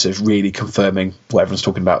hint of really confirming what everyone's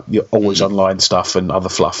talking about. The always online stuff and other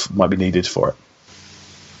fluff might be needed for it.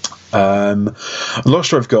 The last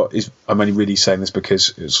story I've got is, I'm only really saying this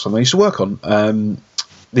because it's something I used to work on.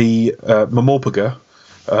 The Momorpaga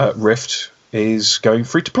Rift is going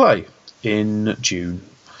free to play in June.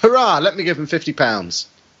 Hurrah! Let me give them £50.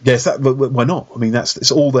 Yes, why not? I mean,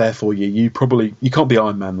 it's all there for you. You can't be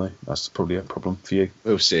Iron Man though. That's probably a problem for you.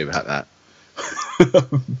 We'll see about that.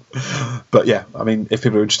 But yeah, I mean, if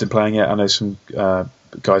people are interested in playing it, I know some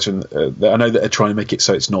guys I know that are trying to make it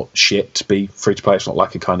so it's not shit to be free to play. It's not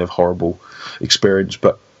like a kind of horrible experience,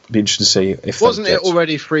 but it'd be interesting to see if wasn't it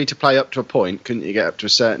already free to play up to a point? Couldn't you get up to a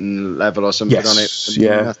certain level or something on it?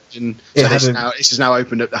 Yeah. So this has now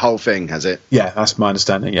opened up the whole thing, has it? Yeah, that's my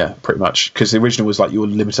understanding. Yeah, pretty much, because the original was like you were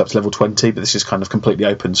limited up to level 20, but this is kind of completely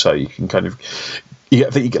open, so you can kind of. I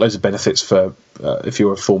think you get loads of benefits for if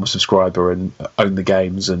you're a former subscriber and own the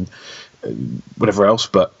games and whatever else.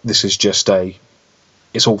 But this is just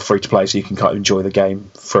it's all free to play, so you can kind of enjoy the game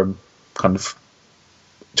from kind of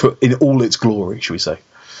in all its glory, shall we say?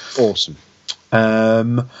 Awesome.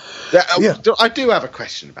 Yeah. I do have a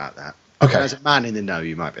question about that. Okay. As a man in the know,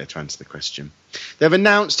 you might be able to answer the question. They've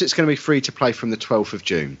announced it's going to be free to play from the 12th of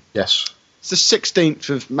June. Yes. It's the 16th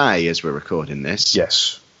of May as we're recording this.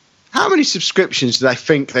 Yes. How many subscriptions do they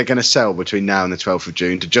think they're going to sell between now and the 12th of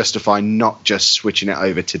June to justify not just switching it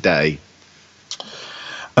over today?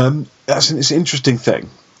 It's an interesting thing,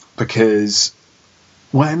 because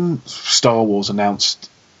when Star Wars announced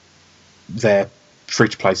their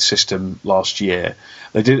free-to-play system last year,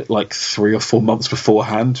 they did it like 3 or 4 months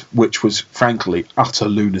beforehand, which was frankly utter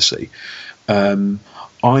lunacy.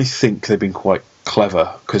 I think they've been quite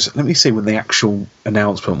clever, because let me see when the actual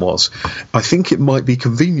announcement was. I think it might be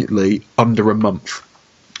conveniently under a month,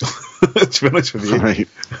 to be honest with you. Right.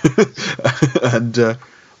 And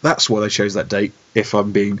that's why they chose that date, if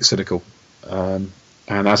I'm being cynical. And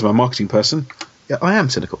as a marketing person, yeah, I am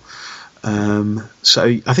cynical. So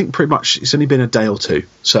I think pretty much it's only been a day or two.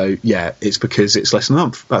 So yeah, it's because it's less than a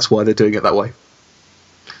month. That's why they're doing it that way.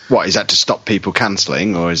 What is that, to stop people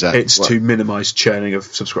cancelling, or is that? It's to minimise churning of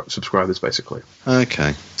subscribers, basically.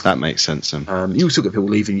 Okay, that makes sense then. You still get people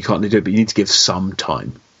leaving. You can't do it, but you need to give some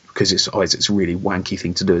time because it's a really wanky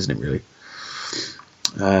thing to do, isn't it? Really.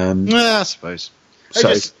 Yeah, I suppose.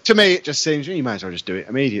 To me, it just seems you may as well just do it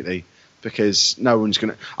immediately, because no one's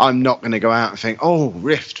going to... I'm not going to go out and think, oh,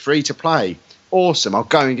 Rift, free to play. Awesome, I'll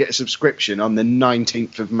go and get a subscription on the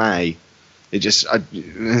 19th of May. It just... I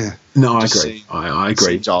agree. I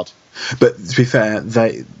agree. Seems odd. But to be fair,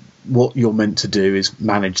 what you're meant to do is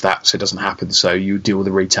manage that so it doesn't happen. So you deal with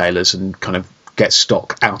the retailers and kind of get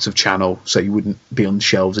stock out of channel so you wouldn't be on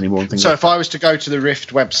shelves anymore. And things. So if I was to go to the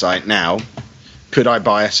Rift website now... Could I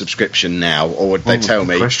buy a subscription now, or would they tell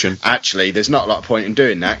me, actually, there's not a lot of point in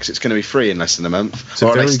doing that because it's going to be free in less than a month? Or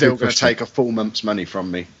are they still going to take a full month's money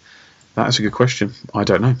from me? That's a good question. I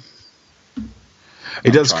don't know.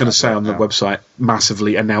 It does kind of say on the website,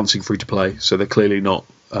 massively announcing free-to-play, so they're clearly not...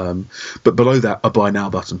 but below that, a buy now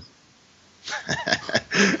button.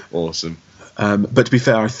 Awesome. But to be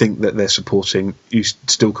fair, I think that they're supporting... You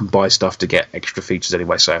still can buy stuff to get extra features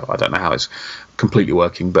anyway, so I don't know how it's completely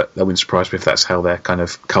working, but that wouldn't surprise me if that's how they're kind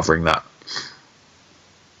of covering that.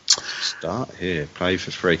 Start here, play for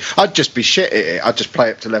free. I'd just be shit at it. I'd just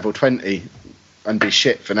play up to level 20 and be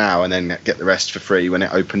shit for now, and then get the rest for free when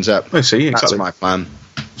it opens up. Oh, see, exactly. That's my plan.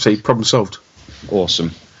 See, problem solved.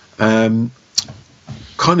 Awesome. Kind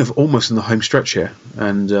of almost in the home stretch here,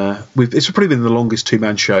 and it's probably been the longest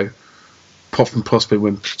two-man show. Possibly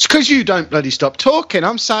when it's because you don't bloody stop talking.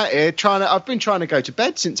 I'm sat here I've been trying to go to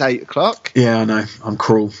bed since 8 o'clock. Yeah, I know. I'm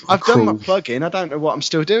cruel. I've done my plug-in. I don't know what I'm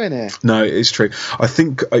still doing here. No, it's true. I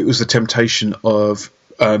think it was the temptation of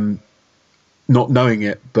not knowing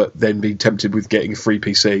it, but then being tempted with getting a free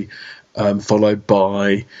PC, followed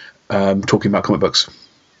by talking about comic books.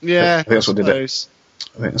 Yeah, I think that's what did it.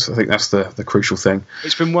 I think that's the crucial thing.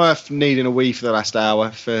 It's been worth needing a wee for the last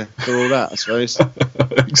hour for all that, I suppose.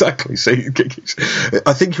 Exactly. See,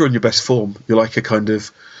 I think you're on your best form. You're like a kind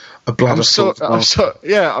of a bladder.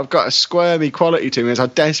 I've got a squirmy quality to me as I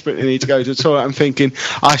desperately need to go to the toilet. I'm thinking,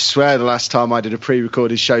 I swear the last time I did a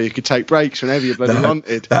pre-recorded show, you could take breaks whenever you bloody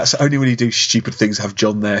wanted. That's only when you do stupid things. Have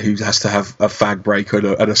John there who has to have a fag break and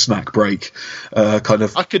a snack break. Kind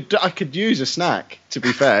of. I could use a snack, to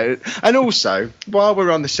be fair. And also, while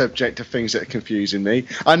we're on the subject of things that are confusing me,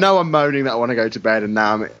 I know I'm moaning that I want to go to bed and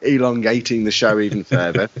now I'm elongating the show even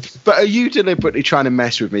further. But are you deliberately trying to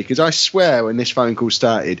mess with me? Because I swear when this phone call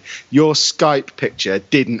started, your Skype picture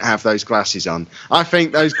didn't have those glasses on. I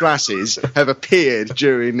think those glasses have appeared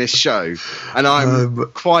during this show, and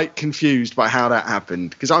I'm quite confused by how that happened,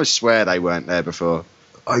 because I swear they weren't there before.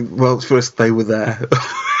 Well, first they were there.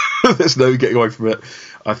 There's no getting away from it.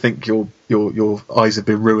 I think your eyes have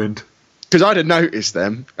been ruined. Because I'd have noticed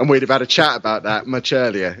them, and we'd have had a chat about that much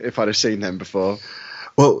earlier if I'd have seen them before.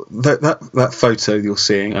 Well, that photo you're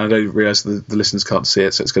seeing, and I don't realise the listeners can't see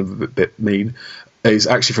it, so it's going to be a bit mean, is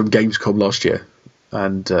actually from Gamescom last year.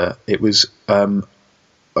 And it was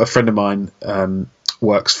a friend of mine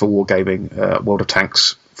works for Wargaming, World of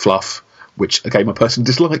Tanks Fluff, which a game I personally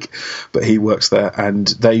dislike, but he works there, and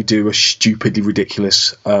they do a stupidly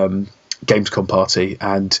ridiculous Gamescom party,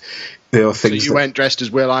 and there are things. So you went dressed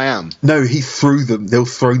as Will.i.am? No, he threw them. They'll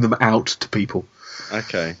throw them out to people.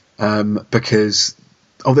 Okay. Because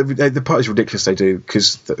the party's ridiculous. They do,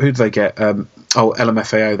 because who did they get?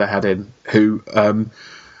 LMFAO they had in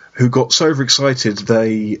who got so overexcited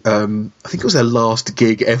they I think it was their last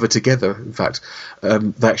gig ever together. In fact,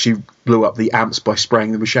 they actually blew up the amps by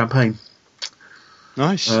spraying them with champagne.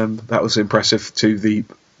 Nice. That was impressive to the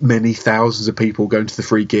many thousands of people going to the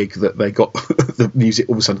free gig that they got the music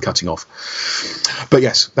all of a sudden cutting off. But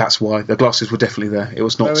yes, that's why the glasses were definitely there. It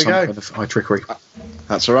was not some kind of high trickery.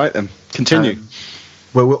 That's all right then. Continue.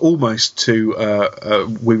 Well, we're almost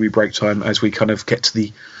to wee break time as we kind of get to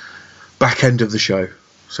the back end of the show,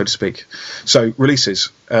 so to speak. So releases.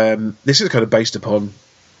 This is kind of based upon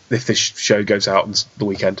if this show goes out on the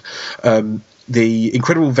weekend. The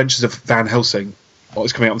Incredible Adventures of Van Helsing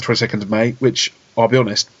is coming out on the 22nd of May, which I'll be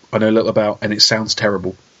honest, I know a little about, and it sounds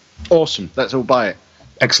terrible. Awesome. Let's all buy it.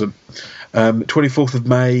 Excellent. 24th of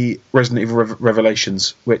May, Resident Evil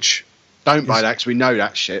Revelations, which... Don't buy that, because we know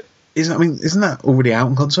that shit. Isn't that already out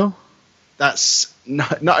on console? That's...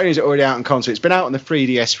 Not only is it already out on console, it's been out on the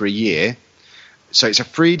 3DS for a year. So it's a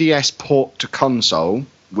 3DS port to console,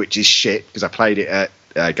 which is shit, because I played it at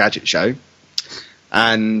Gadget Show.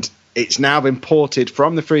 And it's now been ported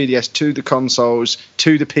from the 3DS to the consoles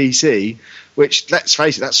to the PC, which, let's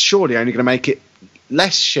face it, that's surely only going to make it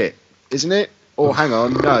less shit, isn't it? Or hang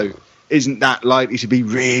on, no. Isn't that likely to be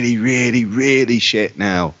really, really, really shit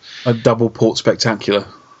now? A double port spectacular.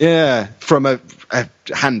 Yeah, from a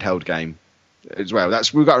handheld game as well.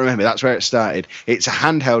 We've got to remember, that's where it started. It's a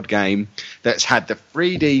handheld game that's had the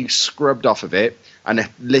 3D scrubbed off of it and a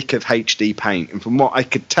lick of HD paint. And from what I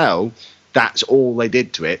could tell, that's all they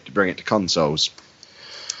did to it to bring it to consoles.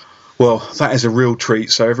 Well, that is a real treat.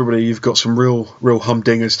 So everybody, you've got some real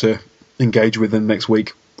humdingers to engage with in the next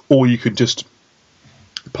week, or you could just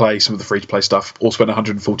play some of the free-to-play stuff, or spend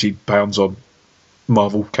 £140 on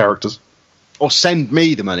Marvel characters. Or send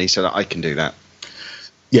me the money so that I can do that.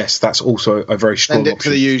 Yes, that's also a very strong option. Send it to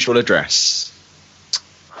the usual address.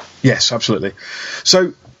 Yes, absolutely.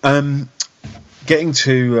 So, getting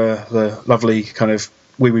to the lovely kind of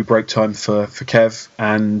wee break time for Kev,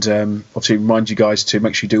 and obviously remind you guys to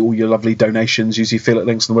make sure you do all your lovely donations. Use the affiliate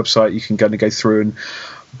links on the website. You can go through and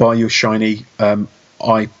buy your shiny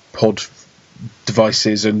iPod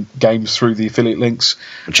devices and games through the affiliate links.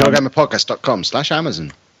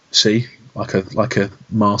 MachureGamerPodcast.com/Amazon. See, like a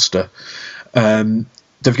master. Don't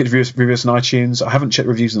forget to review us on iTunes. I haven't checked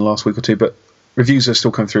reviews in the last week or two, but reviews are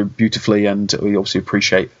still coming through beautifully, and we obviously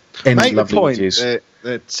appreciate any lovely reviews.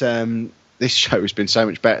 That this show has been so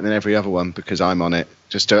much better than every other one because I'm on it.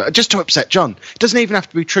 Just to upset John. It doesn't even have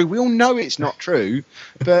to be true. We all know it's not true,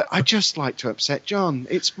 but I just like to upset John.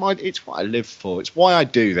 It's what I live for. It's why I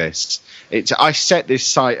do this. I set this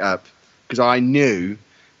site up because I knew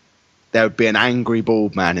there would be an angry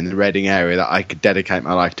bald man in the Reading area that I could dedicate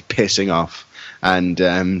my life to pissing off, and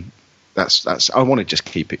that's I want to just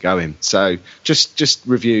keep it going. So just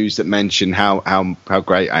reviews that mention how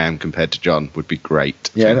great I am compared to John would be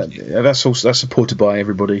great. Yeah, that's supported by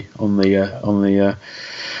everybody on the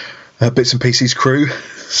Bits and Pieces crew.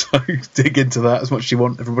 So dig into that as much as you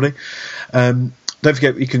want, everybody. Don't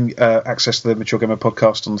forget you can access the Mature Gamer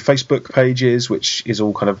podcast on the Facebook pages, which is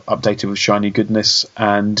all kind of updated with shiny goodness,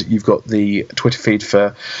 and you've got the Twitter feed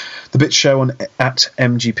for the Bits Show on at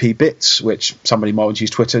MGP Bits, which somebody might want to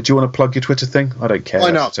use Twitter. Do you want to plug your Twitter thing? I don't care.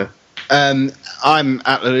 Why not? I'm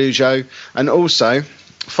at Lelujo, and also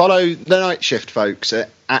follow the Night Shift folks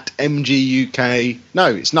at MGUK. No,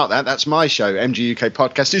 it's not that. That's my show. MGUK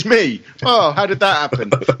Podcast is me. Oh, how did that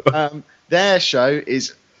happen? Their show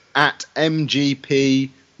is at MGP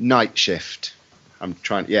Night Shift.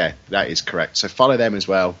 Yeah, that is correct. So follow them as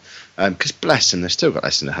well, because bless them, they've still got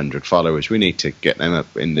less than 100 followers. We need to get them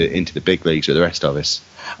up into the big leagues with the rest of us.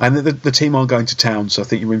 And the team are going to town, so I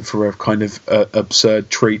think you're in for a kind of absurd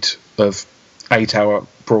treat of 8-hour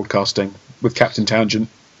broadcasting with Captain Tangent.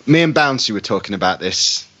 Me and Bouncy were talking about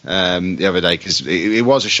this the other day, because it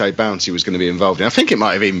was a show Bouncy was going to be involved in. I think it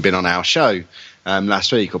might have even been on our show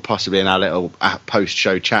last week, or possibly in our little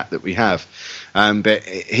post-show chat that we have. But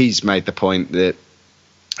he's made the point that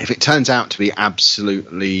if it turns out to be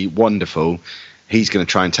absolutely wonderful, he's going to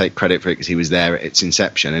try and take credit for it because he was there at its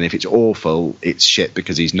inception. And if it's awful, it's shit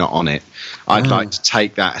because he's not on it. I'd like to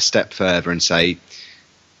take that a step further and say,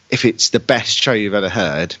 if it's the best show you've ever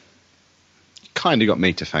heard, you kind of got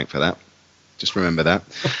me to thank for that. Just remember that.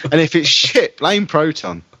 And if it's shit, blame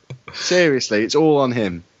Proton. Seriously, it's all on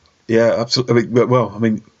him. Yeah, absolutely. I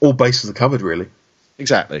mean, all bases are covered, really.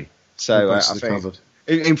 Exactly. So I think,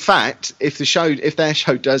 in fact, if their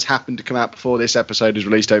show does happen to come out before this episode is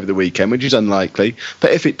released over the weekend, which is unlikely,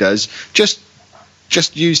 but if it does, just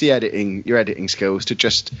use your editing skills to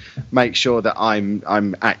just make sure that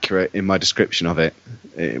I'm accurate in my description of it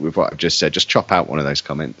with what I've just said. Just chop out one of those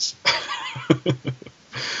comments.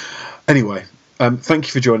 Anyway, thank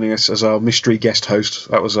you for joining us as our mystery guest host.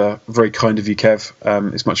 That was very kind of you, Kev.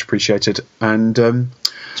 It's much appreciated. And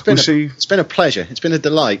it's been a pleasure. It's been a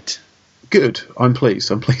delight. Good. I'm pleased.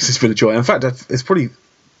 It's been a joy. In fact, it's probably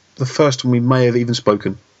the first time we may have even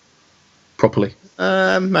spoken properly.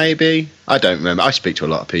 Maybe. I don't remember. I speak to a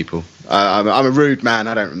lot of people. I'm a rude man.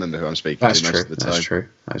 I don't remember who I'm speaking to most of the time.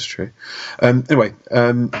 That's true. Anyway,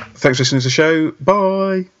 thanks for listening to the show.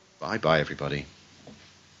 Bye. Bye, everybody.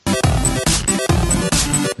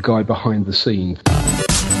 The guy behind the scenes.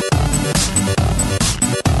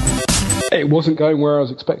 It wasn't going where I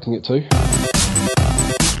was expecting it to.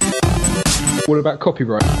 What about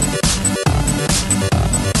copyright?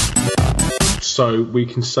 So we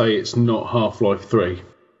can say it's not Half-Life 3.